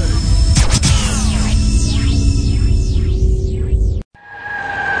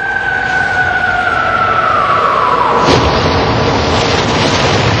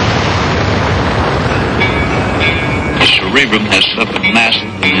 The cerebrum has suffered massive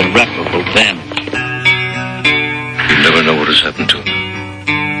and irreparable damage. You never know what has happened to him.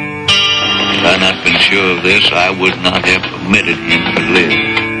 Had I not been sure of this, I would not have permitted him to live.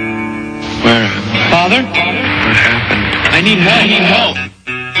 Where am I? Father? What happened? I need help. I need help.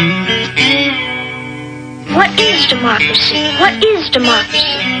 What is democracy? What is democracy?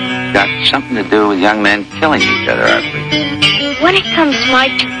 Got something to do with young men killing each other, I believe. When it comes my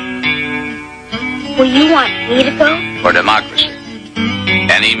turn, will you want me to go? For democracy,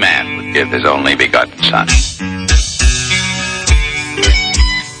 any man would give his only begotten son.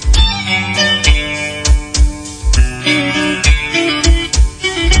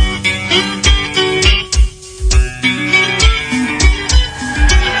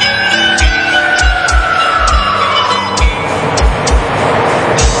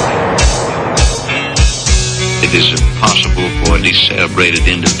 It is impossible for a decelebrated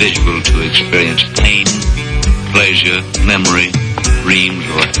individual to experience pain, pleasure, memory, dreams,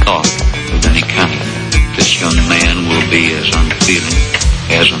 or thought of any kind. This young man will be as unfeeling,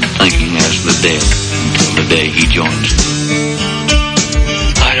 as unthinking as the dead until the day he joins them.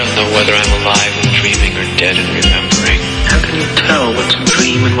 I don't know whether I'm alive and dreaming or dead and remembering. How can you tell what's a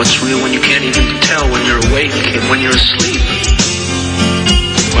dream and what's real when you can't even tell when you're awake and when you're asleep?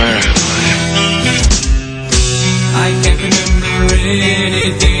 Where am I? I can't remember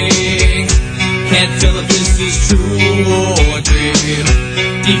anything. Can't tell if this is true or a dream.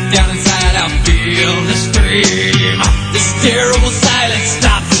 Deep down inside I feel the scream. This terrible silence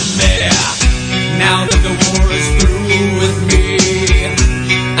stops me. Now that the war is through with me,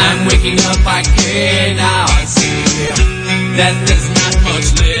 I'm waking up, I cannot see that there's not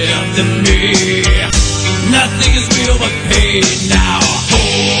much left of me. Nothing is real but pain now.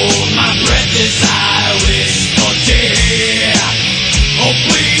 Hold my breath as I wish for death. Oh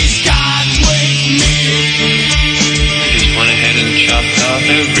please God, wake me. They just went ahead and chopped off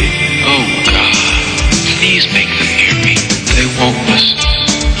everything. Oh God, please make them hear me. They won't listen.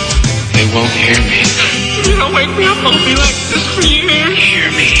 They won't hear me. You don't wake me up, I'll be like this for years. Hear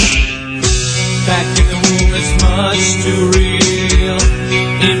me. Back in the womb it's much too real.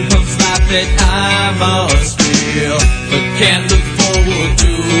 Impulse life that I must feel, but can't look forward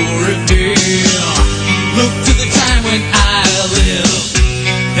to reveal. Look to the time when I live,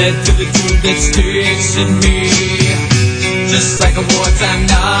 head to the truth that sticks in me. Just like a wartime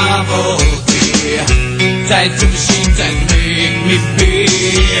novelty, tied to machines that make me be.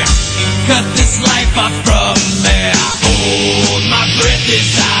 Cut this life off from me. Hold my breath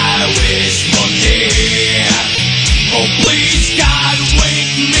as I wish for death. Oh please God,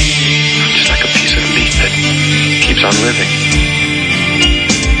 wake me. Just like a piece of meat that keeps on living.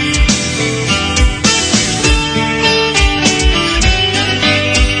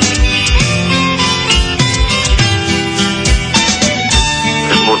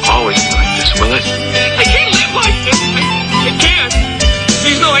 It won't always be like this, will it? I can't live like this. I can't.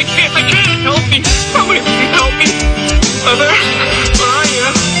 Please, no, I can't. I can't. Help me. Somebody help me. Mother, where are you?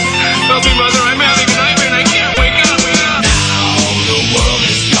 Help me, Mother. I'm having a nightmare and I can't wake up. Now the world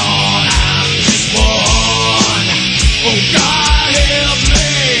is gone, I'm just one. Oh God, help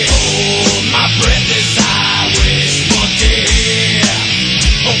me. Hold my breath as I wish for death.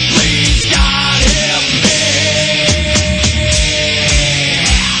 Oh please God, help me.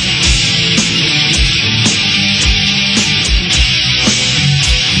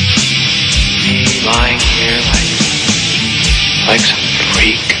 Me lying here like some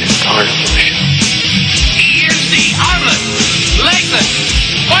freak in a carnival show. Here's the omelet, leglet,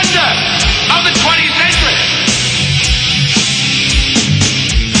 wonder of the 20th century.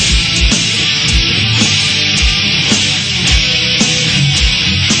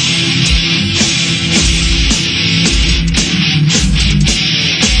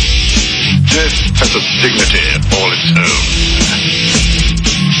 Death has a dignity all its own.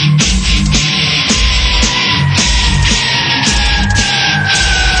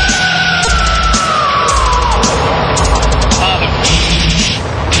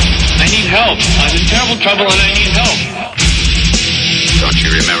 Help. I'm in terrible trouble and I need help. Don't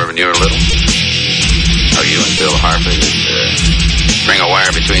you remember when you were little? How you and Bill Harper would bring a wire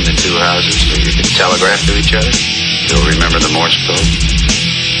between the two houses so you could telegraph to each other? Still remember the Morse code?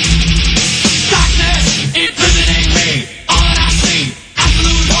 Darkness imprisoning me. All that I see,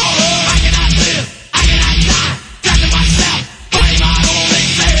 absolute horror. I cannot live, I cannot die. Trapped in myself, fighting my own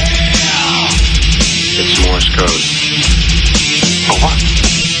exhale.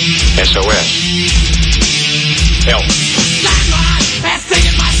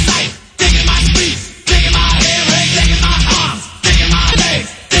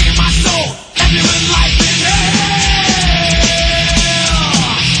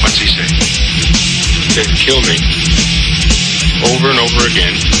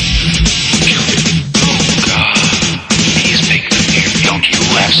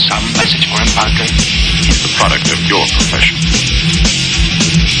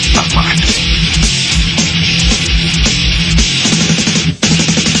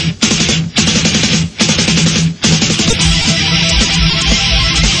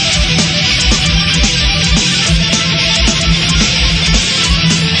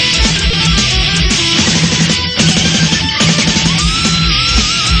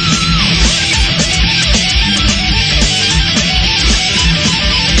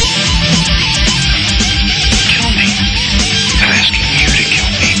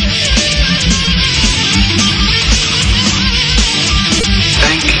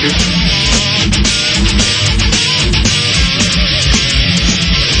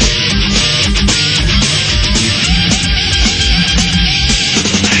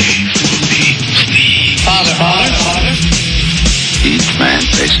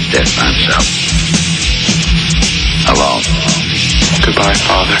 facing death by himself. Alone. Goodbye,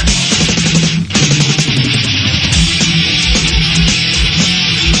 Father.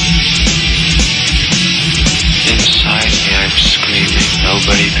 Inside me, I'm screaming.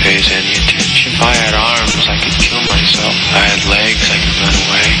 Nobody pays any attention. If I had arms, I could kill myself. If I had legs, I could run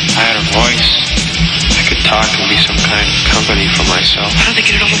away. If I had a voice, I could talk and be some kind of company for myself. How do they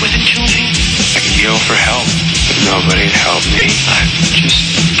get it over with and kill me? I could yell for help, but nobody'd help me. I've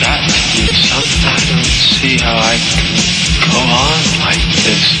just got to do something. I don't see how I can go on like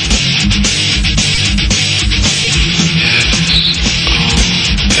this.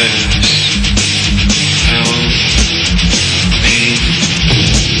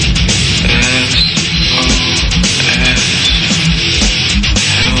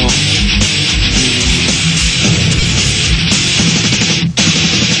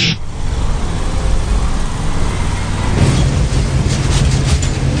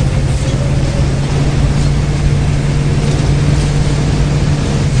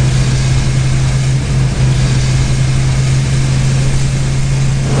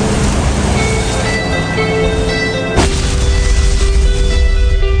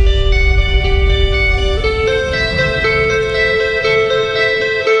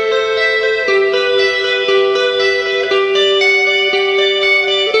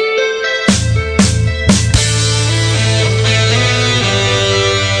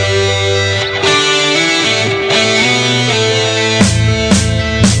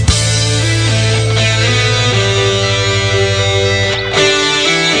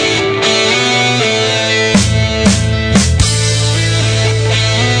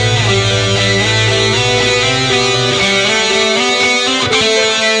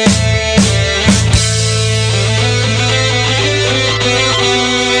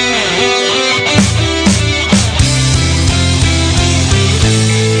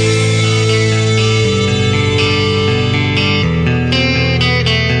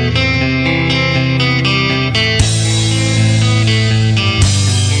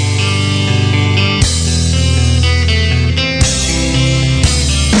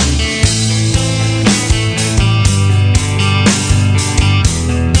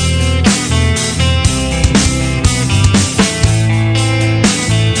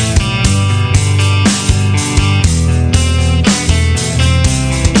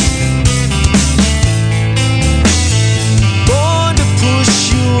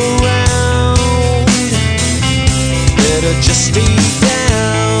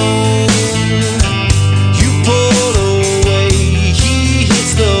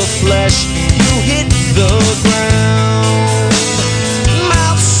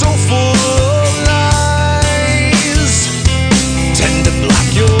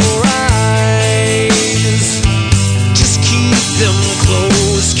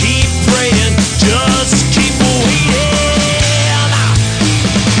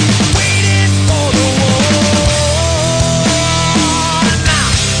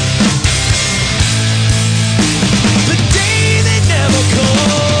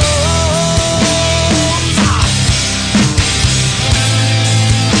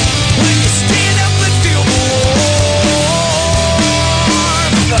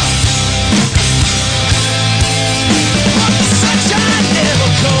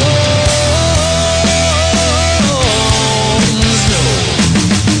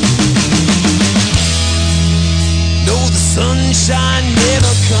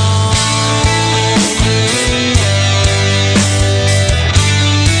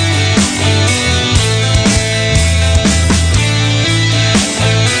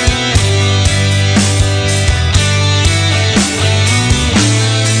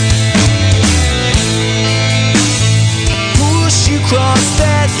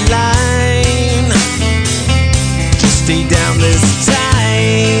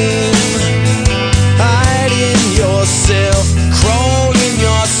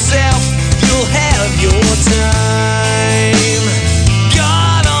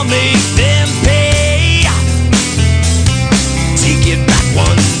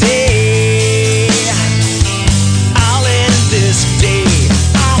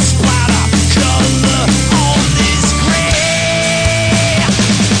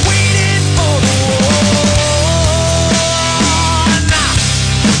 Waiting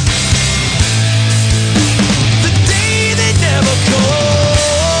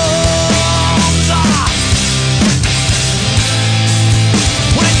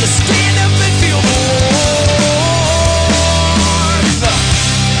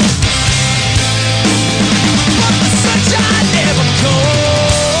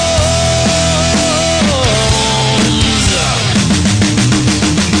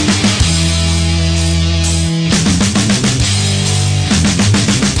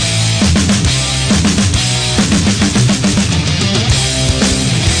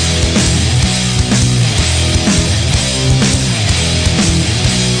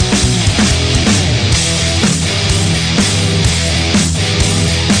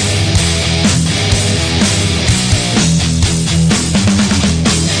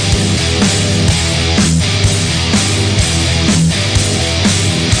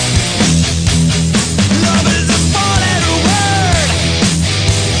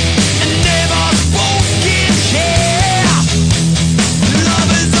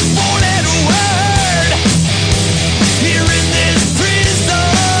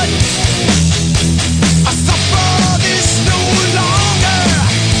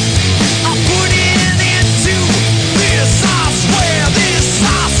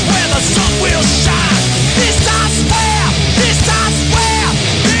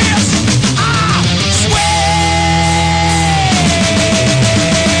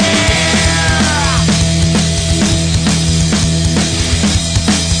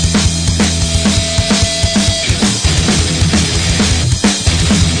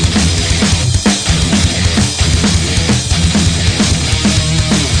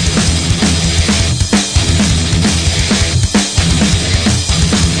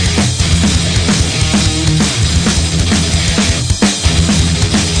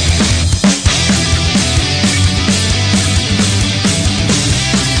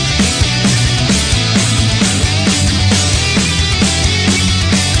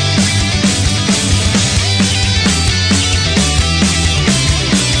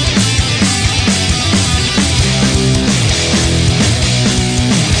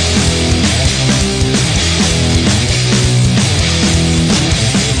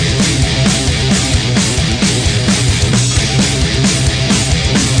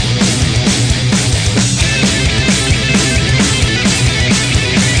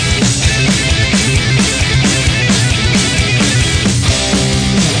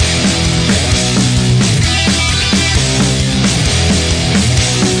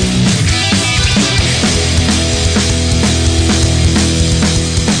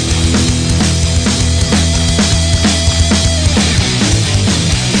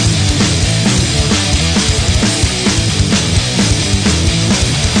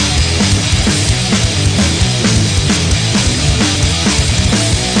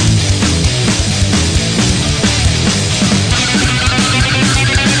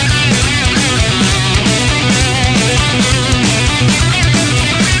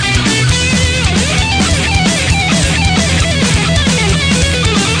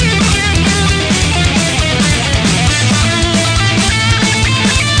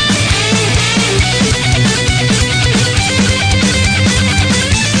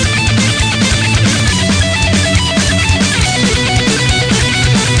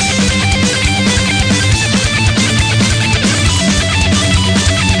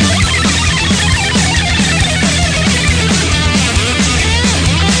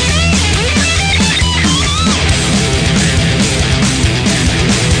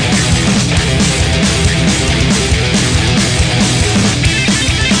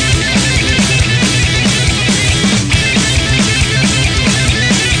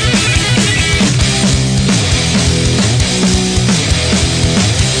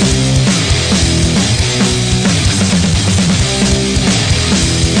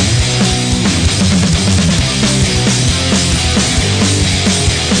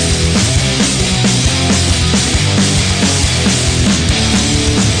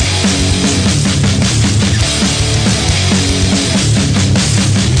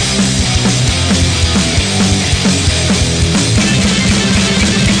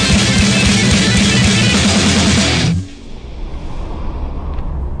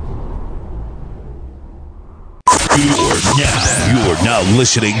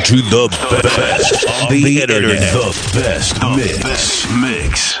listening to the best on the internet. The best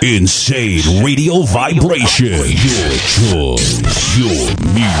mix. Insane radio vibration. Your choice. Your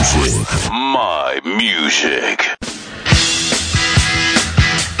music. My music.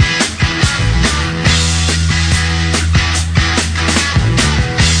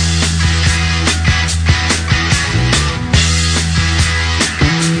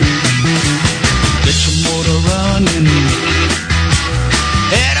 Get your motor running.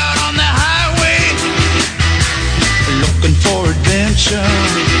 Head out on the highway, looking for adventure,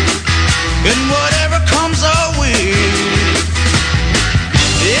 and whatever comes our way.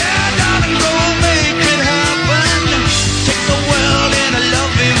 Yeah, darling, go make it happen. Take the world in a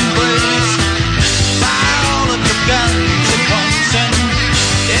love embrace. Fire all of your guns at once and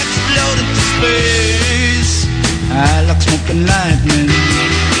explode into space. I like smoking lightning,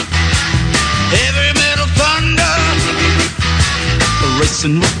 heavy metal thunder,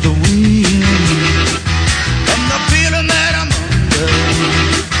 racing with the wind, and the feeling that I'm under.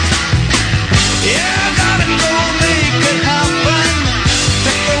 Yeah, gotta go make it happen.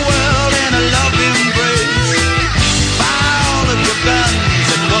 Take the world in a love embrace. Fire all of your guns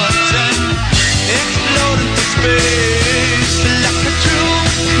at once and explode into space. Like a true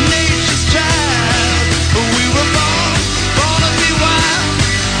nature's child, we were born to be wild.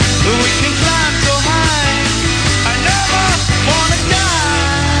 We can climb so high, I never wanna die.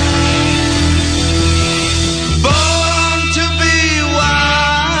 Born to be wild.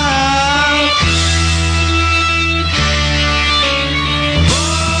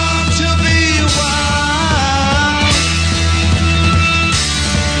 Born to be wild.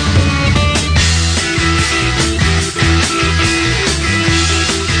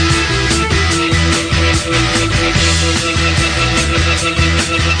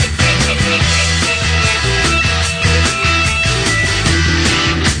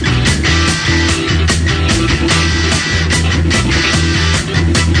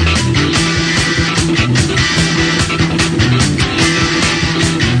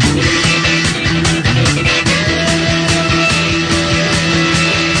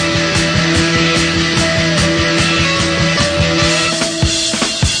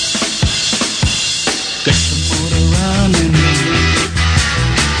 Get your motor running.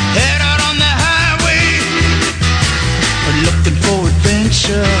 Head out on the highway, looking for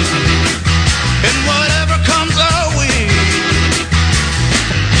adventure, and whatever comes our way.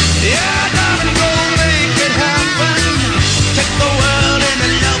 Yeah, darling, go make it happen. Take the world in a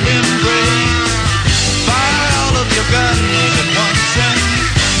love embrace. Fire all of your guns at once and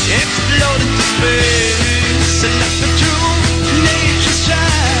explode into space. And like a true nature's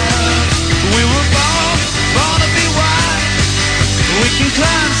child, we were born to be wild. We can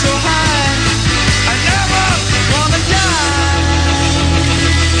climb so high, I never wanna die.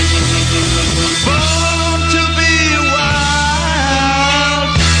 Born to be wild.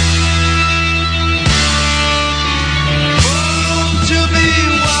 Born to be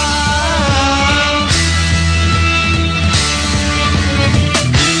wild.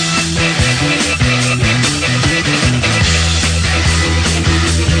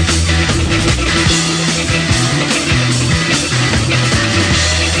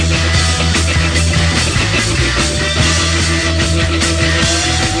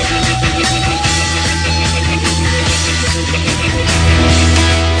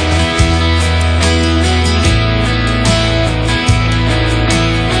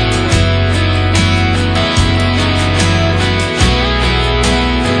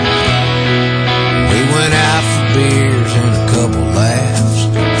 We went out for beers and a couple laughs,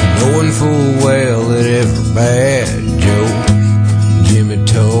 knowing full well that every bad joke Jimmy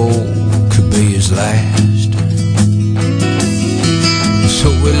told could be his last. So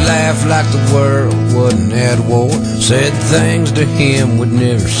we laughed like the world wasn't at war, said things to him we'd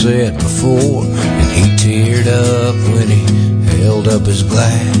never said before, and he teared up when he held up his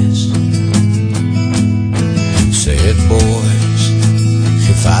glass. Said, boys,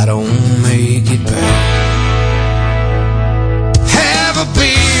 if I don't make it back, have a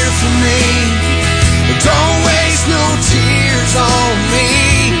beer for me, don't waste no tears on me.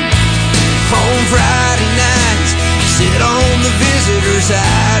 On Friday nights, sit on the visitor's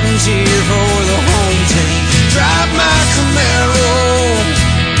side and cheer for the home team. Drive my Camaro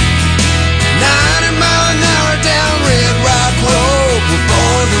 90 mile an hour down Red Rock Road. We're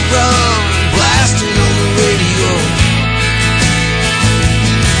born to run, blasting on the radio.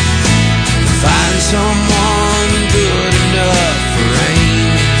 Find someone good enough for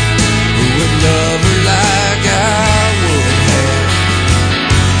Amy, who would love her like I would have.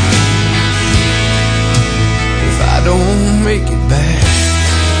 If I don't make it back,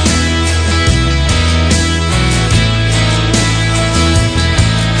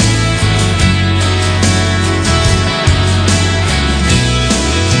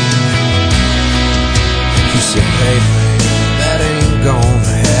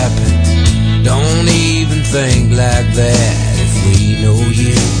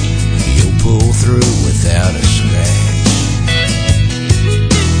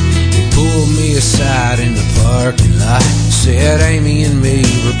 Amy and me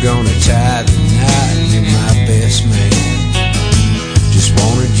were gonna tie the knot. You're my best man. Just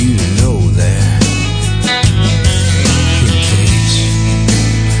wanted you to know that, in case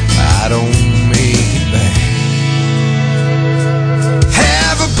I don't make it back.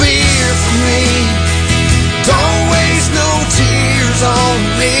 Have a beer for me. Don't waste no tears on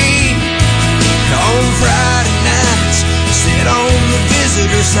me. On Friday nights, sit on the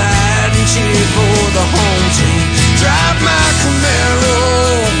visitor side and cheer for the home team. Drive my Camaro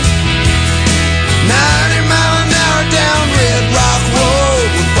 90 mile an hour down Red Rock Road.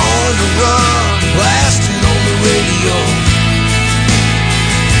 We're born to run, blasting on the radio.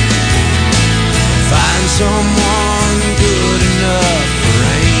 Find someone good enough for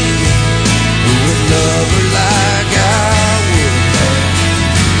Amy, who would love her like I would have.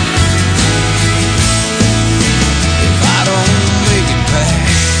 If I don't make it back,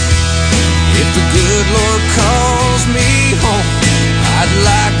 if the good Lord calls me home, I'd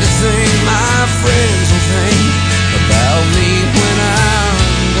like to think my friends will think about me when I'm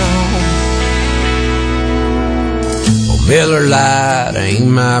gone. Oh, Miller Lite ain't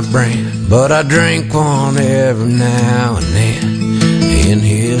my brand, but I drink one every now and then in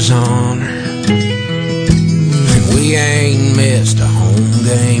his honor. And we ain't missed a home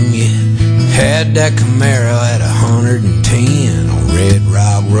game yet. Had that Camaro at 110 on Red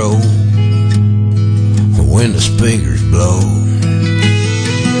Rock Road when the speakers blow.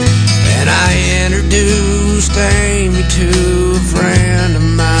 And I introduced Amy to a friend of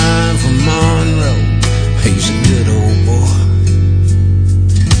mine from Monroe. He's a good old boy.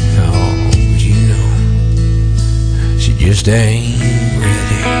 Oh, but you know, she just ain't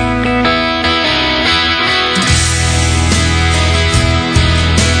ready.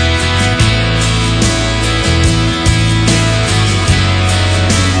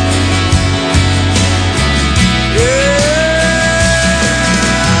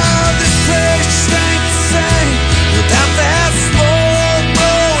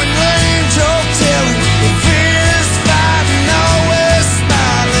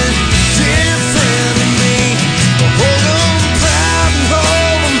 Proud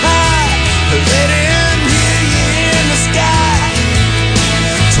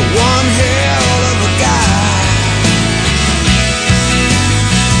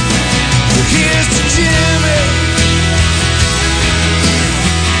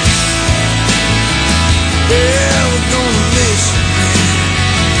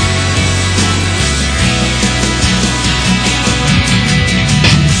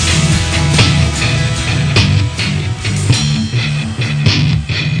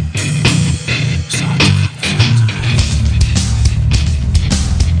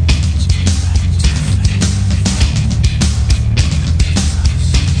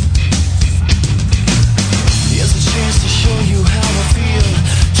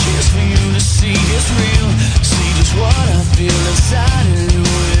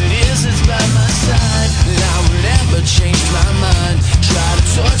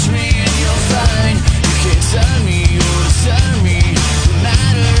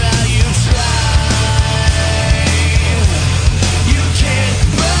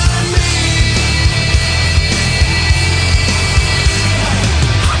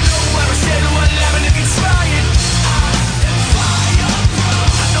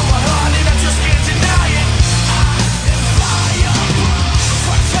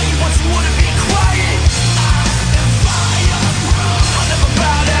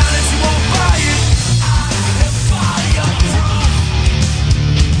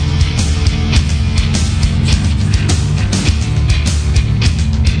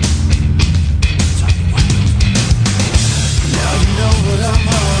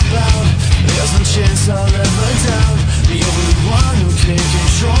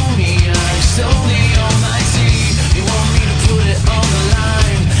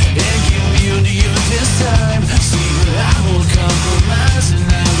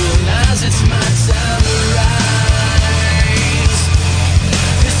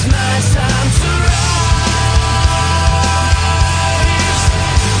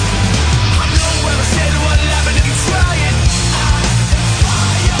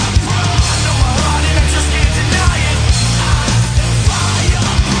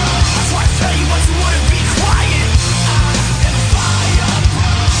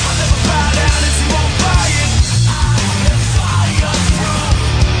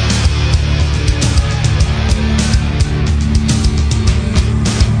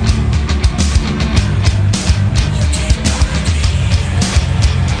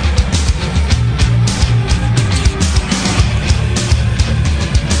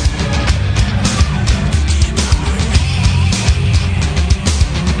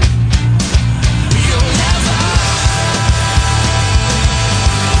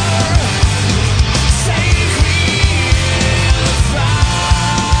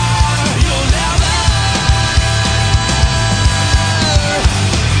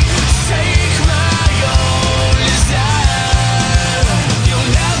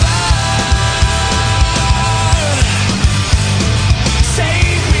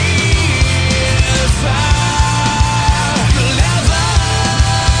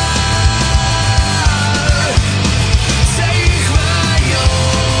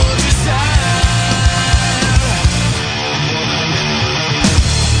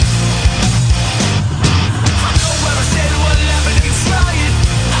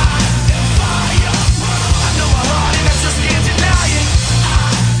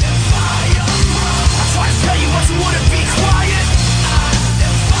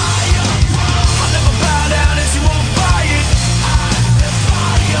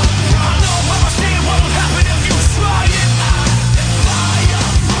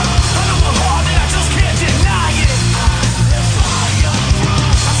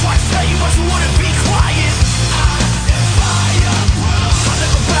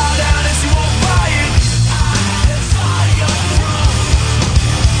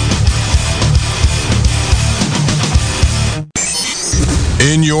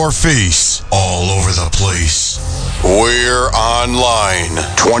In your face, all over the place. We're online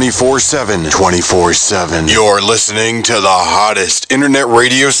 24/7. 24/7. You're listening to the hottest internet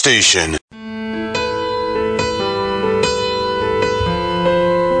radio station.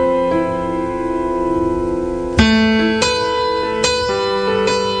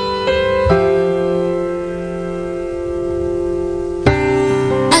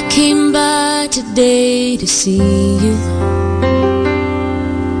 I came by today to see you.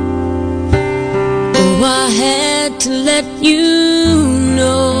 Oh, I had to let you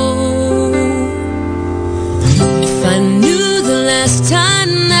know. If I knew the last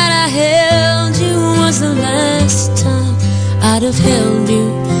time that I held you was the last time, I'd have held you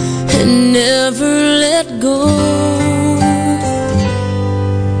and never let go.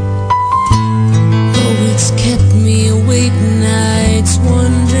 Oh, it's kept me awake nights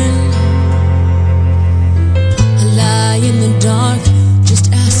wondering. I lie in the dark just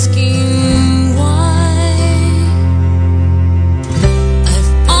asking why.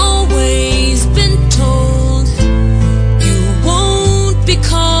 I've always been told you won't be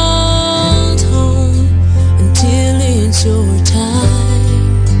called home until it's your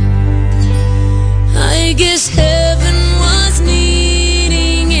time. I guess heaven was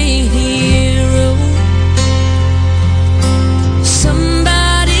needing a hero,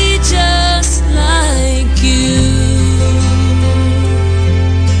 somebody just like you,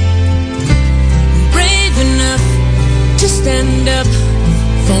 brave enough to stand up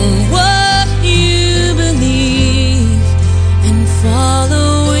for what you believe and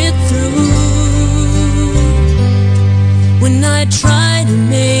follow it through. When I try to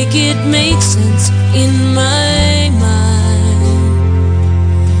make it make sense in my mind,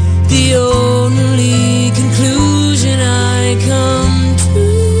 the only conclusion I come to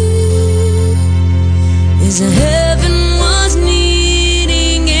is that heaven was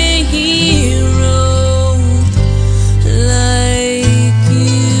needing a hero like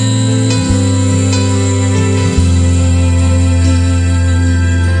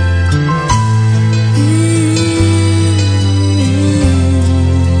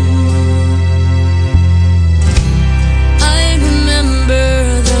I remember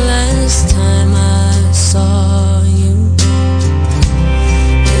the last time I saw you.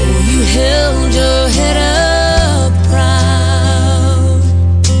 Oh, you held your head up proud.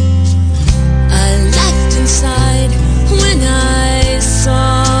 I laughed inside when I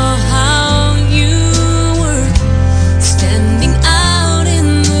saw how you were standing out in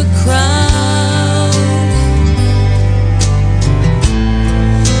the crowd.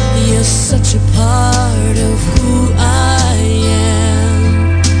 You're such a part of who I am.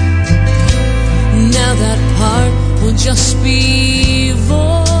 Now that part will just be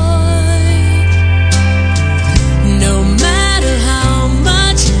void. No matter how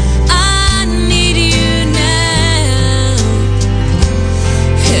much I need you now,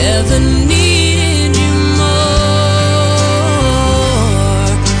 heaven needed you more.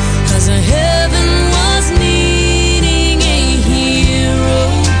 'Cause heaven was needing a hero,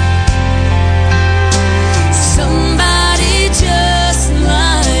 somebody just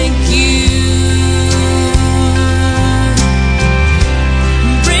like you,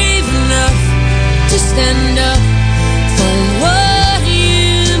 brave enough to stand up for what you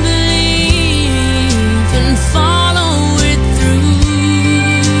believe and follow it through.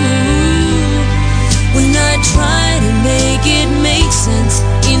 When I try to make it make sense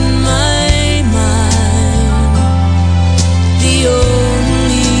in my mind, the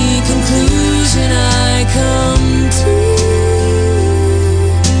only conclusion I come to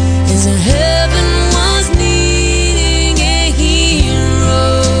is that heaven was needing a hero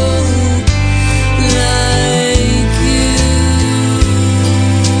like you.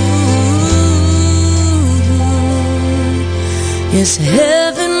 Yes,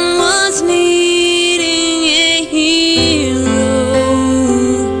 heaven was needing a hero,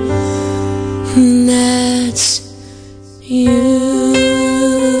 and that's you.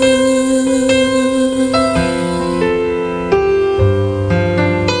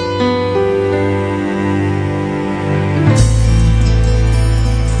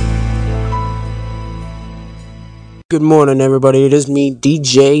 Good morning, everybody. It is me,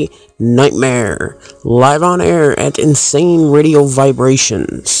 DJ Nightmare, live on air at Insane Radio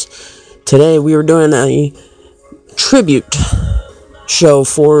Vibrations. Today we are doing a tribute show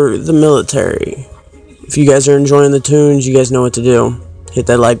for the military. If you guys are enjoying the tunes, you guys know what to do. Hit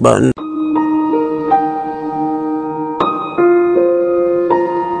that like button.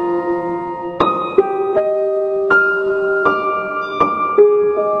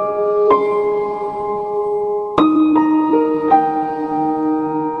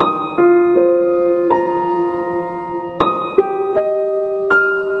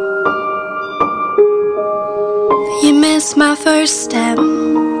 my first step.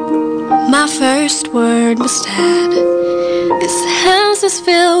 My first word was dad. This house is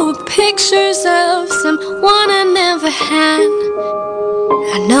filled with pictures of someone I never had.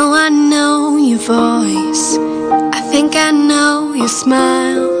 I know your voice. I think I know your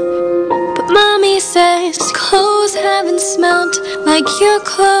smile. But mommy says clothes haven't smelled like your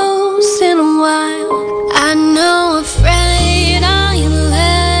clothes in a while. I know afraid all your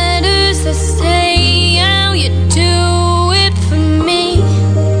letters that say how you do it for me.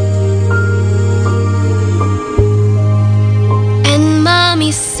 And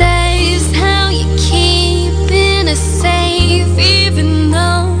mommy says how you keep it safe, even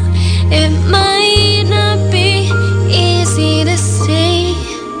though it might not be easy to see.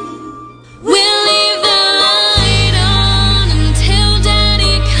 We'll leave the light on until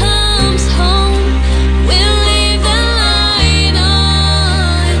Daddy comes home. We'll leave the light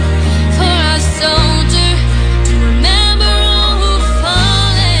on for our soldier to remember all who've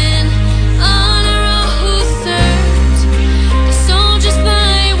fallen, honor all who served. The soldier's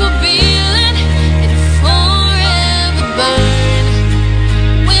light will be lit and forever burn.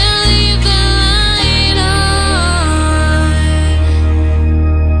 We'll leave the light on.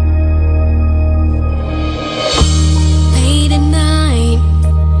 Late at night,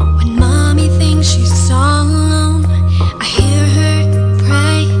 when mommy thinks she's all alone, I hear her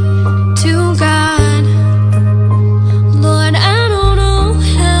pray to God. Lord, I don't know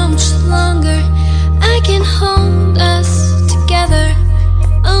how much longer I can hold us together.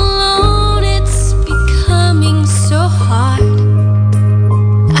 Alone, it's becoming so hard.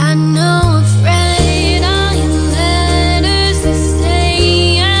 I know afraid all your letters that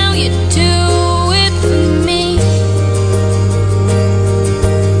say how you do it for me.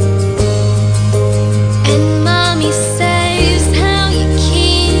 And mommy says how you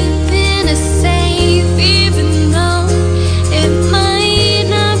keep it safe, even though it might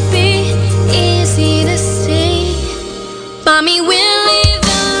not be easy to see. Mommy, we'll leave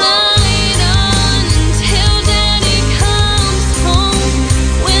the light on until Daddy comes home.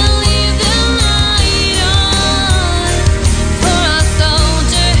 We'll leave the light on for our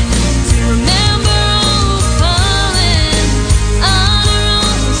soldier to remember all who've fallen, honor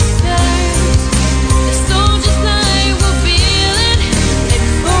all who served. The soldier's light will be lit and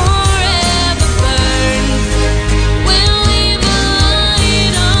forever burn. We'll leave the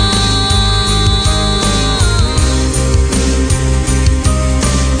light on.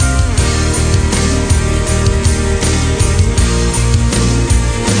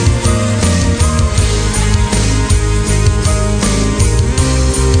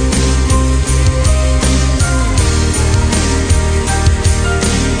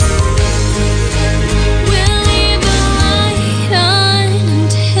 We'll leave the light on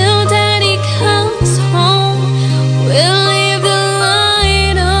until Daddy comes home. We'll leave the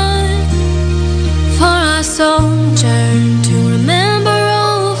light on for our soldier to remember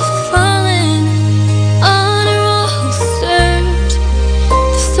all who've fallen, honor all who served.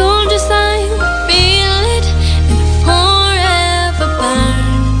 The soldier's light will be lit and forever burn.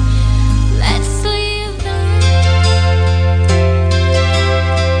 Let's leave the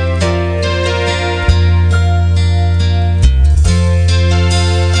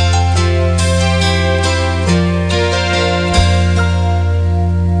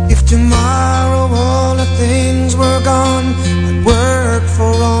If tomorrow all the things were gone I'd worked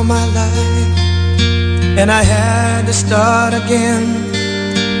for all my life, and I had to start again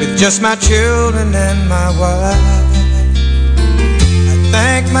with just my children and my wife. I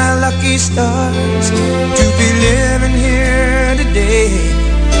thank my lucky stars to be living here today,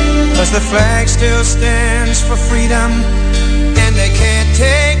 'cause the flag still stands for freedom, and they can't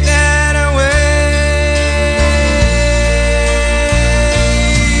take that away.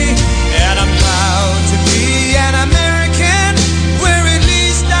 And I'm proud to be an American, where at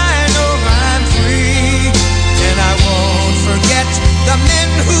least I know I'm free. And I won't forget the men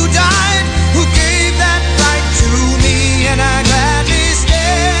who died, who gave that right to me. And I gladly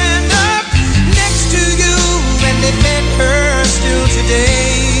stand up next to you and defend her still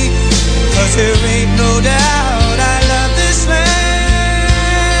today, 'cause there ain't no doubt I love this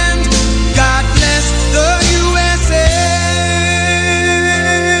land. God bless the USA.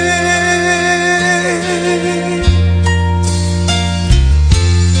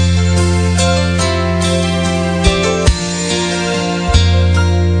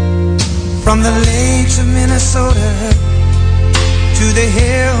 From the lakes of Minnesota to the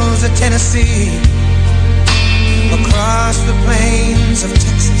hills of Tennessee, across the plains of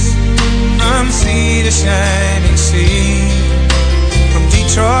Texas, from sea to shining sea, from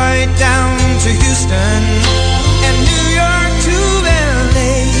Detroit down to Houston and New York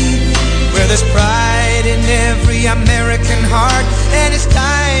There's pride in every American heart, and it's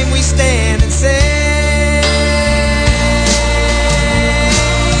time we stand and say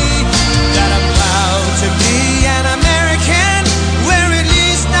that I'm proud to be an American, where at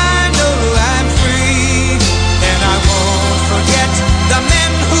least I know I'm free. And I won't forget the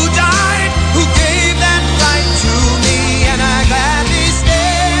men who died, who gave that right to me. And I gladly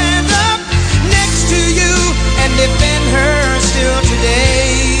stand up next to you and defend her still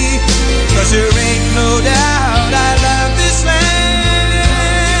today. 'Cause there ain't no doubt I love this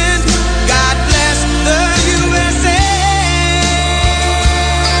land. God bless the USA.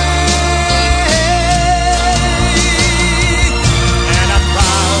 And I'm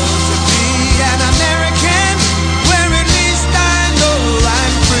proud to be an American, where at least I know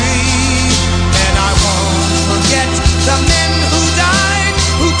I'm free. And I won't forget the men who died,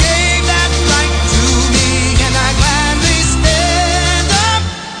 who gave that right to me. And I gladly stand up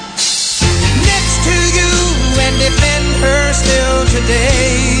next to you and defend her still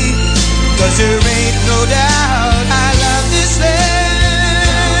today. 'Cause there ain't no doubt I love this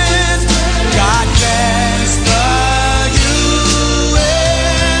land. God bless the USA.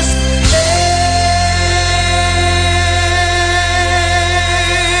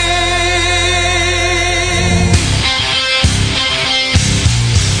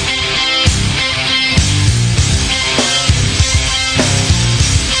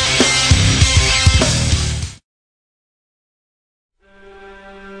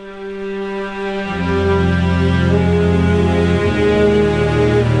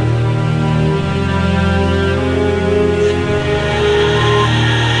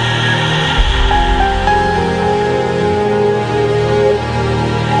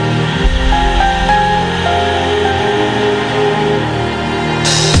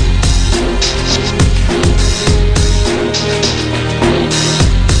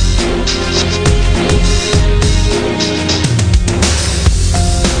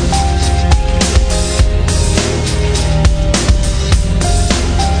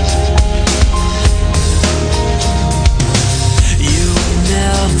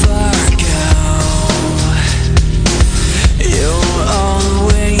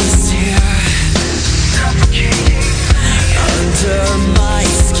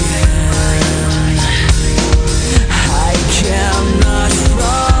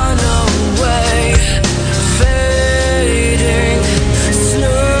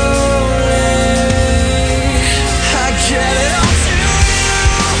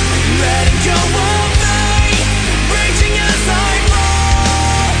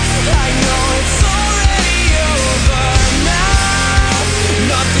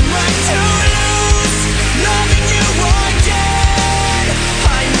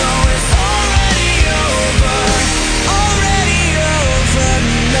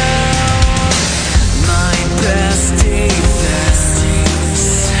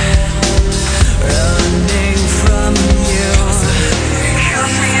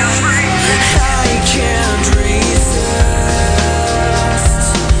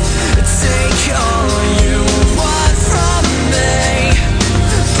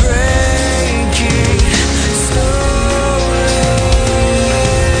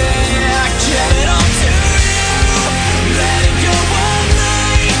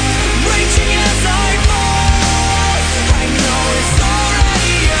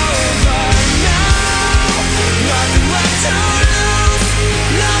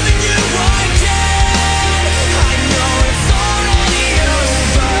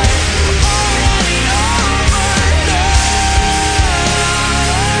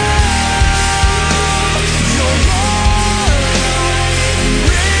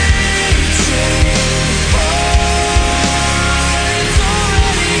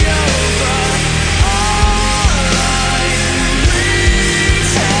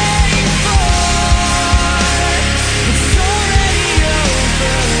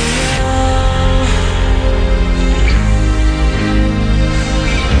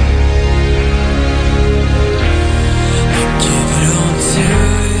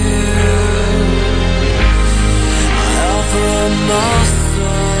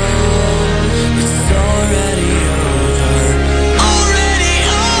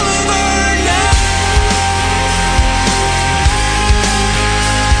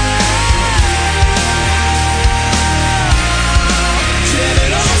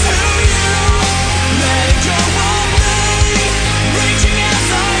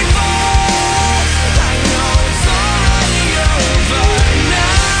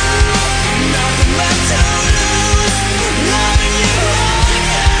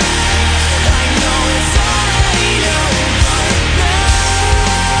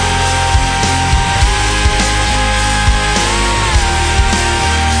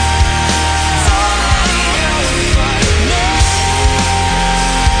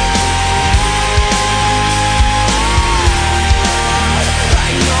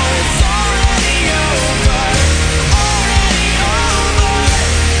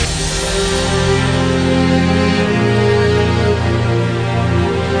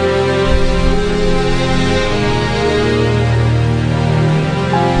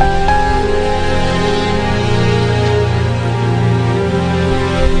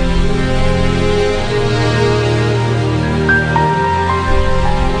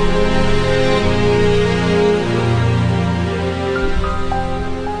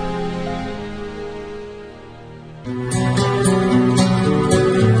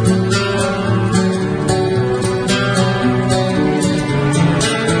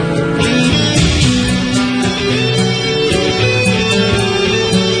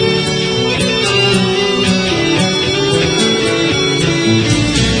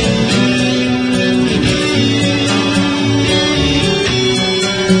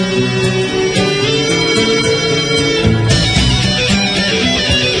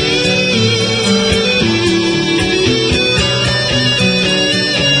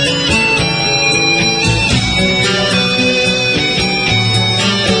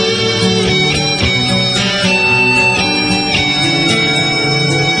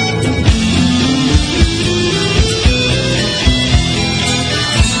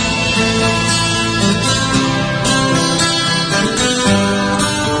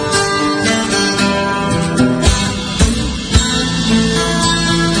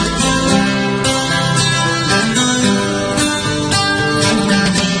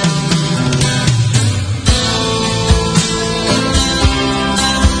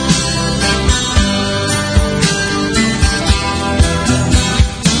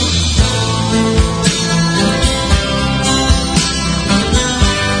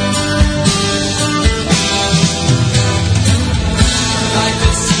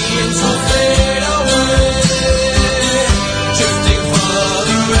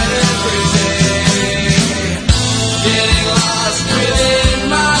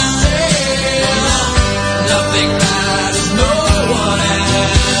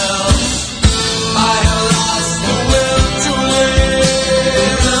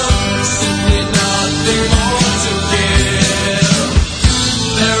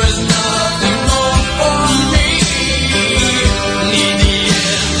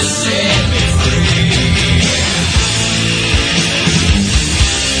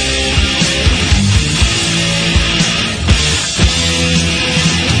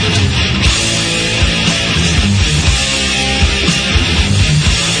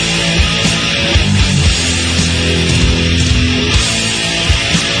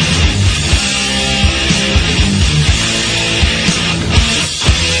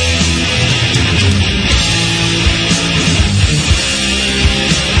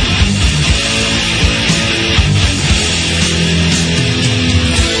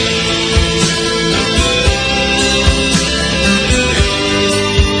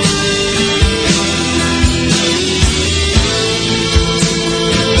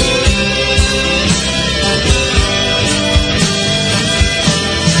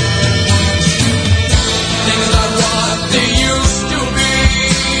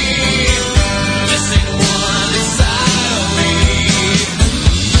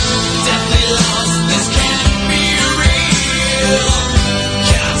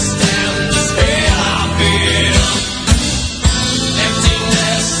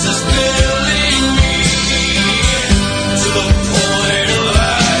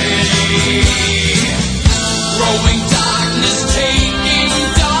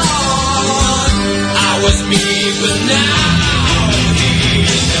 was me, but now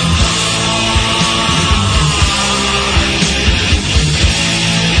he's gone.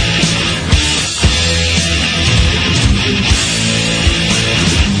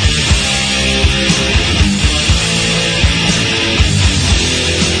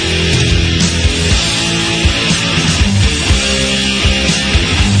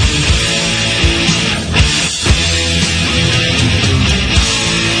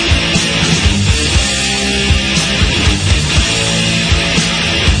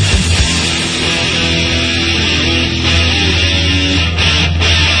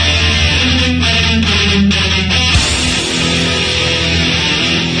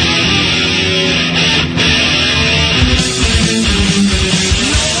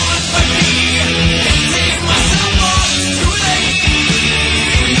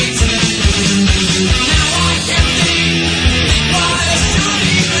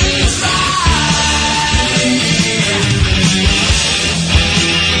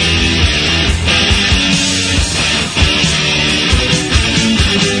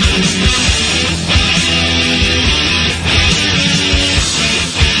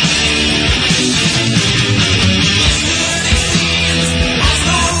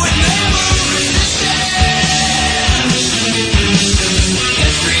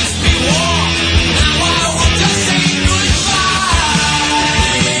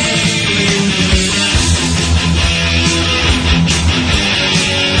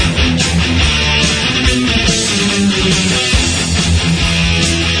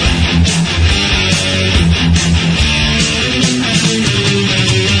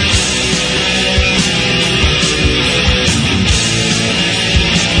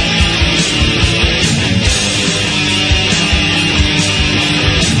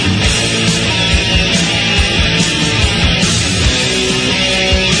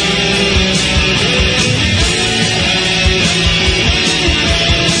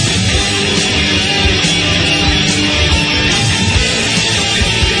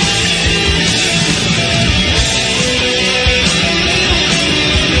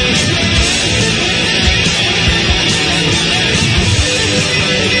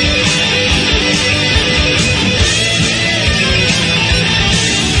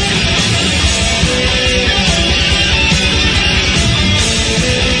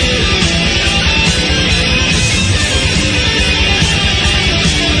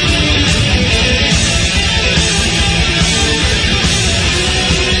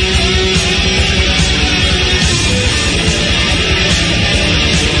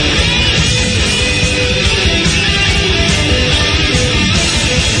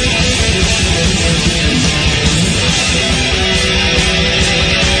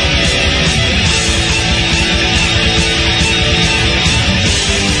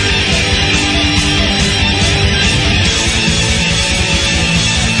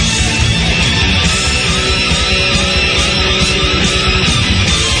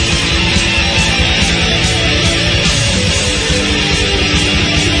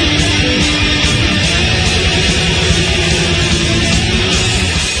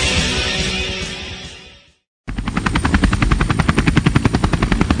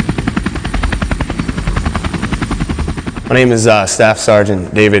 My name is Staff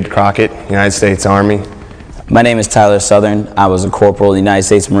Sergeant David Crockett, United States Army. My name is Tyler Southern. I was a corporal in the United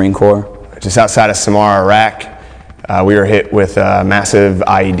States Marine Corps. Just outside of Samara, Iraq, we were hit with a massive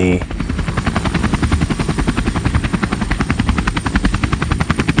IED.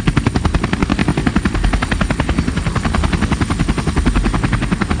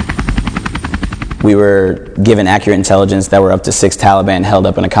 We were given accurate intelligence that were up to 6 Taliban held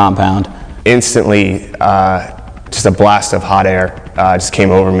up in a compound. Instantly, just a blast of hot air just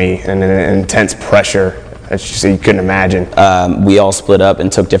came over me, and an intense pressure that you couldn't imagine. We all split up and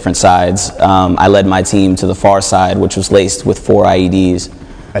took different sides. I led my team to the far side, which was laced with 4 IEDs.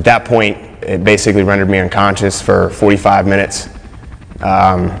 At that point, it basically rendered me unconscious for 45 minutes.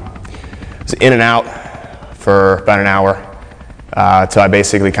 I was in and out for about an hour until I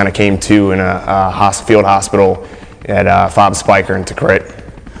basically kind of came to in a field hospital at Fob Spiker in Tikrit.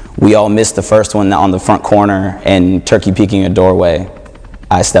 We all missed the first one on the front corner and turkey peeking a doorway.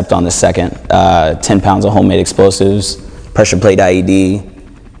 I stepped on the second. 10 pounds of homemade explosives, pressure plate IED,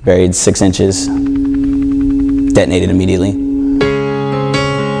 buried 6 inches, detonated immediately.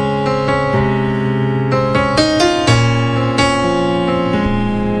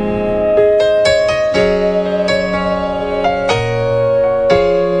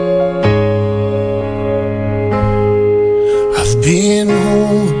 I've been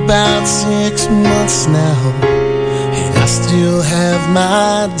home about 6 months now, and I still have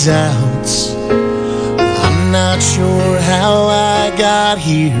my doubts. I'm not sure how I got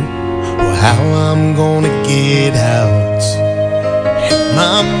here or how I'm gonna get out. And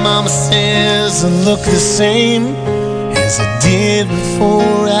my mama says I look the same as I did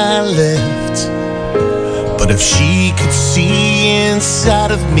before I left. But if she could see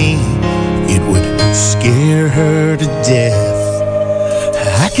inside of me, it would scare her to death.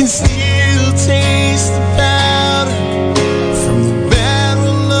 I can still taste the powder from the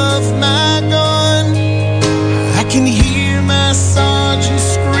barrel of my gun. I can hear my sergeant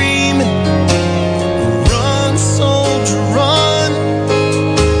screaming, "Run, soldier, run."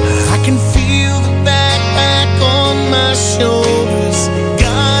 I can feel the backpack on my shoulders,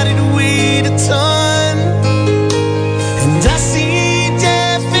 got it weighed a ton. And I see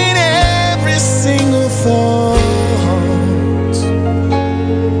death in every single thought.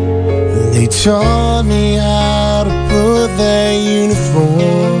 They taught me how to put that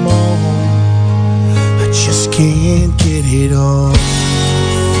uniform on. I just can't get it off.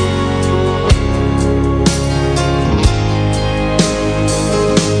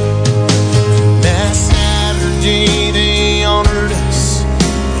 That Saturday they honored us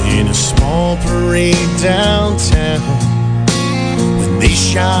in a small parade downtown. When they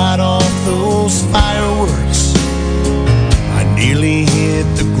shot off those fireworks, I nearly hit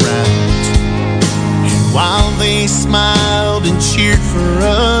the ground. And while they smiled and cheered for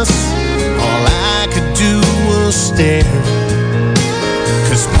us, all I could do was stare.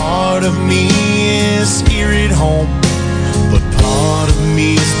 'Cause part of me is here at home, but part of me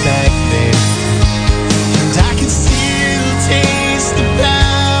is back there. And I can still taste the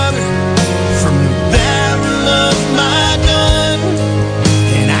powder from the barrel of my gun.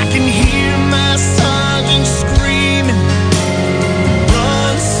 And I can hear my sergeant screaming,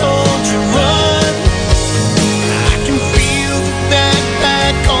 "Run, soldier, run." I can feel the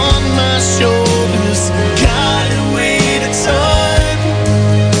backpack on my shoulders, got it weighed a ton.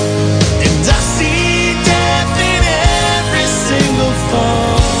 And I see death in every single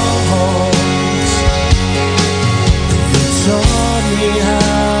thought. You taught me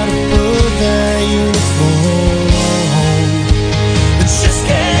how to put that uniform on. I just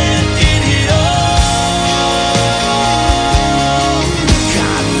can't get it off.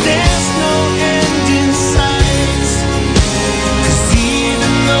 God, there's no end in sight. 'Cause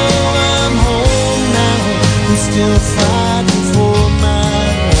even though I'm home now, I'm still fighting for my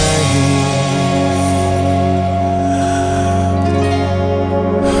life.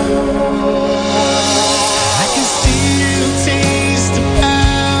 I can still taste the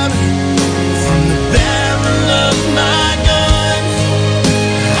powder from the barrel of my gun.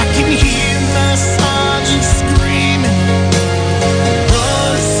 I can hear my sergeant screaming,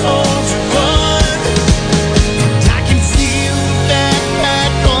 "Run, soldier, run." And I can feel the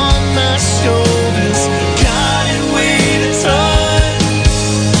backpack on my shoulders, got it weighed a ton.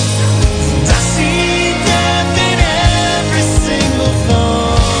 And I see death in every single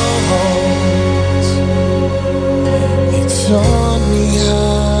thought. They taught me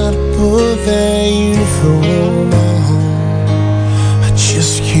how to put that uniform on. I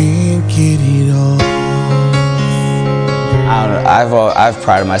just can't get it off. I don't know, I've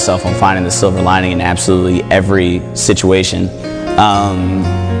prided myself on finding the silver lining in absolutely every situation.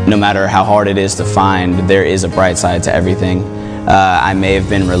 No matter how hard it is to find, there is a bright side to everything. I may have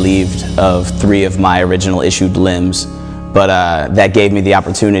been relieved of 3 of my original issued limbs, but that gave me the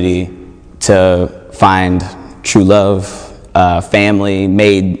opportunity to find true love, family,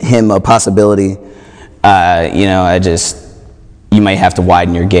 made him a possibility. You might have to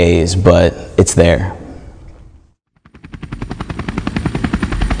widen your gaze, but it's there.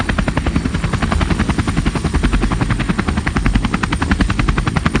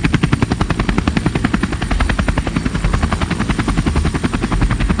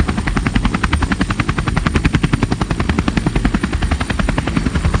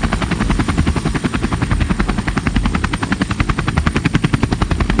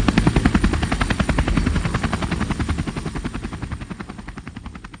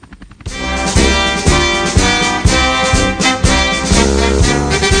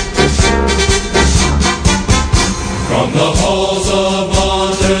 From the halls of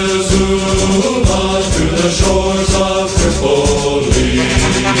Montezuma to the shores of Tripoli,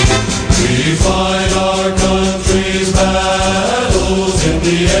 we fight our country's battles in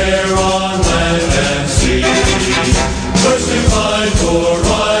the air, on land and sea. First to fight for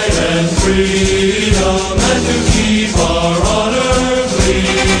right and freedom, and to keep our honor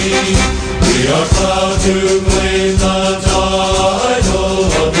clean. We are proud to claim the title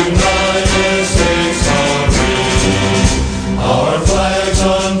of United States Army. Our flags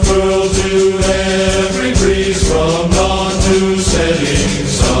unfurled to every breeze.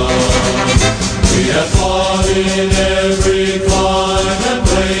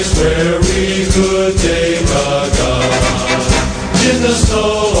 In the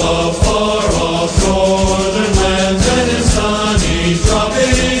snow of far-off northern lands and in sunny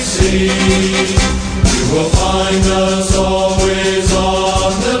tropic seas, you will find us always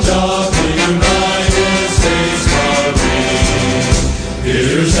on the job, the United States Marine.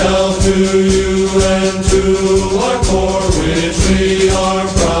 Here's health to you and to our corps, which we are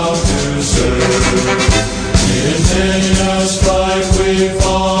proud to serve. In many a strife we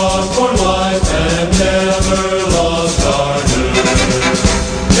fought for life and never lost our nerve.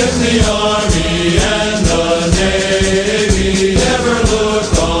 In the Army